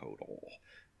in total,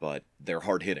 but they're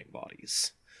hard-hitting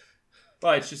bodies.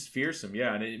 Well, it's just fearsome,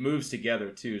 yeah, and it moves together,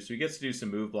 too, so he gets to do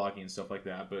some move blocking and stuff like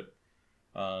that, but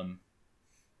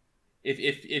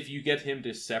if you get him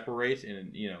to separate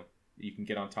and, you can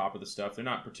get on top of the stuff, they're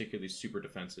not particularly super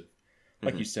defensive.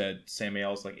 Like you said,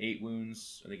 Samael's like 8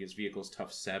 wounds. I think his vehicle's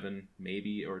tough 7,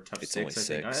 maybe, or tough 6. It's only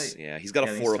 6. I Yeah, he's got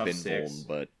a 4-up in tough 6. Vuln,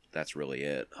 but that's really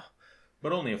it.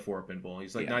 But only a 4-up in Bull.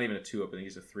 He's like not even a 2-up, I think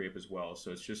he's a 3-up as well. So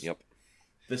it's just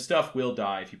the stuff will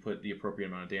die if you put the appropriate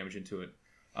amount of damage into it.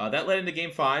 That led into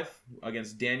Game 5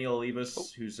 against Daniel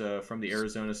Olivas, who's from the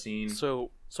Arizona scene.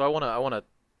 So I wanna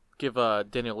give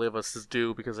Daniel Olivas his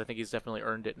due, because I think he's definitely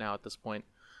earned it now at this point.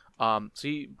 Daniel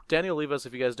Olivas,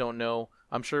 if you guys don't know,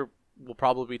 I'm sure we'll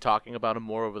probably be talking about him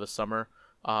more over the summer.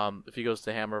 If he goes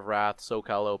to Hammer of Wrath,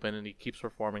 SoCal Open, and he keeps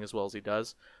performing as well as he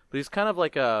does. But he's kind of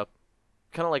like the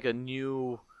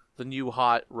new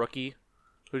hot rookie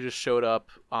who just showed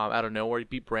up out of nowhere. He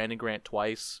beat Brandon Grant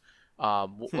twice.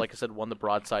 Like I said, won the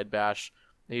Broadside Bash.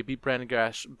 He beat Brandon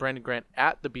Grant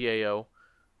at the BAO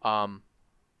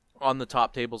on the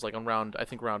top tables, like on round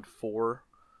 4,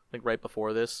 I think right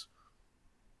before this.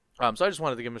 So I just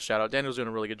wanted to give him a shout out. Daniel's doing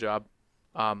a really good job.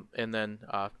 And then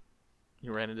he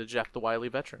ran into Jeff, the wily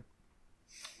veteran.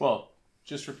 Well,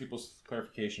 just for people's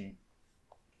clarification,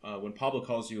 when Pablo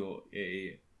calls you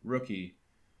a rookie,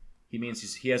 he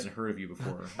means he hasn't heard of you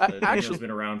before. Daniel's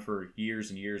been around for years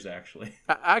and years, actually.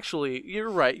 Actually, you're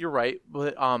right.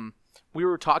 But we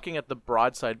were talking at the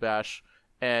Broadside Bash,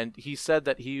 and he said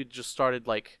that he just started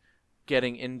like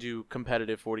getting into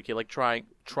competitive 40K, like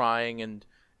trying and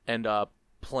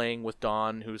playing with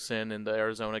Don Husin and the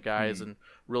Arizona guys, and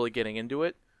really getting into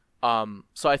it.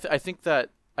 So I think that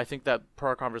per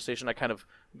our conversation, I kind of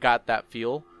got that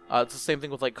feel. It's the same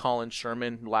thing with like Colin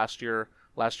Sherman last year.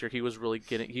 Last year he was really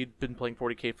he'd been playing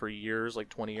 40K for years, like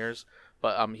 20 years,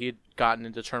 but he had gotten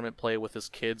into tournament play with his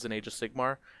kids in Age of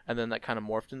Sigmar, and then that kind of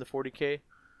morphed into 40K.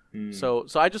 So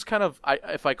I just kind of,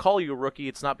 if I call you a rookie,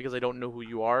 it's not because I don't know who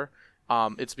you are.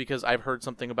 It's because I've heard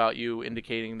something about you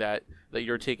indicating that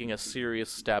you're taking a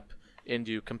serious step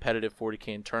into competitive 40K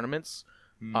in tournaments.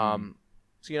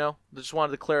 So, just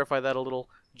wanted to clarify that a little,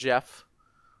 Jeff.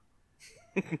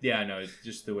 Yeah, no, it's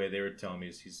just the way they were telling me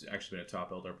is he's actually been a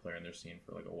top Eldar player in their scene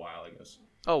for like a while, I guess.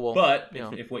 Oh, well. But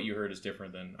if what you heard is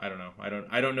different, then I don't know.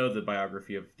 I don't know the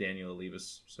biography of Daniel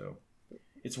Olivas, so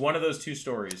it's one of those two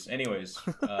stories. Anyways,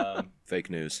 fake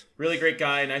news. Really great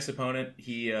guy, nice opponent.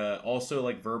 He also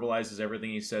like verbalizes everything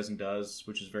he says and does,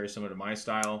 which is very similar to my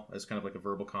style, as kind of like a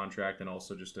verbal contract, and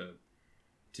also just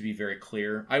to be very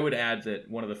clear. I would add that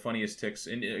one of the funniest ticks,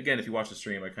 and again, if you watch the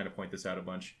stream, I kind of point this out a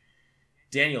bunch.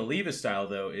 Daniel Leva's style,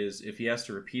 though, is if he has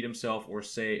to repeat himself or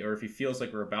if he feels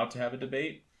like we're about to have a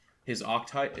debate, his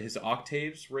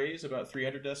octaves raise about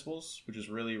 300 decibels, which is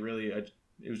really, really,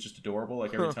 it was just adorable.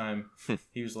 Like every time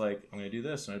he was like, I'm going to do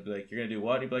this. And I'd be like, you're going to do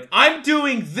what? And he'd be like, I'm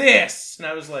doing this. And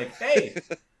I was like, hey,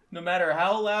 no matter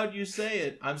how loud you say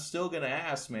it, I'm still going to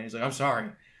ask, man. He's like, I'm sorry.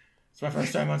 It's my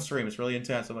first time on stream. It's really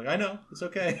intense. I'm like, I know. It's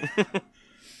okay.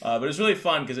 But it's really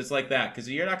fun because it's like that. Because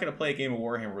you're not going to play a game of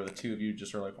Warhammer where the two of you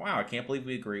just are like, wow, I can't believe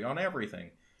we agree on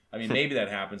everything. I mean, maybe that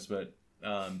happens, but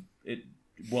it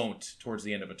won't towards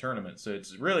the end of a tournament. So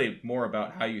it's really more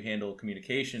about how you handle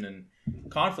communication and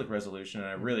conflict resolution. And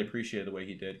I really appreciated the way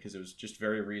he did because it was just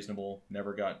very reasonable,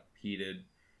 never got heated.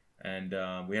 And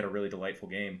we had a really delightful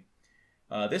game.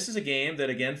 This is a game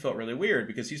that, again, felt really weird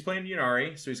because he's playing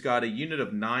Ynnari. So he's got a unit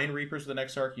of 9 Reapers with an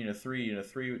Exarch, unit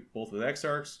 3, both with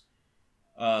Exarchs.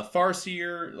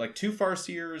 Farseer, like 2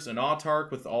 Farseers, an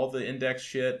Autarch with all the index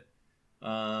shit,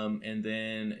 and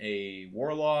then a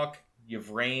Warlock.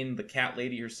 Yvraine, the cat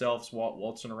lady herself,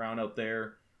 waltzing around out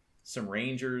there. Some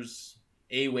Rangers,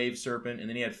 a Wave Serpent, and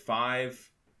then he had 5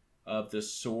 of the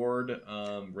Sword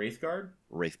Wraithguard.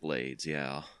 Wraithblades,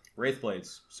 yeah.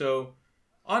 Wraithblades. So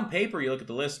on paper, you look at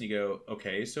the list and you go,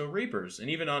 okay, so Reapers. And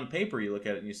even on paper, you look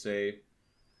at it and you say,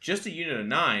 just a unit of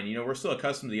 9, you know, we're still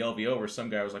accustomed to the LVO where some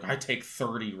guy was like, I take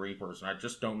 30 Reapers, and I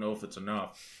just don't know if it's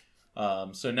enough.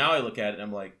 So now I look at it and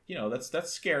I'm like, you know,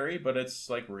 that's scary, but it's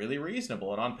like really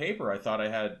reasonable. And on paper, I thought I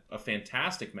had a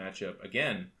fantastic matchup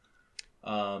again.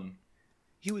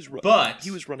 He was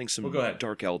running some go ahead.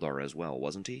 Dark Eldar as well,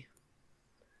 wasn't he?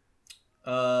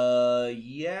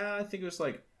 Yeah, I think it was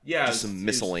like, yeah, just some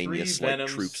miscellaneous like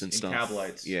troops and stuff.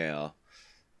 Cabalites. Yeah,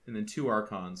 and then 2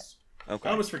 Archons. Okay.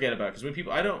 I always forget about it because when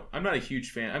people, I'm not a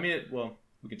huge fan. I mean,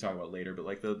 we can talk about it later, but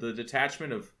like the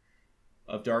detachment of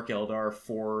Dark Eldar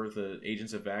for the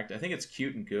Agents of Vect, I think it's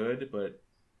cute and good, but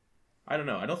I don't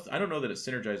know. I don't know that it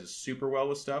synergizes super well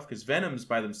with stuff because Venoms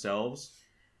by themselves,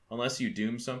 unless you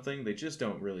doom something, they just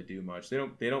don't really do much. They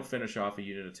don't finish off a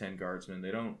unit of 10 guardsmen.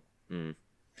 They don't.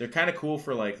 They're kind of cool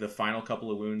for like the final couple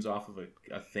of wounds off of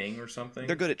a thing or something.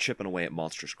 They're good at chipping away at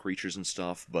monstrous creatures and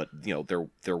stuff, but you know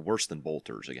they're worse than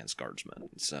bolters against guardsmen.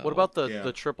 So what about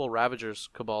the triple Ravagers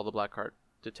Cabal, the Blackheart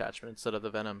detachment instead of the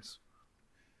Venoms?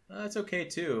 That's okay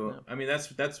too. Yeah. I mean,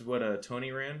 that's what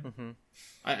Tony ran.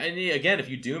 Mm-hmm. Again, if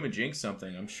you doom and jinx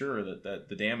something, I'm sure that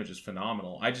the damage is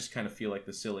phenomenal. I just kind of feel like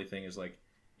the silly thing is like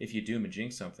if you doom and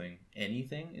jinx something,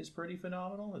 anything is pretty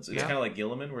phenomenal. It's kind of like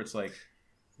Guilliman, where it's like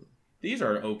these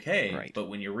are okay, right, but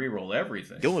when you reroll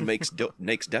everything, Guilliman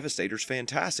makes Devastators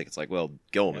fantastic. It's like, well,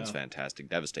 Guilliman's fantastic.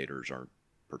 Devastators aren't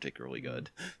particularly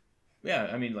good. Yeah,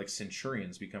 I mean, like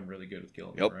Centurions become really good with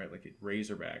Guilliman, right? Like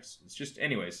Razorbacks. It's just,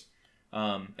 anyways.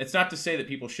 It's not to say that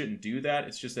people shouldn't do that.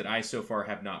 It's just that I so far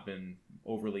have not been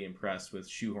overly impressed with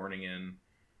shoehorning in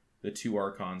the 2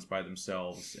 Archons by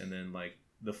themselves and then like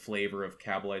the flavor of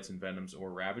Cabalites and Venoms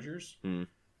or Ravagers.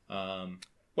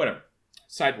 Whatever.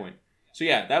 Side point. So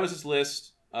yeah, that was his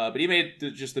list. But he made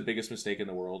just the biggest mistake in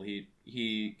the world.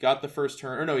 He got the first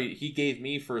turn, or no, he gave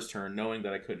me first turn knowing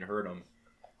that I couldn't hurt him.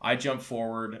 I jumped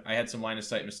forward. I had some line of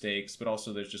sight mistakes, but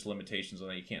also there's just limitations on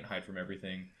that. You can't hide from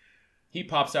everything. He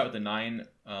pops out with the 9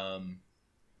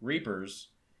 Reapers,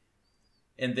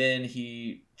 and then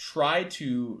he tried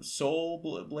to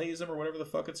Soul Blaze him, or whatever the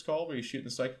fuck it's called, where you shoot in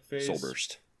the psychic phase.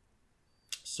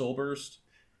 Soul Burst.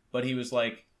 But he was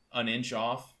like an inch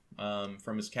off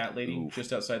from his cat lady,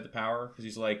 just outside the power, because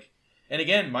he's like... And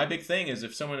again, my big thing is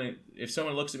if someone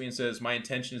looks at me and says, my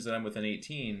intention is that I'm within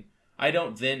 18... I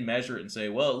don't then measure it and say,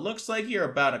 well, it looks like you're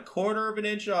about 1/4 of an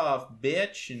inch off,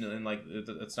 bitch. And like,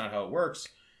 that's not how it works.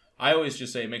 I always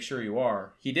just say, make sure you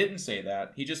are. He didn't say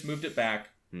that. He just moved it back,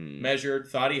 measured,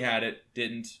 thought he had it,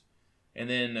 didn't. And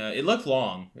then it looked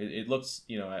long. It looks,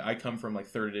 you know, I come from like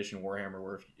 3rd edition Warhammer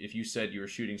where if you said you were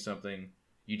shooting something,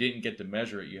 you didn't get to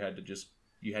measure it. You had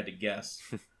to guess.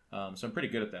 So I'm pretty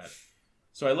good at that.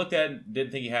 So I looked at it,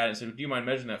 didn't think he had it, and said, do you mind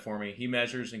measuring that for me? He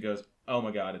measures and goes, oh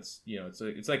my God, it's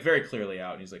like very clearly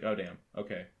out. And he's like, oh damn,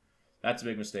 okay. That's a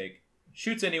big mistake.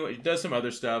 Shoots anyway, does some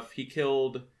other stuff. He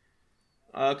killed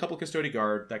a couple Custodi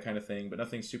Guard, that kind of thing, but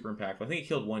nothing super impactful. I think he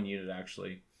killed 1 unit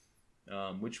actually,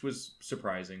 which was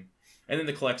surprising. And then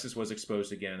the Colexis was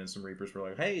exposed again, and some Reapers were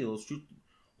like, hey,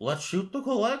 let's shoot the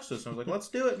Colexis. And I was like, let's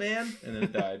do it, man. And then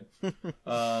it died.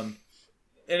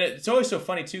 And it's always so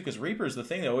funny, too, because Reapers, the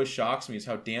thing that always shocks me is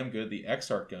how damn good the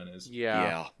Exarch gun is.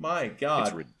 Yeah. My God.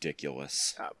 It's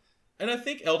ridiculous. And I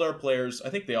think Eldar players, I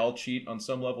think they all cheat on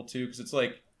some level, too, because it's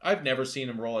like, I've never seen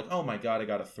them roll like, oh my God, I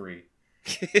got a 3.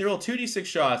 They roll 2d6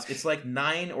 shots. It's like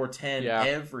 9 or 10 Yeah.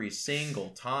 every single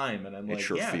time, and I'm It like,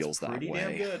 sure yeah, feels it's that pretty way.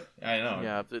 damn good. I know.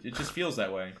 Yeah, It just feels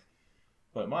that way.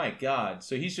 But my God,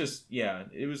 so he's just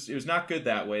it was not good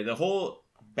that way. The whole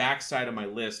backside of my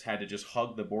list had to just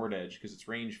hug the board edge because it's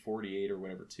range 48 or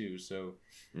whatever too. So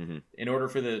in order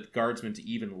for the guardsmen to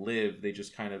even live, they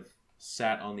just kind of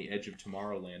sat on the edge of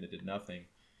Tomorrowland and did nothing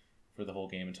for the whole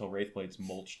game until Wraithblades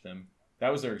mulched them.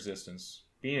 That was their existence.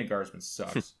 Being a guardsman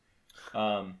sucks.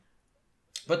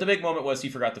 But the big moment was he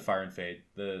forgot to fire and fade.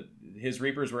 His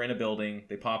Reapers were in a building.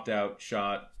 They popped out,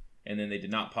 shot, and then they did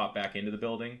not pop back into the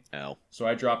building. Ow. So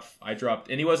I dropped,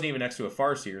 and he wasn't even next to a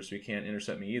Farseer, so he can't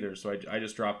intercept me either. So I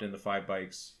just dropped in the 5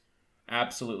 bikes,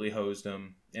 absolutely hosed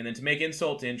him. And then to make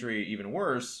insult to injury even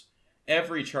worse,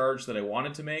 every charge that I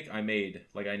wanted to make, I made.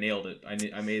 Like, I nailed it.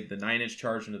 I made the 9-inch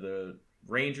charge into the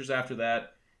Rangers after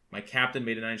that. My captain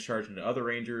made a 9-inch charge into other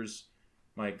Rangers.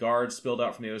 My guards spilled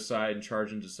out from the other side and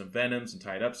charged into some Venoms and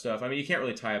tied up stuff. I mean, you can't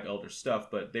really tie up Elder stuff,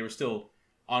 but they were still...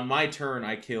 On my turn,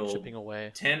 I killed chipping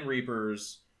away. 10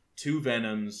 Reapers, 2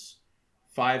 Venoms,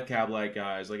 5 Cablite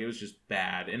guys. Like, it was just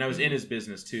bad. And I was in his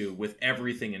business, too, with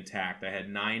everything intact. I had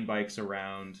 9 bikes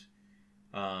around.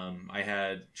 I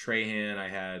had Trahan. I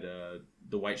had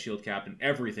the White Shield Captain.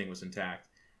 Everything was intact.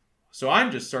 So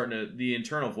I'm just starting to... The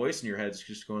internal voice in your head's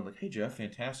just going like, hey, Jeff,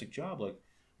 fantastic job. Like,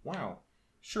 wow.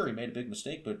 Sure, he made a big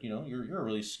mistake, but, you're a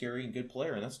really scary and good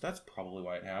player, and that's probably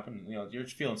why it happened. You're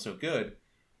just feeling so good.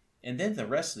 And then the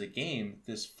rest of the game,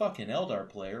 this fucking Eldar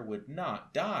player would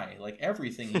not die. Like,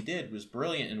 everything he did was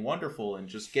brilliant and wonderful and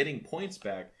just getting points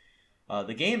back.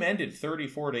 The game ended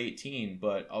 34-18,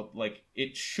 but,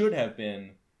 it should have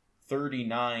been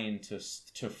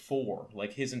 39-4.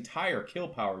 Like, his entire kill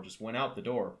power just went out the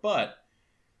door. But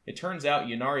it turns out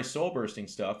Ynnari soul-bursting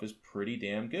stuff is pretty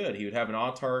damn good. He would have an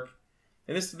Autarch.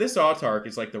 And this Autarch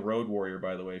is like the Road Warrior,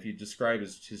 by the way. If you describe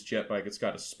his jet bike, it's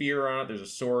got a spear on it. There's a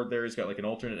sword there. He's got like an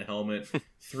alternate helmet,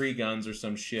 3 guns or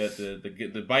some shit.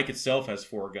 The bike itself has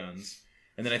 4 guns.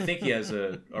 And then I think he has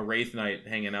a Wraith Knight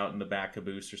hanging out in the back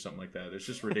caboose or something like that. There's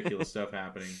just ridiculous stuff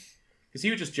happening. Because he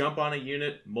would just jump on a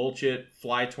unit, mulch it,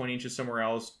 fly 20 inches somewhere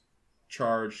else,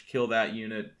 charge, kill that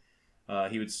unit.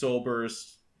 He would soul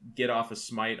burst, get off a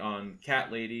smite on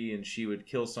Cat Lady, and she would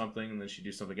kill something, and then she'd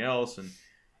do something else. And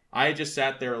I just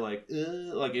sat there like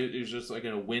it was just like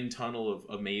in a wind tunnel of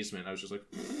amazement. I was just like,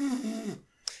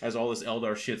 as all this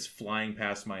Eldar shit's flying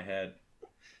past my head.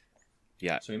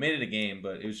 Yeah. So he made it a game,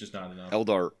 but it was just not enough.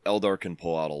 Eldar can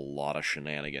pull out a lot of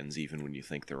shenanigans, even when you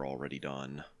think they're already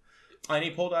done. And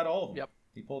he pulled out all of them. Yep.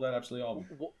 He pulled out absolutely all of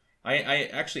them. I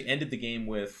actually ended the game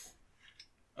with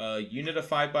a unit of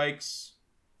 5 bikes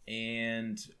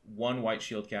and 1 White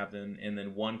Shield Captain and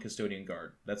then 1 Custodian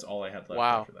Guard. That's all I had left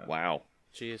after that. Wow.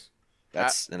 Jeez.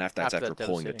 That's after that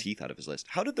pulling the devastating. teeth out of his list.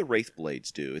 How did the Wraith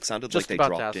Blades do? It sounded Just like they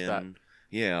about to dropped ask in. that.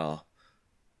 Yeah.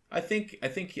 I think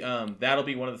that'll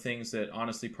be one of the things that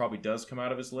honestly probably does come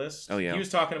out of his list. Oh, yeah. He was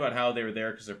talking about how they were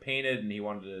there because they're painted, and he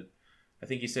wanted to. I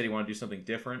think he said he wanted to do something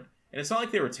different. And it's not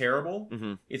like they were terrible.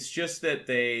 Mm-hmm. It's just that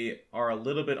they are a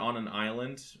little bit on an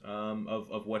island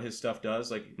of what his stuff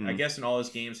does. Like I guess in all his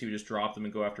games he would just drop them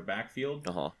and go after backfield.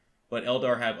 Uh-huh. But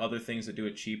Eldar have other things that do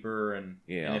it cheaper, and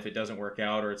if it doesn't work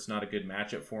out or it's not a good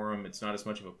matchup for him, it's not as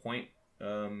much of a point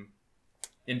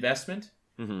investment.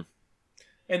 Mm-hmm.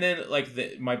 And then,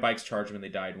 my bikes charge them and they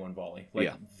died 1 volley.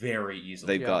 Very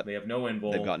easily. They have no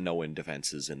invul. They've got no in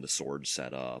defenses in the sword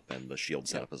setup, and the shield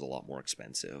setup is a lot more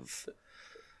expensive.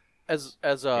 As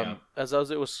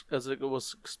it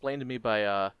was explained to me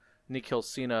by Nikhil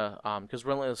Sina, because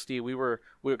Relentless D, we were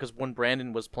because when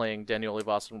Brandon was playing Daniel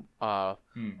Olivas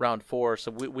round 4,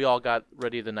 so we all got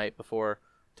ready the night before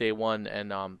day 1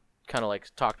 and kind of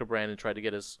like talked to Brandon, tried to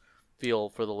get his feel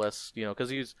for the list,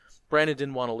 because Brandon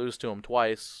didn't want to lose to him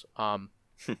twice.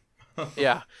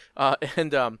 Yeah,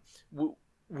 and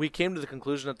we came to the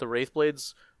conclusion that the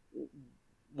Wraithblades,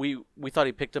 we thought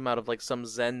he picked them out of like some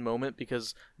Zen moment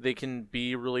because they can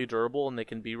be really durable and they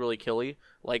can be really killy,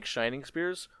 like Shining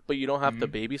Spears, but you don't have to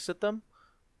babysit them.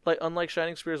 Like unlike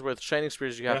Shining Spears, where with Shining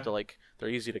Spears you have to they're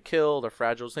easy to kill, they're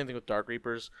fragile. Same thing with Dark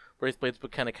Reapers. Wraithblades,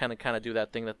 but kind of do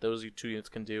that thing that those 2 units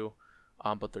can do,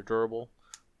 but they're durable,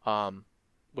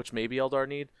 which maybe Eldar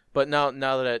need. But now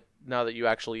that you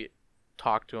actually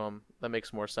talk to him, that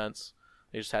makes more sense.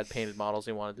 They just had painted models.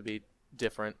 They wanted to be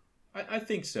different. I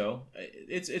think so.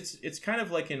 It's kind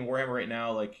of like in Warhammer right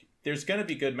now. Like there's going to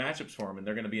be good matchups for them, and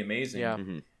they're going to be amazing. Yeah.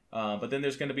 Mm-hmm. But then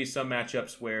there's going to be some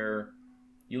matchups where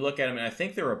you look at them, and I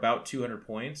think they're about 200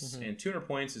 points, and 200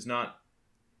 points is not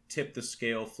tip the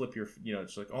scale, flip your,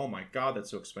 it's like, oh my god,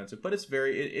 that's so expensive. But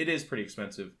it is pretty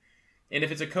expensive. And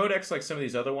if it's a codex like some of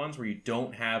these other ones where you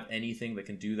don't have anything that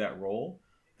can do that role,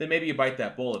 then maybe you bite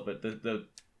that bullet. But the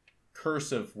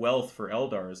curse of wealth for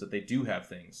Eldar is that they do have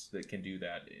things that can do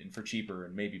that, and for cheaper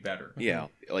and maybe better. Yeah,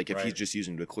 like if he's Right. just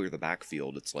using to clear the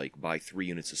backfield, it's like buy 3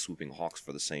 units of Swooping Hawks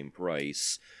for the same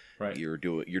price. Right. You're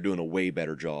doing a way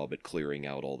better job at clearing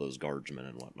out all those guardsmen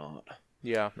and whatnot.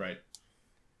 Yeah. Right.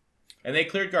 And they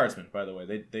cleared guardsmen, by the way.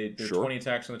 They're Sure. 20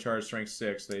 attacks on the charge, strength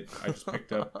 6. I just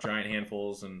picked up giant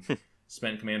handfuls and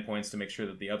spent command points to make sure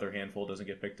that the other handful doesn't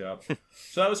get picked up.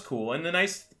 So that was cool. And the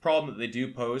nice problem that they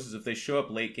do pose is if they show up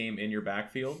late game in your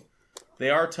backfield, they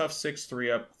are tough 6,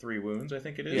 3 up, 3 wounds, I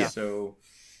think it is. Yeah. So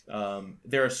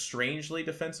they're strangely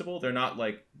defensible. They're not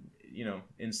like,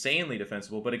 insanely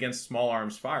defensible, but against small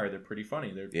arms fire, they're pretty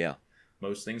funny. Yeah.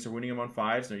 Most things are winning them on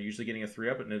 5s, and they're usually getting a 3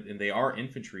 up, and they are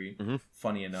infantry,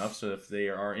 funny enough. So if they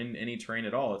are in any terrain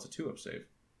at all, it's a 2 up save.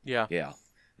 Yeah. Yeah.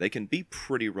 They can be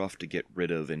pretty rough to get rid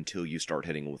of until you start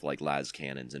hitting with like las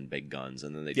cannons and big guns,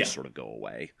 and then they just Yeah. sort of go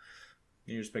away.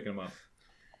 You're just picking them up.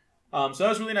 So that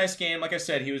was a really nice game. Like I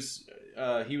said, he was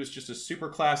just a super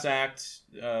class act.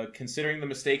 Considering the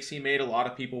mistakes he made, a lot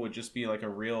of people would just be like a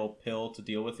real pill to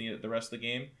deal with the rest of the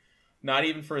game. Not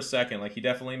even for a second. Like, he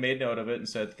definitely made note of it and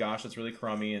said, gosh, that's really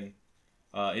crummy. And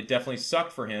it definitely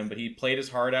sucked for him, but he played his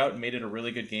heart out and made it a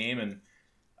really good game. And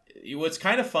what's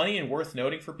kind of funny and worth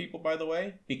noting for people, by the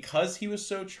way, because he was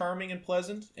so charming and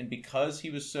pleasant, and because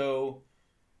he was so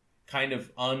kind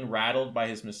of unrattled by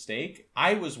his mistake,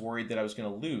 I was worried that I was going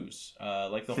to lose.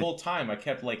 Like, the whole time, I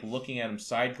kept, like, looking at him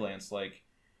side glance, like,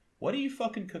 what are you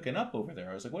fucking cooking up over there?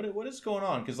 I was like, what is going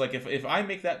on? Because, like, if I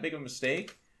make that big of a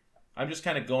mistake, I'm just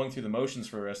kind of going through the motions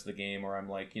for the rest of the game, or I'm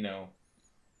like,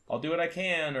 I'll do what I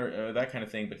can, or that kind of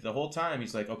thing. But the whole time,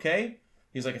 he's like, okay.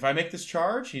 He's like, if I make this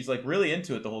charge, he's like really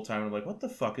into it the whole time. I'm like, what the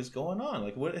fuck is going on?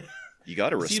 Like, what? You got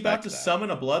to Is respect he about to that.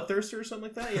 summon a bloodthirster or something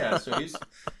like that? Yeah. So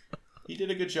he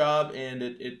did a good job, and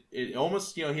it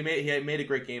almost, he made a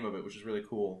great game of it, which is really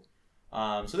cool.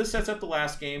 So this sets up the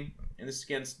last game, and this is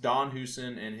against Don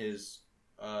Huson and his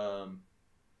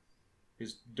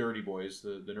dirty boys,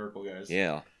 the Nurgle guys.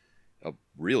 Yeah. A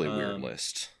really weird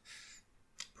list.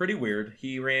 Pretty weird.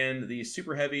 He ran the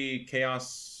super heavy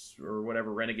Chaos or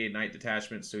whatever Renegade Knight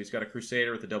detachment, so he's got a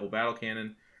Crusader with a double battle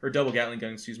cannon, or double Gatling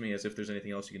gun, excuse me, as if there's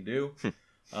anything else you can do.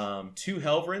 2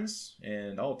 Helvrins,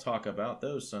 and I'll talk about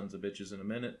those sons of bitches in a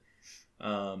minute.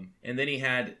 And then he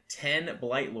had 10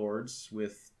 Blight Lords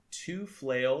with 2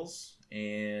 flails,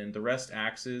 and the rest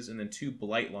axes, and then 2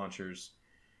 Blight launchers.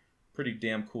 Pretty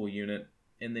damn cool unit.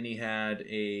 And then he had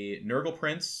a Nurgle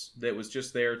Prince that was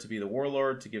just there to be the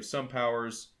Warlord, to give some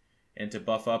powers, and to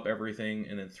buff up everything.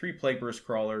 And then 3 Plague Burst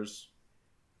Crawlers.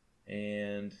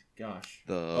 And, gosh.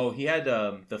 He had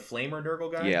the Flamer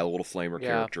Nurgle guy? Yeah, the little flamer Yeah.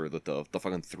 character, the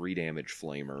fucking 3 damage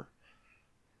flamer.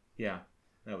 Yeah,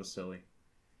 that was silly.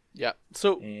 Yeah.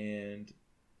 So And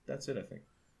that's it, I think.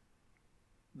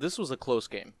 this was a close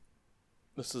game.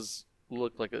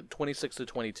 Looked like a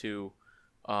 26-22.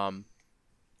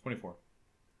 24.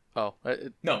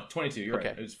 No, 22, you're Okay.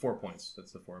 right. It was 4 points.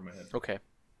 That's the 4 in my head. Okay.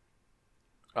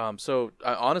 So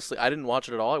honestly, I didn't watch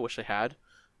it at all. I wish I had.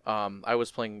 I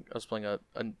was playing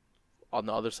on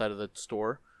the other side of the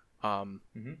store.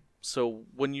 So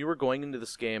when you were going into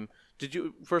this game,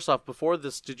 first off, before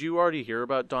this, did you already hear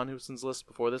about Don Huson's list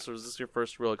before this, or was this your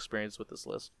first real experience with this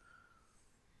list?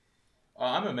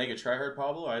 I'm a mega tryhard,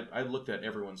 Pablo. I looked at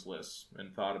everyone's lists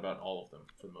and thought about all of them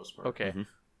for the most part. Okay.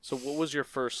 So what was your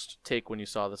first take when you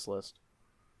saw this list?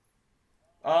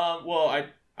 Well,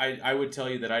 I would tell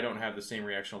you that I don't have the same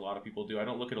reaction a lot of people do. I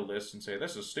don't look at a list and say,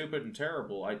 this is stupid and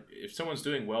terrible. If someone's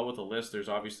doing well with a list, there's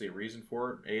obviously a reason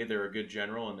for it. A, they're a good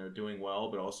general and they're doing well,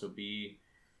 but also B,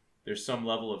 there's some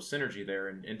level of synergy there.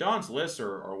 And Don's lists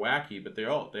are wacky, but they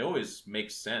always make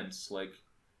sense. Like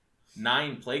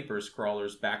 9 Plague Burst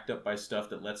Crawlers backed up by stuff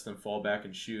that lets them fall back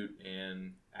and shoot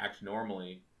and act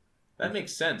normally. That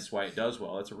makes sense why it does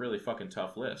well. That's a really fucking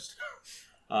tough list.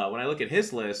 When I look at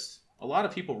his list, a lot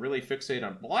of people really fixate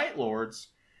on Blight Lords.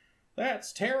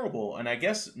 That's terrible. And I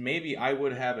guess maybe I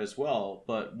would have as well,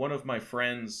 but one of my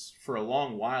friends for a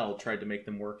long while tried to make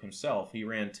them work himself. He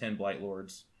ran 10 Blight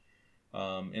Lords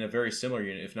in a very similar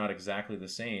unit, if not exactly the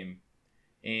same.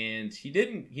 And he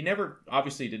never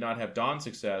obviously did not have Dawn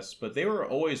success, but they were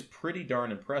always pretty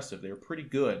darn impressive. They were pretty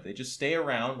good. They just stay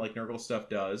around like Nurgle stuff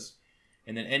does.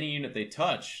 And then any unit they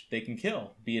touch, they can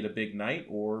kill, be it a big knight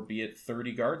or be it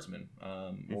 30 guardsmen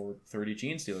or 30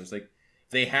 gene stealers. Like,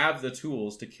 they have the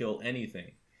tools to kill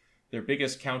anything. Their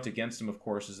biggest count against them, of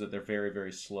course, is that they're very,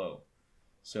 very slow.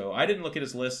 So I didn't look at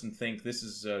his list and think this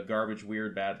is a garbage,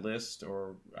 weird, bad list,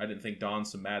 or I didn't think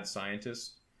Don's some mad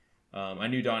scientist. I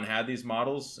knew Don had these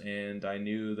models, and I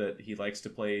knew that he likes to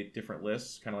play different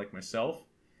lists, kind of like myself,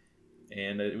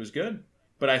 and it was good.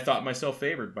 But I thought myself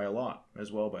favored by a lot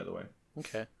as well, by the way.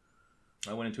 Okay.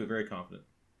 I went into it very confident.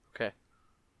 Okay.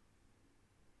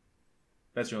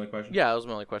 That's your only question? Yeah, that was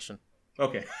my only question.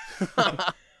 Okay.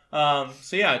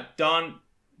 So yeah, Don,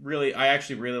 really, I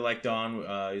actually really like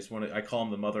Don. He's I call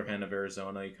him the mother hen of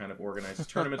Arizona. He kind of organizes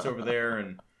tournaments over there,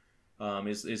 and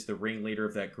is the ringleader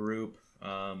of that group.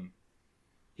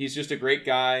 He's just a great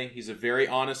guy. He's a very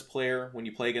honest player. When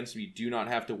you play against him, you do not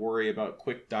have to worry about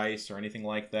quick dice or anything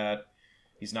like that.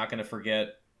 He's not going to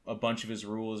forget a bunch of his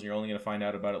rules, and you're only going to find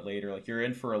out about it later. Like, you're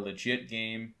in for a legit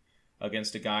game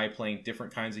against a guy playing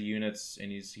different kinds of units,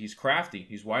 and he's crafty.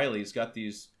 He's wily. He's got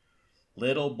these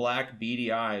little black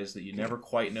beady eyes that you never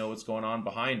quite know what's going on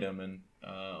behind him, and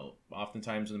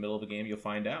oftentimes in the middle of the game you'll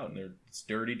find out, and it's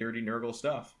dirty Nurgle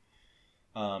stuff.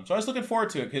 So I was looking forward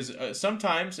to it, because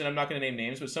sometimes, and I'm not going to name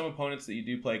names, but some opponents that you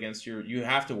do play against, you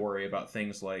have to worry about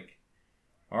things like,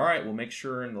 all right, we'll make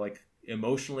sure and like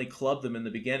emotionally club them in the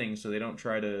beginning so they don't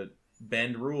try to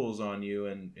bend rules on you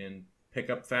and pick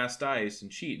up fast dice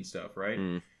and cheat and stuff,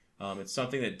 right? It's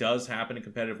something that does happen in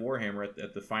competitive Warhammer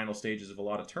at the final stages of a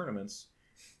lot of tournaments.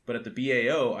 But at the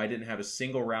BAO, I didn't have a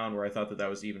single round where I thought that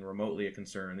was even remotely a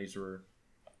concern. These were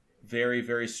very,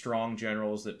 very strong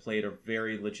generals that played a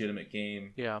very legitimate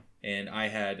game. Yeah. And I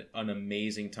had an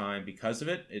amazing time because of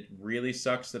it. It really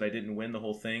sucks that I didn't win the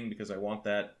whole thing, because I want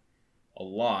that a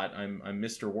lot. I'm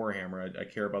Mr. Warhammer. I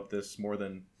care about this more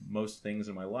than most things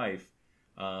in my life.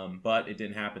 But it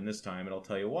didn't happen this time, and I'll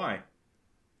tell you why.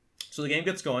 So the game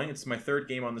gets going. It's my third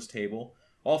game on this table.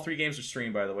 All 3 games are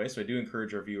streamed, by the way, so I do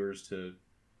encourage our viewers to,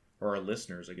 or our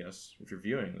listeners, I guess. If you're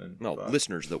viewing, then... No,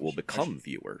 listeners that will become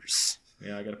viewers.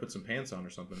 Yeah, I gotta put some pants on or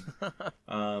something.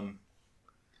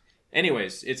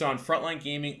 Anyways, it's on Frontline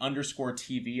Gaming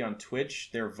 _TV on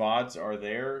Twitch. Their VODs are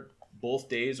there. Both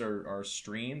days are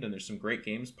streamed, and there's some great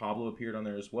games. Pablo appeared on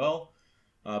there as well.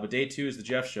 But day 2 is the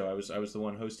Jeff show. I was the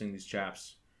one hosting these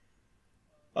chaps.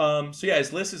 So yeah,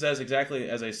 his list is as exactly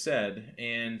as I said,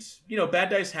 and bad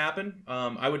dice happen.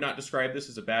 I would not describe this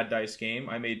as a bad dice game.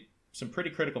 I made some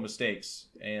pretty critical mistakes,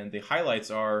 and the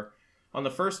highlights are, on the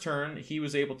first turn, he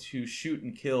was able to shoot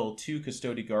and kill 2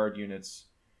 Custody Guard units.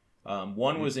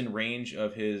 One was in range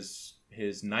of his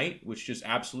knight, which just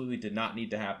absolutely did not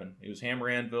need to happen. It was Hammer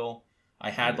Anvil. I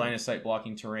had line of sight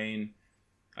blocking terrain.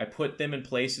 I put them in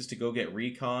places to go get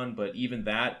recon, but even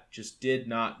that just did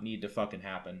not need to fucking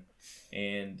happen.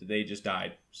 And they just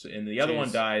died. So, and the other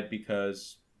one died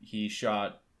because he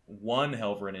shot 1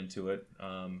 Helverin into it.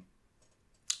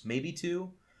 Maybe 2.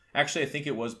 Actually, I think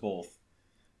it was both.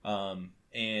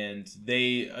 And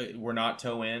they were not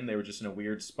toe in. They were just in a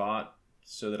weird spot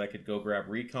so that I could go grab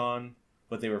recon.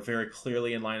 But they were very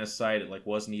clearly in line of sight. It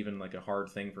wasn't even a hard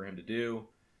thing for him to do.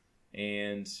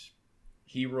 And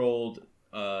he rolled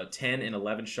 10 and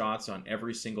 11 shots on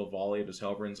every single volley of his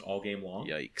Helverins all game long.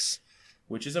 Yikes.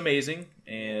 Which is amazing.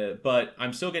 But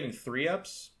I'm still getting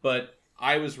 3-ups. But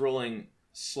I was rolling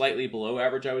slightly below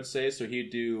average, I would say. So he'd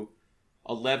do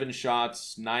 11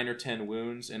 shots, 9 or 10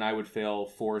 wounds, and I would fail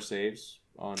 4 saves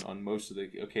on most of the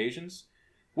occasions.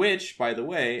 Which, by the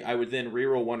way, I would then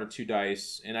reroll 1 or 2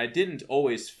 dice, and I didn't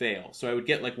always fail. So I would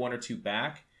get 1 or 2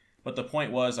 back. But the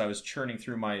point was I was churning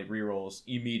through my rerolls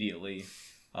immediately.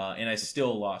 And I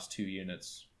still lost 2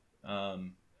 units,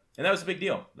 and that was a big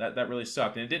deal. That really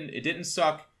sucked, and it didn't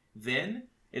suck then.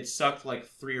 It sucked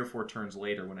 3 or 4 turns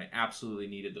later when I absolutely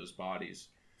needed those bodies.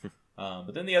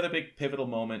 But then the other big pivotal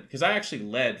moment, because I actually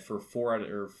led for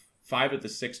 5 of the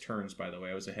 6 turns. By the way,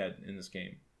 I was ahead in this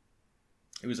game.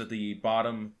 It was at the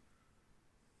bottom.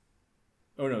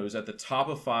 Oh no, it was at the top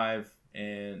of 5,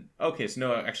 and okay, so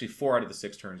no, actually 4 out of the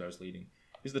 6 turns I was leading.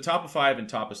 It was the top of 5 and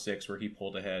top of 6 where he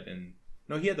pulled ahead and.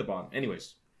 No, he had the bottom.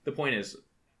 Anyways, the point is,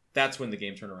 that's when the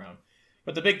game turned around.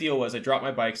 But the big deal was I dropped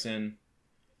my bikes in.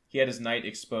 He had his knight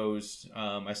exposed.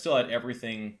 I still had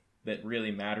everything that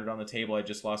really mattered on the table. I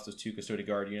just lost those 2 Custody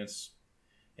Guard units.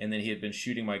 And then he had been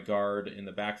shooting my guard in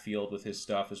the backfield with his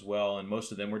stuff as well. And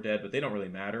most of them were dead, but they don't really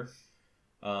matter.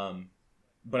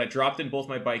 But I dropped in both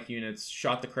my bike units,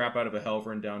 shot the crap out of a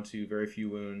Helverin down to very few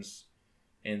wounds.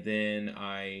 And then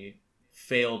I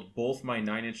failed both my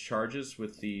 9-inch charges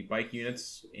with the bike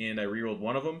units, and I rerolled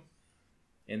 1 of them.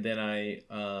 And then I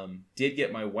did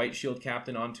get my White Shield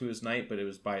Captain onto his knight, but it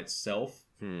was by itself.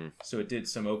 So it did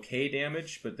some okay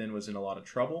damage, but then was in a lot of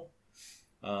trouble.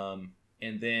 And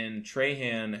then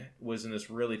Trahan was in this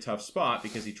really tough spot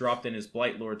because he dropped in his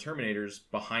Blight Lord Terminators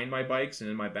behind my bikes and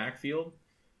in my backfield,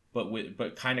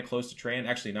 but kind of close to Trahan,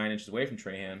 actually 9 inches away from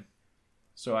Trahan.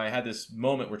 So I had this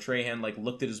moment where Trahan like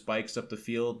looked at his bikes up the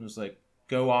field and was like,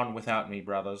 "Go on without me,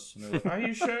 brothers." And they're like, "Are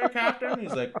you sure, Captain?"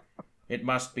 He's like, "It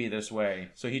must be this way."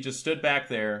 So he just stood back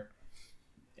there.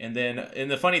 And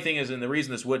the funny thing is, and the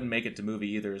reason this wouldn't make it to movie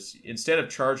either, is instead of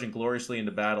charging gloriously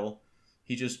into battle,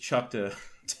 he just chucked a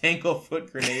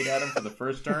tanglefoot grenade at him for the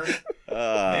first turn. They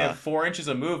have 4 inches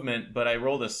of movement, but I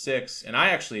rolled a 6. And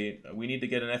we need to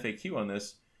get an FAQ on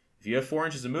this. If you have 4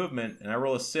 inches of movement and I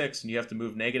roll a 6 and you have to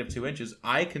move negative 2 inches,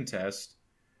 I contest.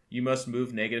 You must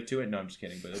move negative 2 inches. No, I'm just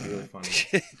kidding, but it'd be really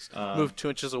funny. Move 2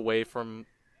 inches away from.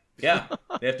 Yeah,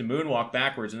 they have to moonwalk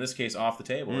backwards. In this case, off the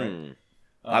table, right?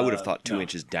 I would have thought 2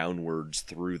 inches downwards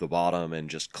through the bottom and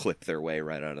just clip their way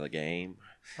right out of the game.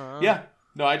 Yeah.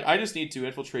 No, I just need to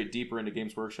infiltrate deeper into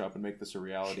Games Workshop and make this a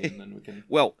reality, and then we can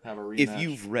have a rematch. If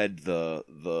you've read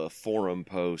the forum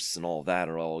posts and all that,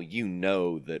 you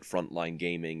know that Frontline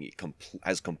Gaming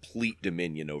has complete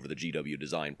dominion over the GW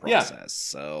design process. Yeah.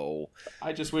 So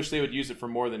I just wish they would use it for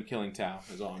more than killing Tau,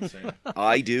 is all I'm saying.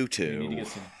 I do too. We need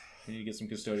to get some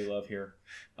Custodia love here.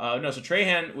 So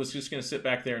Trahan was just going to sit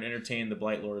back there and entertain the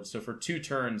Blight Lords. So for 2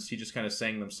 turns, he just kind of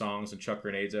sang them songs and chucked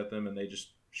grenades at them, and they just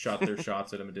shot their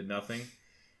shots at him and did nothing.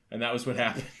 And that was what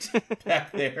happened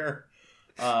back there.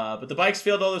 But the bikes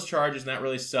failed all those charges, and that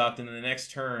really sucked. And then the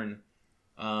next turn,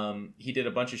 he did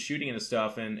a bunch of shooting into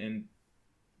stuff. And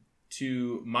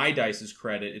to my dice's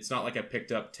credit, it's not like I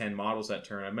picked up 10 models that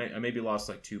turn. I maybe lost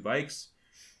like 2 bikes.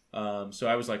 So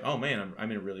I was like, oh man,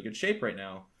 I'm in really good shape right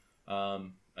now.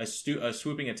 A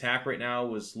swooping attack right now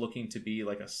was looking to be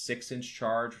like a 6-inch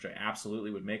charge, which I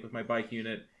absolutely would make with my bike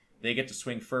unit. They get to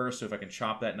swing first, so if I can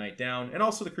chop that knight down. And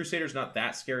also the Crusader's not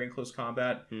that scary in close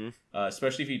combat,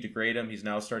 especially if you degrade him. He's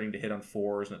now starting to hit on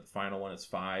 4s, and at the final one it's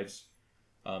 5s.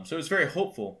 So it was very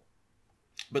hopeful.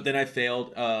 But then I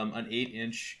failed an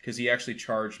 8-inch, because he actually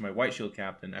charged my White Shield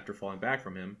Captain after falling back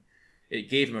from him.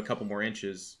 It gave him a couple more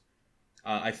inches.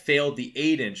 I failed the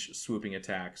 8-inch swooping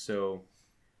attack, so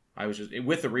I was just...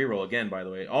 With the reroll, again, by the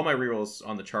way, all my rerolls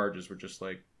on the charges were just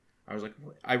like...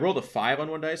 I rolled a 5 on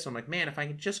one dice, so I'm like, man, if I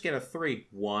can just get a 3.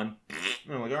 1.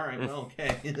 And I'm like, all right, well,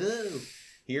 okay.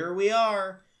 Here we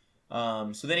are.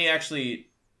 So then he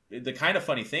actually... The kind of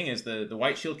funny thing is the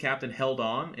White Shield Captain held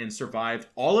on and survived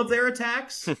all of their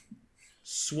attacks,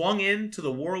 swung into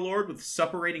the Warlord with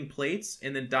suppurating plates,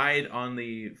 and then died on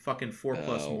the fucking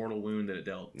 4+ mortal wound that it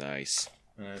dealt. Nice.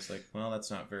 And I was like, well, that's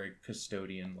not very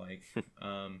Custodian-like.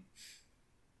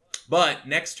 But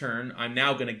next turn, I'm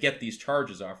now going to get these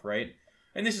charges off, right?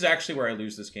 And this is actually where I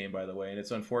lose this game, by the way. And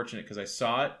it's unfortunate because I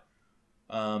saw it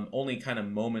only kind of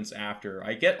moments after.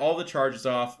 I get all the charges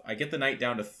off. I get the knight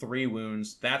down to 3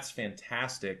 wounds. That's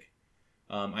fantastic.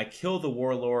 I kill the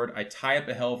Warlord. I tie up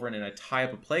a Helverin, and I tie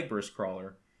up a Plague Burst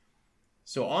Crawler.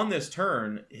 So on this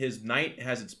turn, his knight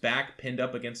has its back pinned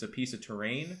up against a piece of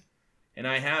terrain. And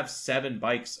I have 7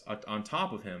 bikes on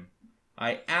top of him.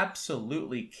 I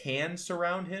absolutely can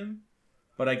surround him,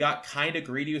 but I got kind of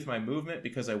greedy with my movement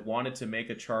because I wanted to make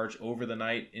a charge over the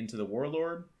knight into the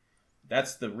Warlord.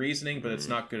 That's the reasoning, but it's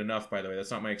not good enough, by the way.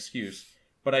 That's not my excuse.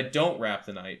 But I don't wrap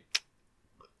the knight.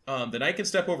 The knight can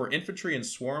step over infantry and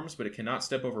swarms, but it cannot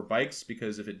step over bikes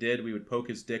because if it did, we would poke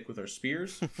his dick with our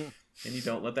spears, and you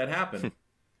don't let that happen.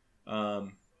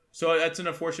 So that's an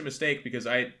unfortunate mistake because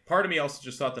part of me also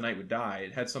just thought the knight would die.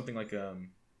 It had something like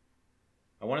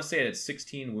I want to say it had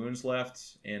 16 wounds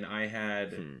left, and I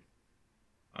had,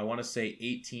 I want to say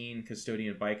 18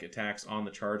 Custodian bike attacks on the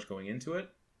charge going into it,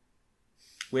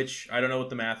 which I don't know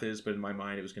what the math is, but in my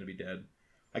mind it was going to be dead.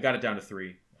 I got it down to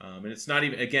 3. And it's not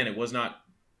even, again, it was not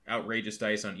outrageous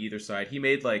dice on either side. He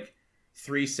made like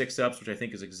 3 6-ups, which I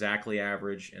think is exactly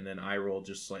average, and then I rolled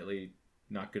just slightly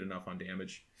not good enough on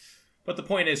damage. But the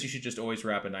point is you should just always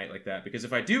wrap a knight like that, because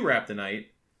if I do wrap the knight,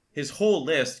 his whole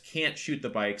list can't shoot the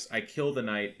bikes. I kill the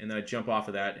knight, and then I jump off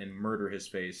of that and murder his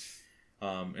face.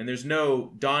 And there's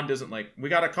no... Don doesn't like, we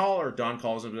got a call, or Don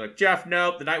calls him and be like, Jeff,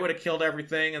 nope, the knight would have killed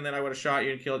everything, and then I would have shot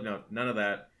you and killed... No, none of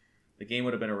that. The game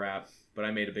would have been a wrap, but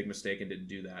I made a big mistake and didn't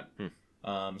do that.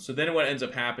 So then what ends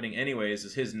up happening anyways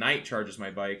is his knight charges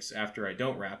my bikes after I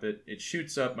don't wrap it. It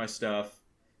shoots up my stuff.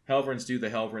 Helverins do the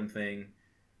Helverin thing.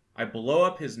 I blow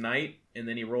up his knight, and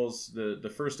then he rolls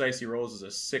the first dice he rolls is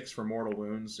a 6 for mortal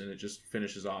wounds, and it just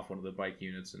finishes off one of the bike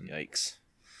units. And yikes!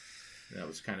 That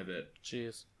was kind of it.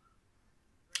 Jeez.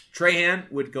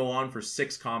 Trahan would go on for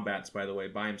 6 combats, by the way,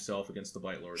 by himself against the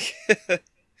Blight Lord.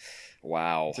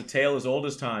 Wow! It's a tale as old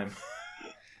as time.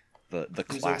 the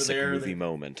classic movie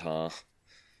moment, huh?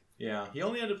 Yeah, he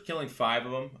only ended up killing 5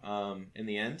 of them in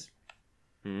the end,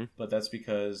 but that's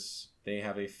because they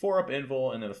have a 4-up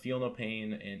invul and then a feel no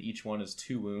pain, and each one is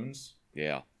 2 wounds.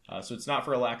 Yeah. So it's not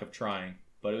for a lack of trying.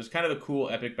 But it was kind of a cool,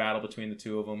 epic battle between the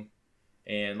two of them.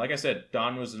 And like I said,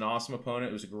 Don was an awesome opponent.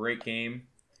 It was a great game.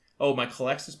 Oh, my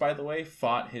Calexis, by the way,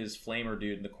 fought his Flamer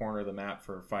dude in the corner of the map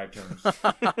for 5 turns.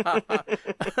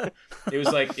 It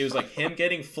was like him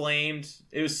getting flamed.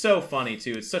 It was so funny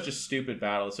too. It's such a stupid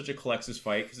battle. It's such a Calexis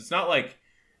fight because it's not like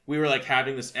we were like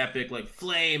having this epic like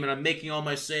flame and I'm making all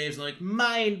my saves and like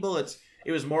mine bullets.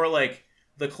 It was more like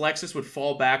the Calexis would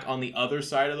fall back on the other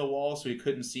side of the wall so he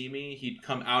couldn't see me. He'd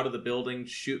come out of the building,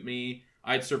 shoot me.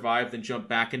 I'd survive, then jump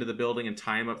back into the building and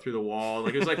tie him up through the wall.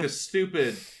 Like it was like this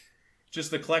stupid.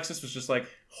 Just the Calexis was just like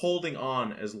holding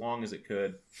on as long as it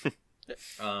could. But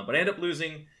I ended up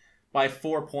losing by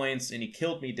 4 points, and he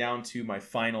killed me down to my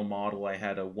final model. I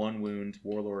had a 1 wound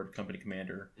Warlord Company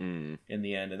Commander in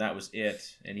the end, and that was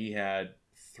it. And he had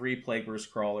 3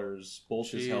 Plagueburst Crawlers,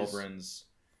 Bolsh's Helvrins,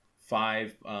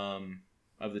 5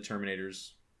 of the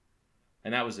Terminators,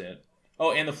 and that was it.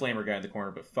 Oh, and the Flamer guy in the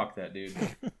corner, but fuck that dude.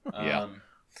 Yeah.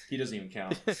 He doesn't even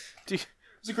count. It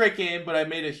was a great game, but I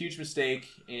made a huge mistake,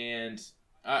 and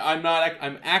I'm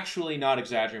actually not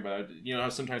exaggerating about it. You know how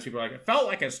sometimes people are like, it felt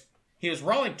like he was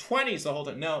rolling 20s the whole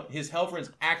time. No, his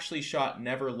Helvrins actually shot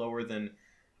never lower than,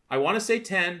 I want to say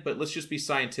 10, but let's just be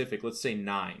scientific. Let's say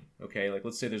 9, okay? Like,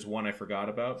 let's say there's one I forgot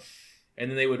about.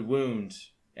 And then they would wound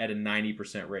at a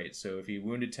 90% rate. So if he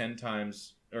wounded 10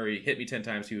 times, or he hit me 10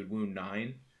 times, he would wound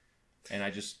 9. And I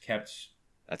just kept...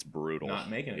 That's brutal. Not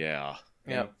making it. Yeah.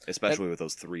 Yeah. Especially with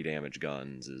those 3 damage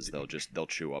guns, they'll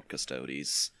chew up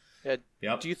Custodes. Yeah.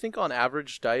 Yep. Do you think on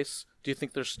average dice, do you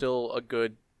think there's still a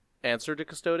good answer to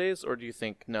Custodes, or do you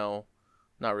think no,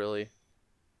 not really?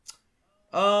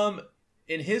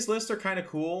 In his list, they're kind of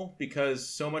cool because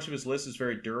so much of his list is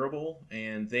very durable,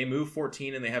 and they move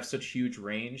 14 and they have such huge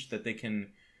range that they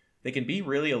can be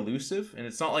really elusive, and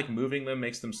it's not like moving them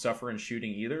makes them suffer in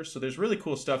shooting either. So there's really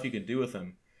cool stuff you can do with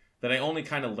them that I only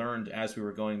kind of learned as we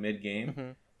were going mid-game.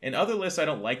 Mm-hmm. In other lists, I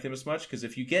don't like them as much, because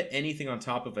if you get anything on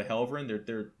top of a Helverin,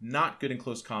 they're not good in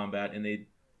close combat, and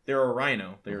they're a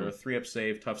Rhino. They're a 3-up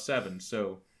save, tough 7,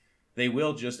 so they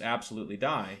will just absolutely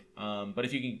die. But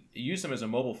if you can use them as a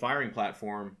mobile firing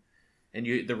platform, and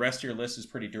the rest of your list is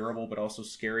pretty durable, but also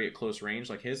scary at close range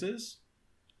like his is,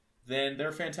 then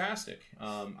they're fantastic.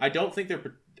 I don't think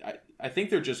I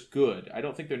think they're just good. I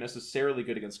don't think they're necessarily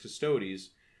good against Custodes.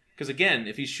 Because again,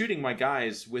 if he's shooting my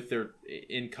guys with their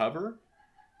in cover,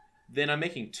 then I'm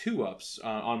making 2-ups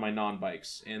on my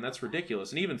non-bikes, and that's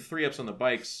ridiculous. And even 3-ups on the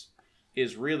bikes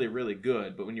is really, really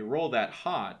good. But when you roll that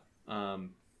hot,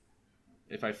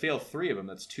 if I fail 3 of them,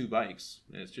 that's 2 bikes,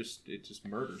 and it just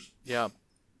murders. Yeah.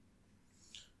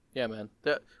 Yeah, man.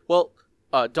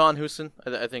 Don Huson,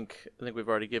 I think we've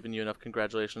already given you enough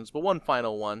congratulations, but one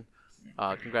final one.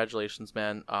 Congratulations,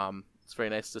 man. It's very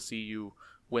nice to see you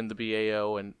win the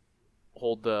BAO and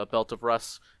hold the Belt of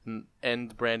Russ and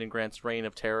end Brandon Grant's reign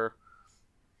of terror.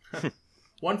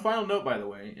 One final note, by the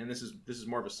way, and this is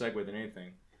more of a segue than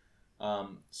anything.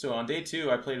 So on day 2,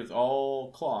 I played with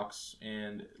all clocks,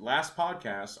 and last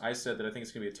podcast, I said that I think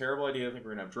it's going to be a terrible idea. I think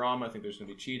we're going to have drama. I think there's going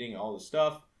to be cheating, all this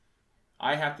stuff.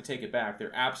 I have to take it back.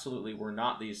 There absolutely were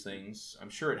not these things.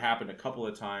 I'm sure it happened a couple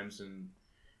of times, and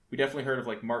we definitely heard of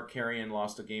like Mark Carrion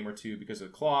lost a game or 2 because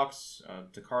of clocks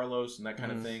to Carlos and that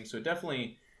kind of thing. So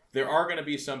definitely, there are going to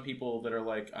be some people that are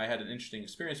like, I had an interesting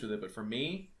experience with it, but for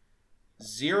me,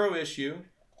 0 issue.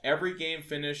 Every game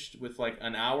finished with like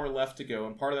an hour left to go,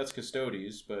 and part of that's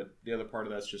Custodes, but the other part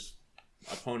of that's just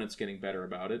opponents getting better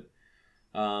about it.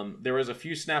 There was a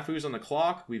few snafus on the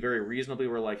clock. We very reasonably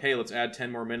were like, hey, let's add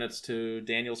 10 more minutes to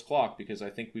Daniel's clock, because I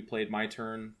think we played my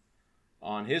turn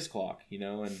on his clock,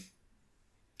 and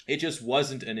it just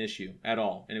wasn't an issue at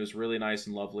all. And it was really nice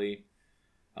and lovely,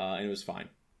 and it was fine.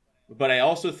 But I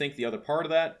also think the other part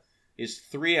of that is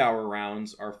 3-hour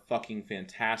rounds are fucking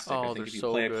fantastic. I think if you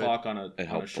play a clock on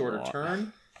a shorter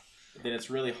turn, then it's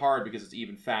really hard because it's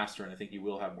even faster, and I think you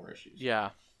will have more issues.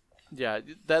 Yeah. Yeah,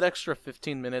 that extra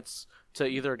 15 minutes to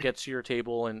either get to your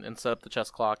table and set up the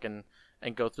chess clock and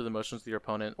go through the motions of your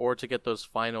opponent, or to get those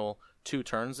final 2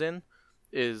 turns in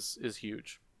is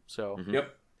huge. So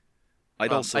Yep.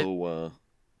 I'd also...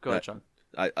 go ahead, Sean.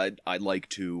 I'd like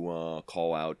to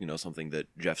call out, something that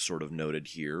Jeff sort of noted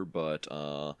here, but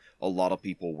a lot of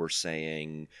people were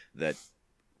saying that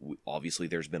obviously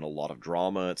there's been a lot of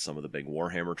drama at some of the big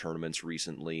Warhammer tournaments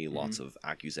recently, lots of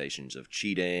accusations of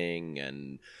cheating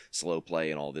and slow play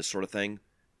and all this sort of thing.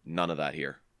 None of that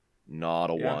here.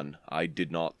 Not a one. I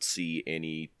did not see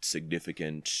any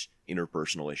significant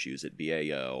interpersonal issues at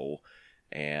BAO,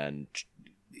 and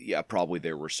yeah, probably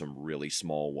there were some really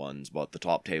small ones, but the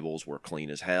top tables were clean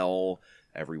as hell.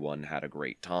 Everyone had a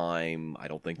great time. I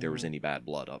don't think there was any bad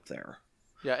blood up there.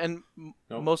 Yeah, and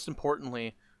Nope. most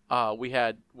importantly, we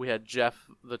had Jeff,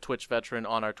 the Twitch veteran,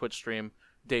 on our Twitch stream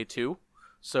day 2,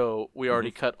 so we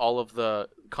already cut all of the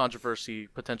controversy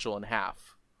potential in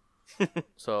half.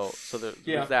 so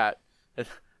there's that.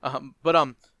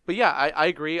 But yeah, I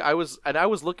agree. I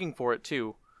was looking for it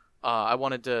too. I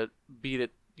wanted to beat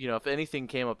it. If anything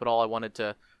came up at all, I wanted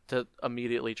to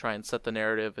immediately try and set the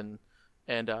narrative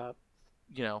and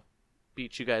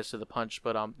beat you guys to the punch.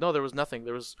 But no, there was nothing.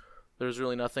 There was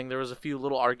really nothing. There was a few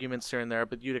little arguments here and there,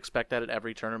 but you'd expect that at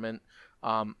every tournament,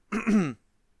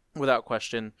 without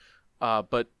question.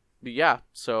 But yeah,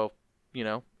 so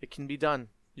it can be done.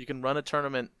 You can run a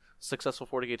tournament, successful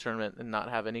 40K tournament, and not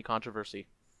have any controversy.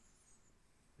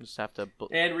 You just have to.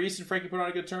 And Reese and Frankie put on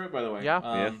a good tournament, by the way.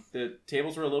 Yeah. The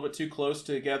tables were a little bit too close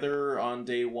together on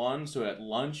day 1, so at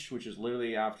lunch, which is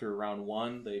literally after round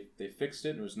 1, they fixed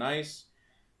it and it was nice.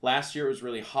 Last year it was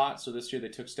really hot, so this year they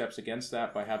took steps against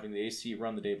that by having the AC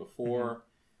run the day before. Mm-hmm.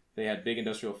 They had big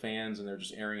industrial fans and they're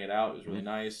just airing it out. It was really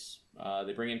nice.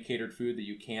 They bring in catered food that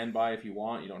you can buy if you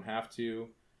want. You don't have to.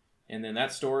 And then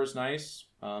that store is nice.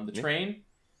 The train,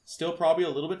 still probably a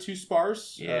little bit too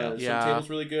sparse. Some tables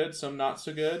really good, some not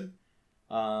so good.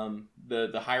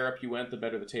 The higher up you went, the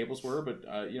better the tables were. But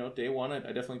day 1, I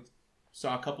definitely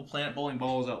saw a couple Planet Bowling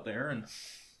balls out there, and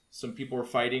some people were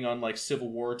fighting on like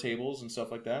Civil War tables and stuff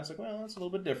like that. It's like, well, that's a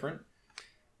little bit different.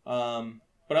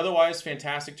 But otherwise,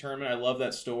 fantastic tournament. I love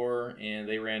that store, and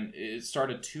it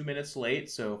started 2 minutes late,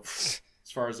 so as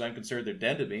far as I'm concerned, they're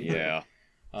dead to me. Yeah.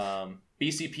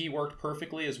 BCP worked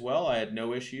perfectly as well. I had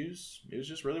no issues. It was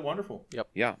just really wonderful. Yep.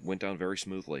 Yeah, went down very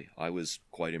smoothly. I was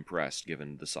quite impressed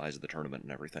given the size of the tournament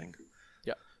and everything.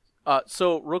 Yeah.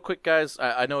 So real quick, guys,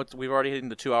 I know we've already hit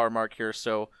the 2-hour mark here,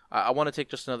 so I want to take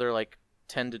just another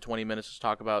 10 to 20 minutes to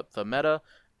talk about the meta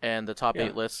and the top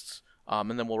 8 lists,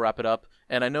 and then we'll wrap it up.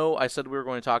 And I know I said we were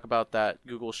going to talk about that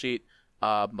Google Sheet, but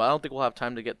I don't think we'll have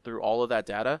time to get through all of that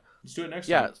data. Let's do it next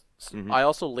time. Yeah. I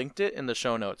also linked it in the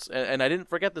show notes, and I didn't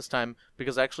forget this time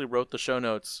because I actually wrote the show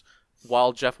notes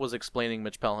while Jeff was explaining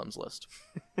Mitch Pelham's list.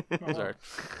 Sorry.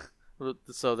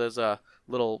 So there's a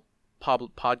little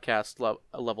podcast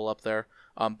level up there.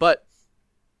 But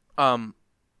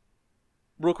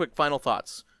real quick, final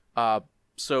thoughts.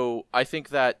 So I think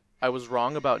that I was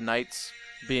wrong about Knights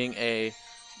being a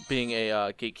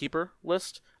gatekeeper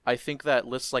list. I think that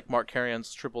lists like Mark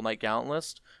Carrion's Triple Knight Gallant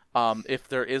list, if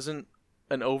there isn't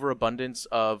an overabundance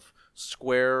of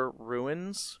square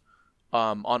ruins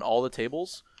on all the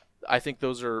tables, I think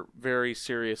those are very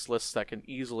serious lists that can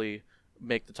easily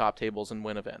make the top tables and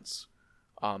win events.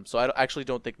 So I actually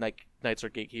don't think Knights are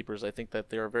gatekeepers. I think that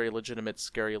they are very legitimate,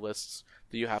 scary lists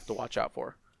that you have to watch out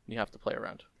for and you have to play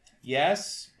around.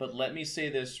 Yes, but let me say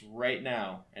this right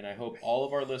now, and I hope all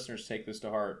of our listeners take this to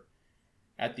heart.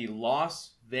 At the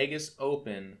Las Vegas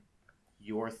Open,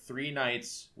 your 3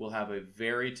 Knights will have a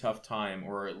very tough time,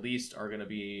 or at least are going to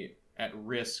be at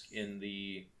risk in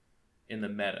the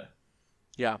meta.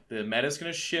 Yeah. The meta is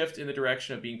going to shift in the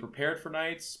direction of being prepared for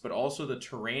Knights, but also the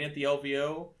terrain at the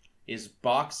LVO is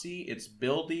boxy, it's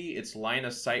buildy, it's line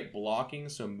of sight blocking,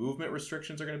 so movement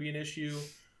restrictions are going to be an issue.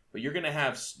 But you're going to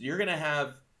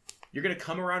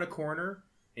come around a corner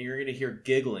and you're going to hear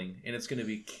giggling, and it's going to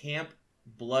be Camp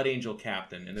Blood Angel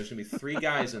Captain, and there's going to be 3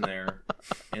 guys in there,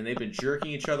 and they've been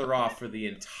jerking each other off for the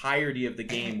entirety of the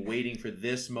game waiting for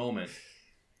this moment.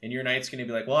 And your knight's going to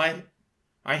be like, well,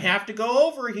 I have to go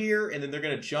over here, and then they're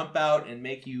going to jump out and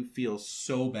make you feel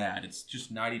so bad. It's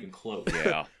just not even close.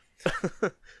 Yeah.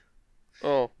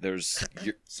 Oh.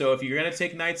 So if you're going to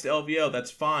take knights to LVO,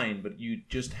 that's fine, but you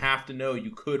just have to know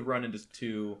you could run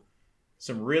into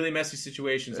some really messy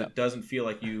situations that doesn't feel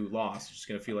like you lost. It's just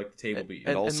going to feel like the table beat you.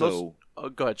 And also...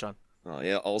 go ahead, John.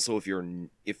 Yeah. Also, if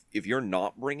you're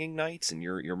not bringing knights and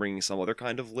you're bringing some other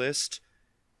kind of list,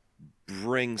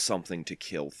 bring something to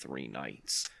kill 3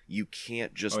 knights. You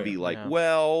can't just be like,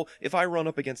 well, if I run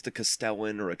up against a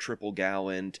Castellan or a Triple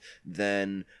Gallant,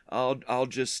 then I'll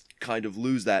just kind of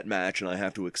lose that match and I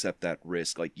have to accept that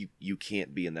risk. Like you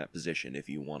can't be in that position if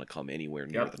you want to come anywhere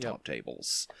near the top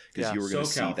tables, because you were going to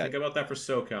see that. Think about that for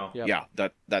SoCal. Yep. Yeah,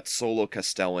 that solo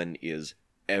Castellan is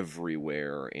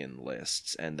everywhere in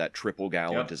lists, and that Triple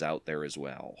Gallant is out there as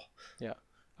well. Yeah,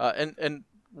 and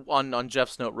on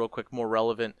Jeff's note, real quick, more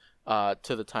relevant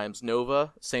to the times,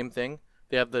 Nova, same thing.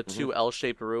 They have the 2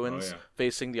 L-shaped ruins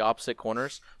facing the opposite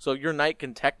corners. So your knight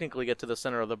can technically get to the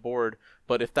center of the board,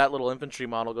 but if that little infantry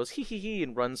model goes hee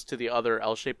and runs to the other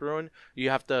L-shaped ruin, you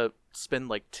have to spend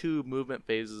like 2 movement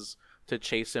phases to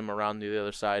chase him around to the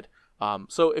other side.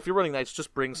 So if you're running knights,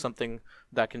 just bring something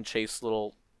that can chase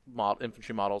little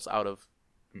infantry models out of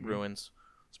ruins.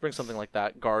 Let's bring something like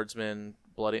that. Guardsmen,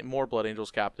 more Blood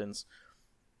Angels captains.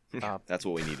 That's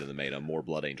what we need in the meta. More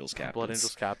Blood Angels captains. Blood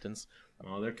Angels captains.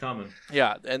 Oh, they're coming.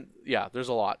 Yeah, and there's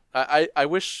a lot. I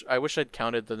wish I'd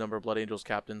counted the number of Blood Angels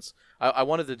captains. I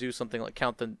wanted to do something like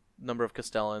count the number of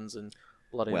Castellans and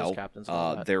Blood Angels captains. And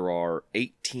all that. There are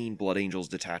 18 Blood Angels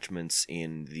detachments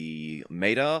in the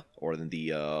meta, or in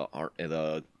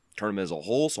the tournament as a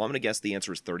whole. So I'm going to guess the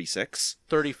answer is 36.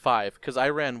 35, because I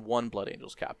ran one Blood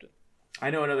Angels captain. I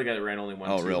know another guy that ran only one.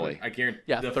 Oh, too, really? I guarantee.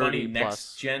 Yeah, the 30 funny plus.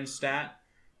 next gen stat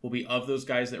will be of those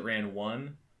guys that ran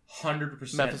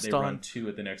 100% they run 2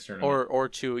 at the next tournament. Or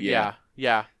 2. Yeah.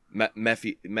 Yeah.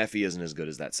 Mephi isn't as good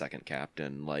as that second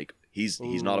captain. Like he's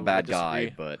not a bad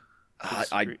guy, but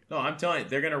No, I'm telling you,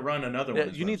 they're gonna run another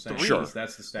one. You need 3. Sure.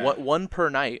 That's the stat. One per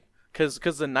night, because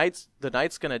the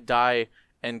knight's gonna die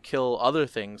and kill other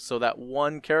things. So that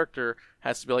one character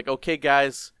has to be like, okay,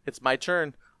 guys, it's my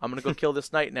turn. I'm gonna go kill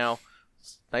this knight now.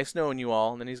 It's nice knowing you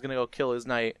all. And then he's gonna go kill his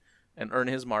knight and earn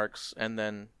his marks and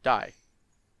then die.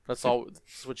 That's all.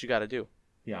 That's what you got to do.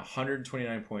 Yeah,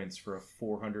 129 points for a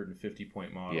 450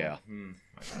 point model. Yeah.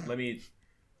 Let me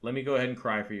go ahead and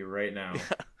cry for you right now.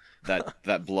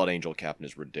 that Blood Angel captain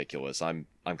is ridiculous. I'm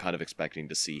kind of expecting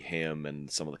to see him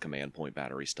and some of the command point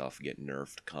battery stuff get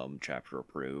nerfed come chapter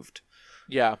approved.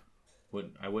 Yeah.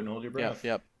 I wouldn't hold your breath.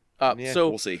 Yep. Yeah, So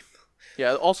we'll see.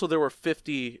 Yeah. Also, there were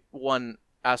 51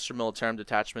 Astra Militarum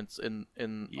detachments in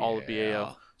all of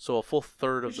BAO. So a full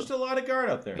third of There's just a lot of guard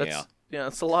out there. Yeah,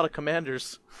 it's a lot of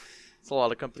commanders. It's a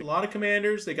lot of company. A lot of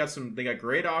commanders. They got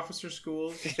great officer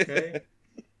schools. Okay.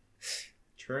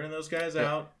 Churning those guys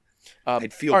out.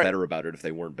 I'd feel all better about it if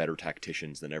they weren't better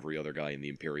tacticians than every other guy in the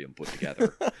Imperium put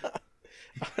together.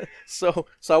 So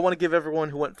I want to give everyone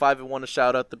who went 5-1 a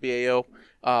shout out. The BAO,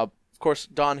 of course,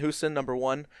 Don Husin, number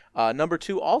 1. Number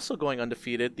 2, also going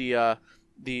undefeated. The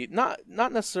not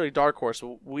necessarily dark horse.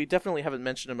 We definitely haven't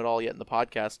mentioned him at all yet in the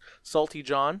podcast. Salty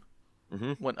John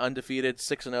went undefeated,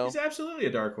 6-0. He's absolutely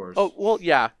a dark horse. Oh well,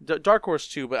 yeah, dark horse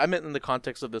too. But I meant in the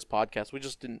context of this podcast. We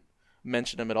just didn't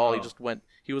mention him at all. Oh.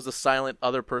 He was the silent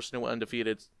other person who went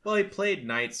undefeated. Well, he played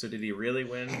knights, so did he really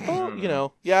win? Well, I don't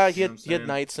know. Yeah, he You know what had I'm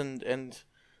knights and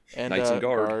Knights and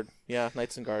guard. Yeah,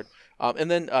 knights and guard. And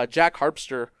then Jack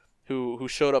Harpster, who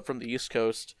showed up from the East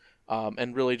Coast,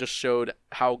 and really just showed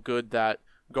how good that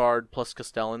guard plus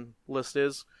Castellan list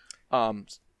is.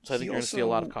 So I think you're going to see a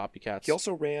lot of copycats. He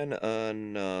also ran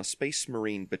an Space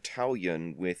Marine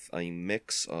battalion with a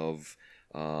mix of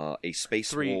a Space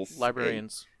 3 Wolf...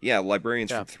 librarians.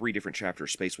 librarians from 3 different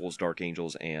chapters, Space Wolves, Dark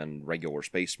Angels, and regular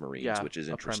Space Marines, which is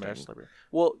interesting.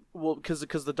 Well,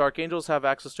 because the Dark Angels have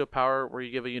access to a power where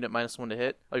you give a unit -1 to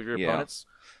hit of your opponents,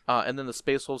 and then the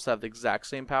Space Wolves have the exact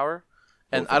same power.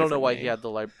 And I don't know why he had the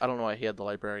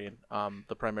librarian,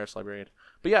 the Primaris librarian.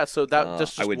 But yeah, so that's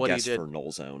just I would what guess he did. for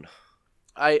Null Zone.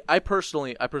 I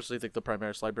personally think the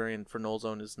Primaris librarian for Null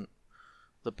Zone isn't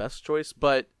the best choice,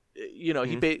 but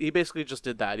he basically just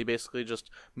did that. He basically just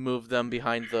moved them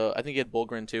behind the. I think he had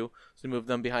Bulgrin too, so he moved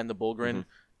them behind the Bulgrin,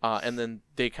 and then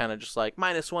they kind of just like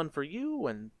 -1 for you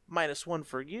and -1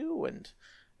 for you, and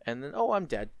then I'm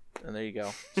dead, and there you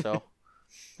go. So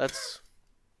that's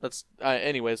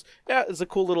anyways, yeah, it's a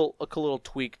cool little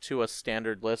tweak to a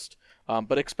standard list,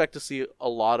 but expect to see a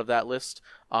lot of that list.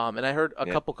 And I heard a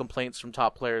couple complaints from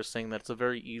top players saying that it's a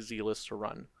very easy list to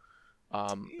run,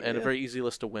 and a very easy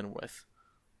list to win with.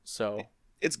 So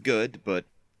it's good, but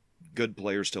good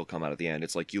players still come out at the end.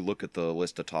 It's like you look at the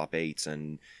list of top 8s,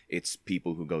 and it's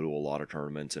people who go to a lot of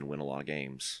tournaments and win a lot of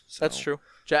games. So. That's true.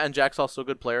 And Jack's also a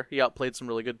good player. He outplayed some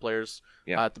really good players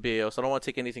at the BAO, so I don't want to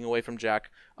take anything away from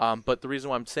Jack. But the reason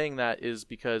why I'm saying that is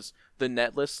because the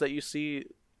net lists that you see,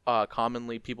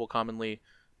 people commonly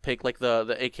pick, like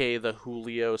the aka the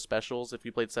Julio specials, if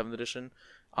you played 7th edition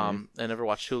and ever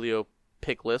watched Julio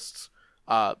pick lists,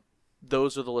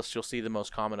 those are the lists you'll see the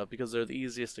most common of because they're the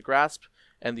easiest to grasp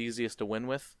and the easiest to win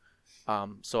with.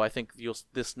 So I think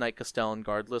this Knight Castellan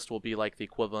guard list will be like the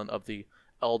equivalent of the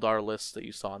Eldar lists that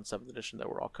you saw in 7th edition that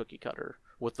were all cookie cutter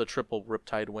with the triple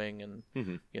Riptide wing and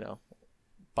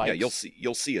bikes. Yeah,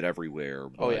 you'll see it everywhere.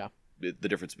 But the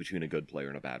difference between a good player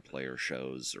and a bad player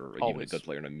shows, or even a good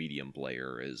player and a medium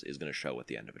player is going to show at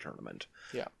the end of a tournament.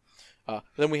 Yeah.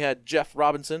 Then we had Jeff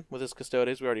Robinson with his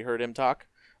Custodes. We already heard him talk.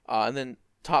 And then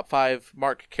top 5,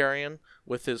 Mark Carrion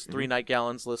with his 3 Night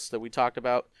Gallons list that we talked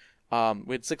about.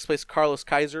 We had 6th place Carlos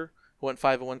Kaiser, who went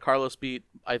 5-1. Carlos beat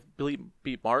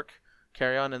Mark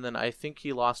Carrion, and then I think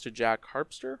he lost to Jack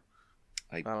Harpster.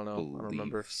 I don't know. I don't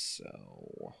remember.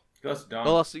 So he lost to Don.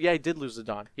 Oh, he did lose to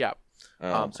Don. Yeah.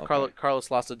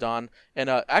 Carlos lost to Don, and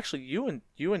actually, you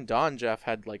and Don, Jeff,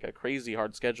 had like a crazy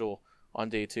hard schedule on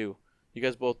day 2. You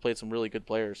guys both played some really good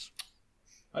players.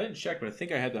 I didn't check, but I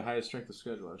think I had the highest strength of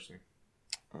schedule actually.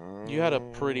 You had a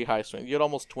pretty high strength. You had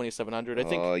almost 2,700. I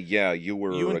think. Yeah, you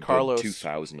were you and a Carlos, good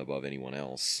 2,000 above anyone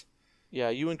else. Yeah,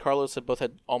 you and Carlos had both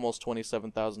had almost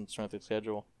 27,000 strength of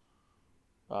schedule.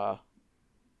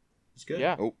 It's good.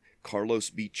 Yeah. Oh, Carlos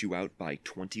beat you out by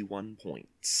 21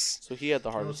 points. So he had the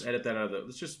Let's hardest. edit that out of the.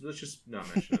 Let's just not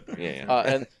mention it. There.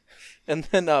 Yeah. And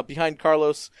then behind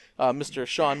Carlos, Mr.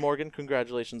 Sean Morgan.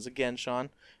 Congratulations again, Sean,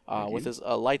 with his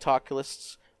light talk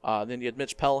lists. Then you had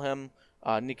Mitch Pelham,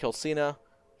 Nick Helsina,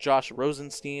 Josh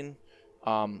Rosenstein,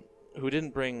 who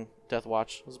didn't bring Death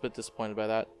Watch. I was a bit disappointed by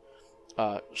that.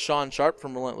 Sean Sharp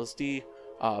from Relentless D,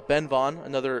 Ben Vaughn,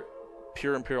 another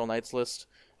Pure Imperial Knights list.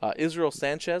 Israel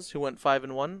Sanchez, who went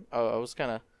 5-1. I was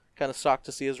kind of shocked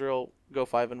to see Israel go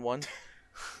 5-1.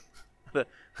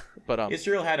 but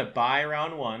Israel had a bye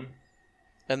round 1.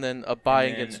 And then a bye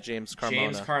And then against James Carmona.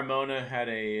 James Carmona had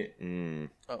an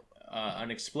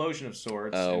explosion of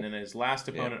sorts, and then his last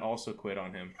opponent also quit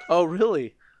on him. Oh,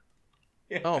 really?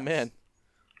 Yes. Oh, man.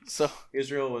 So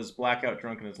Israel was blackout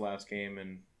drunk in his last game,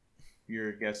 and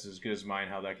your guess is as good as mine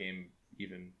how that game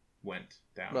even went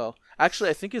down. well, actually,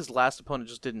 I think his last opponent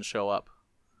just didn't show up.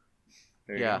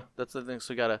 There you Yeah, go. that's the thing.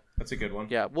 So we gotta. That's a good one.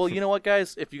 Yeah. Well, you know what,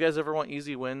 guys? If you guys ever want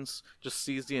easy wins, just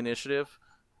seize the initiative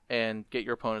and get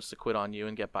your opponents to quit on you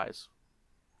and get buys.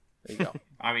 There you go.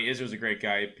 I mean, Israel's a great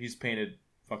guy. He's painted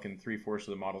fucking 3/4 of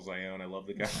the models I own. I love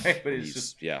the guy, but it's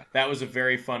just that was a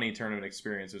very funny tournament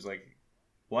experience. It was like,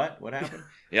 what happened?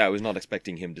 Yeah, I was not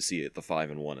expecting him to see it, the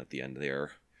 5-1 at the end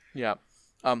there. Yeah.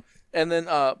 And then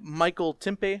Michael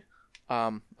Timpe,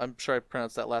 I'm sure I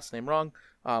pronounced that last name wrong,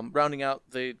 rounding out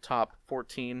the top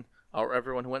 14, or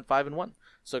everyone who went 5-1.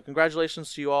 So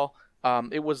congratulations to you all.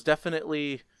 It was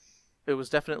definitely there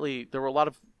were a lot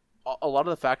of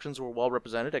the factions were well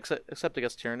represented, except I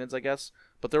guess Tyranids, I guess.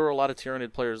 But there were a lot of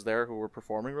Tyranid players there who were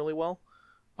performing really well.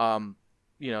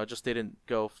 Just they didn't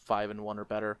go 5-1 or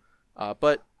better.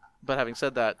 But having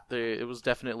said that, it was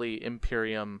definitely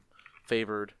Imperium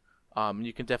favored.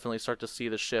 You can definitely start to see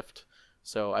the shift.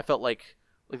 So I felt like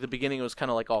the beginning was kind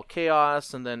of like all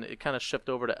chaos, and then it kind of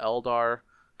shifted over to Eldar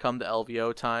come to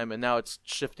LVO time, and now it's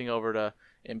shifting over to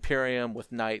Imperium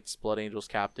with Knights, Blood Angels,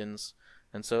 Captains,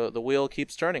 and so the wheel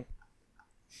keeps turning.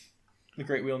 The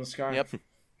great wheel in the sky. Yep.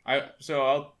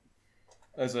 I'll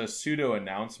as a pseudo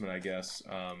announcement, I guess.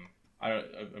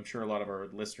 I'm sure a lot of our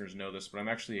listeners know this, but I'm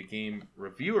actually a game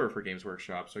reviewer for Games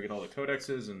Workshop, so I get all the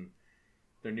codexes and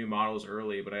their new models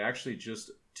early. But I actually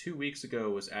just 2 weeks ago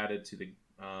was added to the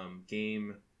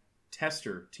game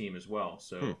tester team as well.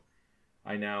 So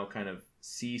I now kind of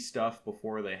see stuff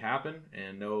before they happen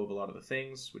and know of a lot of the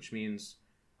things, which means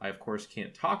I, of course,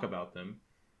 can't talk about them.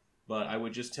 But I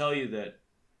would just tell you that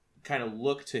kind of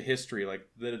look to history. Like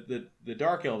the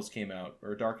Dark Elves came out,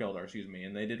 or Dark Eldar, excuse me,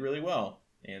 and they did really well.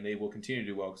 And they will continue to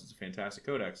do well because it's a fantastic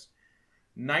codex.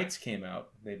 Knights came out.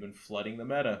 They've been flooding the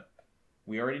meta.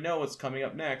 We already know what's coming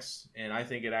up next, and I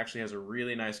think it actually has a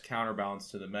really nice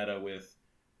counterbalance to the meta with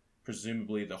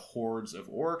presumably the hordes of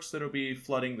orcs that will be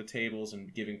flooding the tables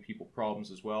and giving people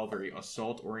problems as well. Very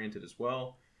assault-oriented as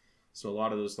well. So a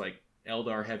lot of those like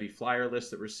Eldar heavy flyer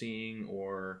lists that we're seeing,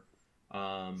 or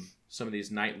some of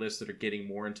these knight lists that are getting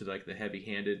more into like the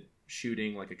heavy-handed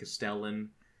shooting, like a Castellan,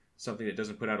 something that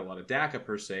doesn't put out a lot of DACA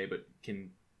per se, but can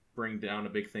bring down a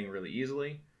big thing really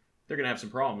easily. They're going to have some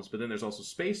problems. But then there's also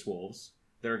Space Wolves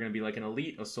that are going to be like an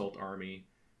elite assault army,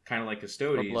 kind of like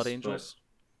Custodes. Or Blood Angels.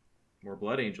 More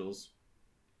Blood Angels.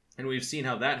 And we've seen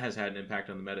how that has had an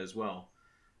impact on the meta as well.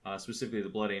 Specifically the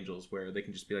Blood Angels, where they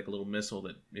can just be like a little missile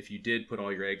that if you did put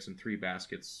all your eggs in 3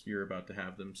 baskets, you're about to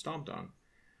have them stomped on.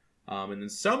 And then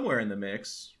somewhere in the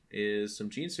mix is some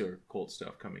Genestealer cult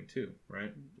stuff coming too,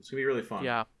 right? It's going to be really fun.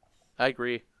 Yeah, I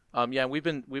agree. We've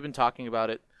been talking about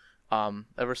it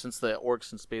ever since the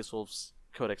Orcs and Space Wolves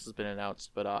Codex has been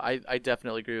announced. But I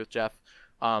definitely agree with Jeff.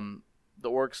 The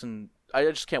Orcs, and I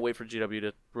just can't wait for GW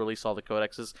to release all the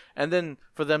codexes, and then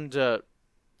for them to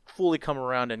fully come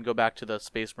around and go back to the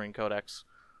Space Marine Codex.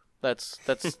 That's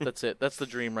it. That's the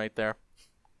dream right there.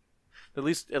 At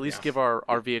least give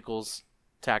our vehicles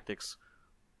tactics.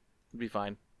 It'd be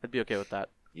fine. I'd be okay with that.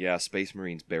 Yeah, Space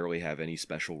Marines barely have any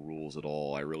special rules at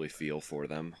all. I really feel for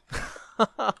them.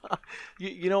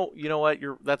 you know what?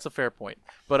 That's a fair point.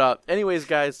 But anyways,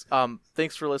 guys,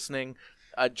 thanks for listening.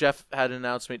 Jeff had an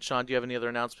announcement. Sean, do you have any other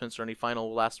announcements or any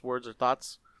final last words or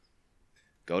thoughts?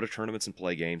 Go to tournaments and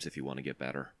play games if you want to get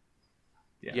better.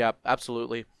 Yeah,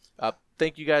 absolutely.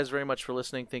 Thank you guys very much for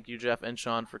listening. Thank you, Jeff and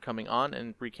Sean, for coming on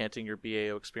and recanting your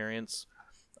BAO experience.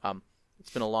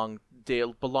 It's been a long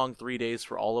 3 days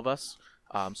for all of us.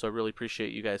 So I really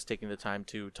appreciate you guys taking the time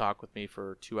to talk with me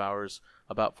for 2 hours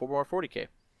about 4 more 40K.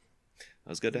 That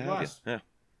was good to have you. Blast. Yeah.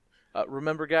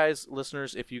 Remember, guys,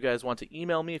 listeners, if you guys want to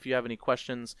email me, if you have any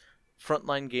questions,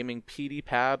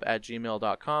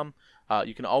 frontlinegamingpdpab@gmail.com.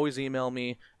 You can always email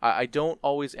me. I don't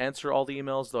always answer all the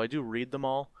emails, though I do read them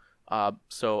all.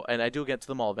 And I do get to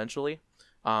them all eventually.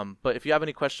 But if you have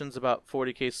any questions about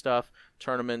 40K stuff,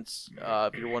 tournaments,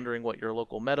 if you're wondering what your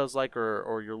local meta's like,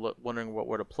 or you're wondering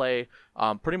where to play,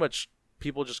 pretty much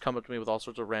people just come up to me with all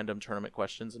sorts of random tournament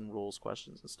questions and rules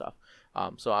questions and stuff.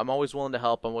 So I'm always willing to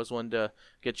help. I'm always willing to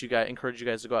encourage you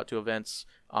guys to go out to events.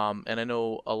 And I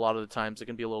know a lot of the times it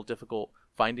can be a little difficult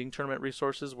finding tournament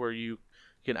resources where you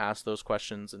can ask those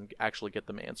questions and actually get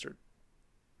them answered.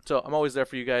 So I'm always there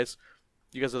for you guys.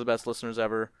 You guys are the best listeners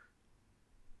ever.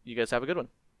 You guys have a good one.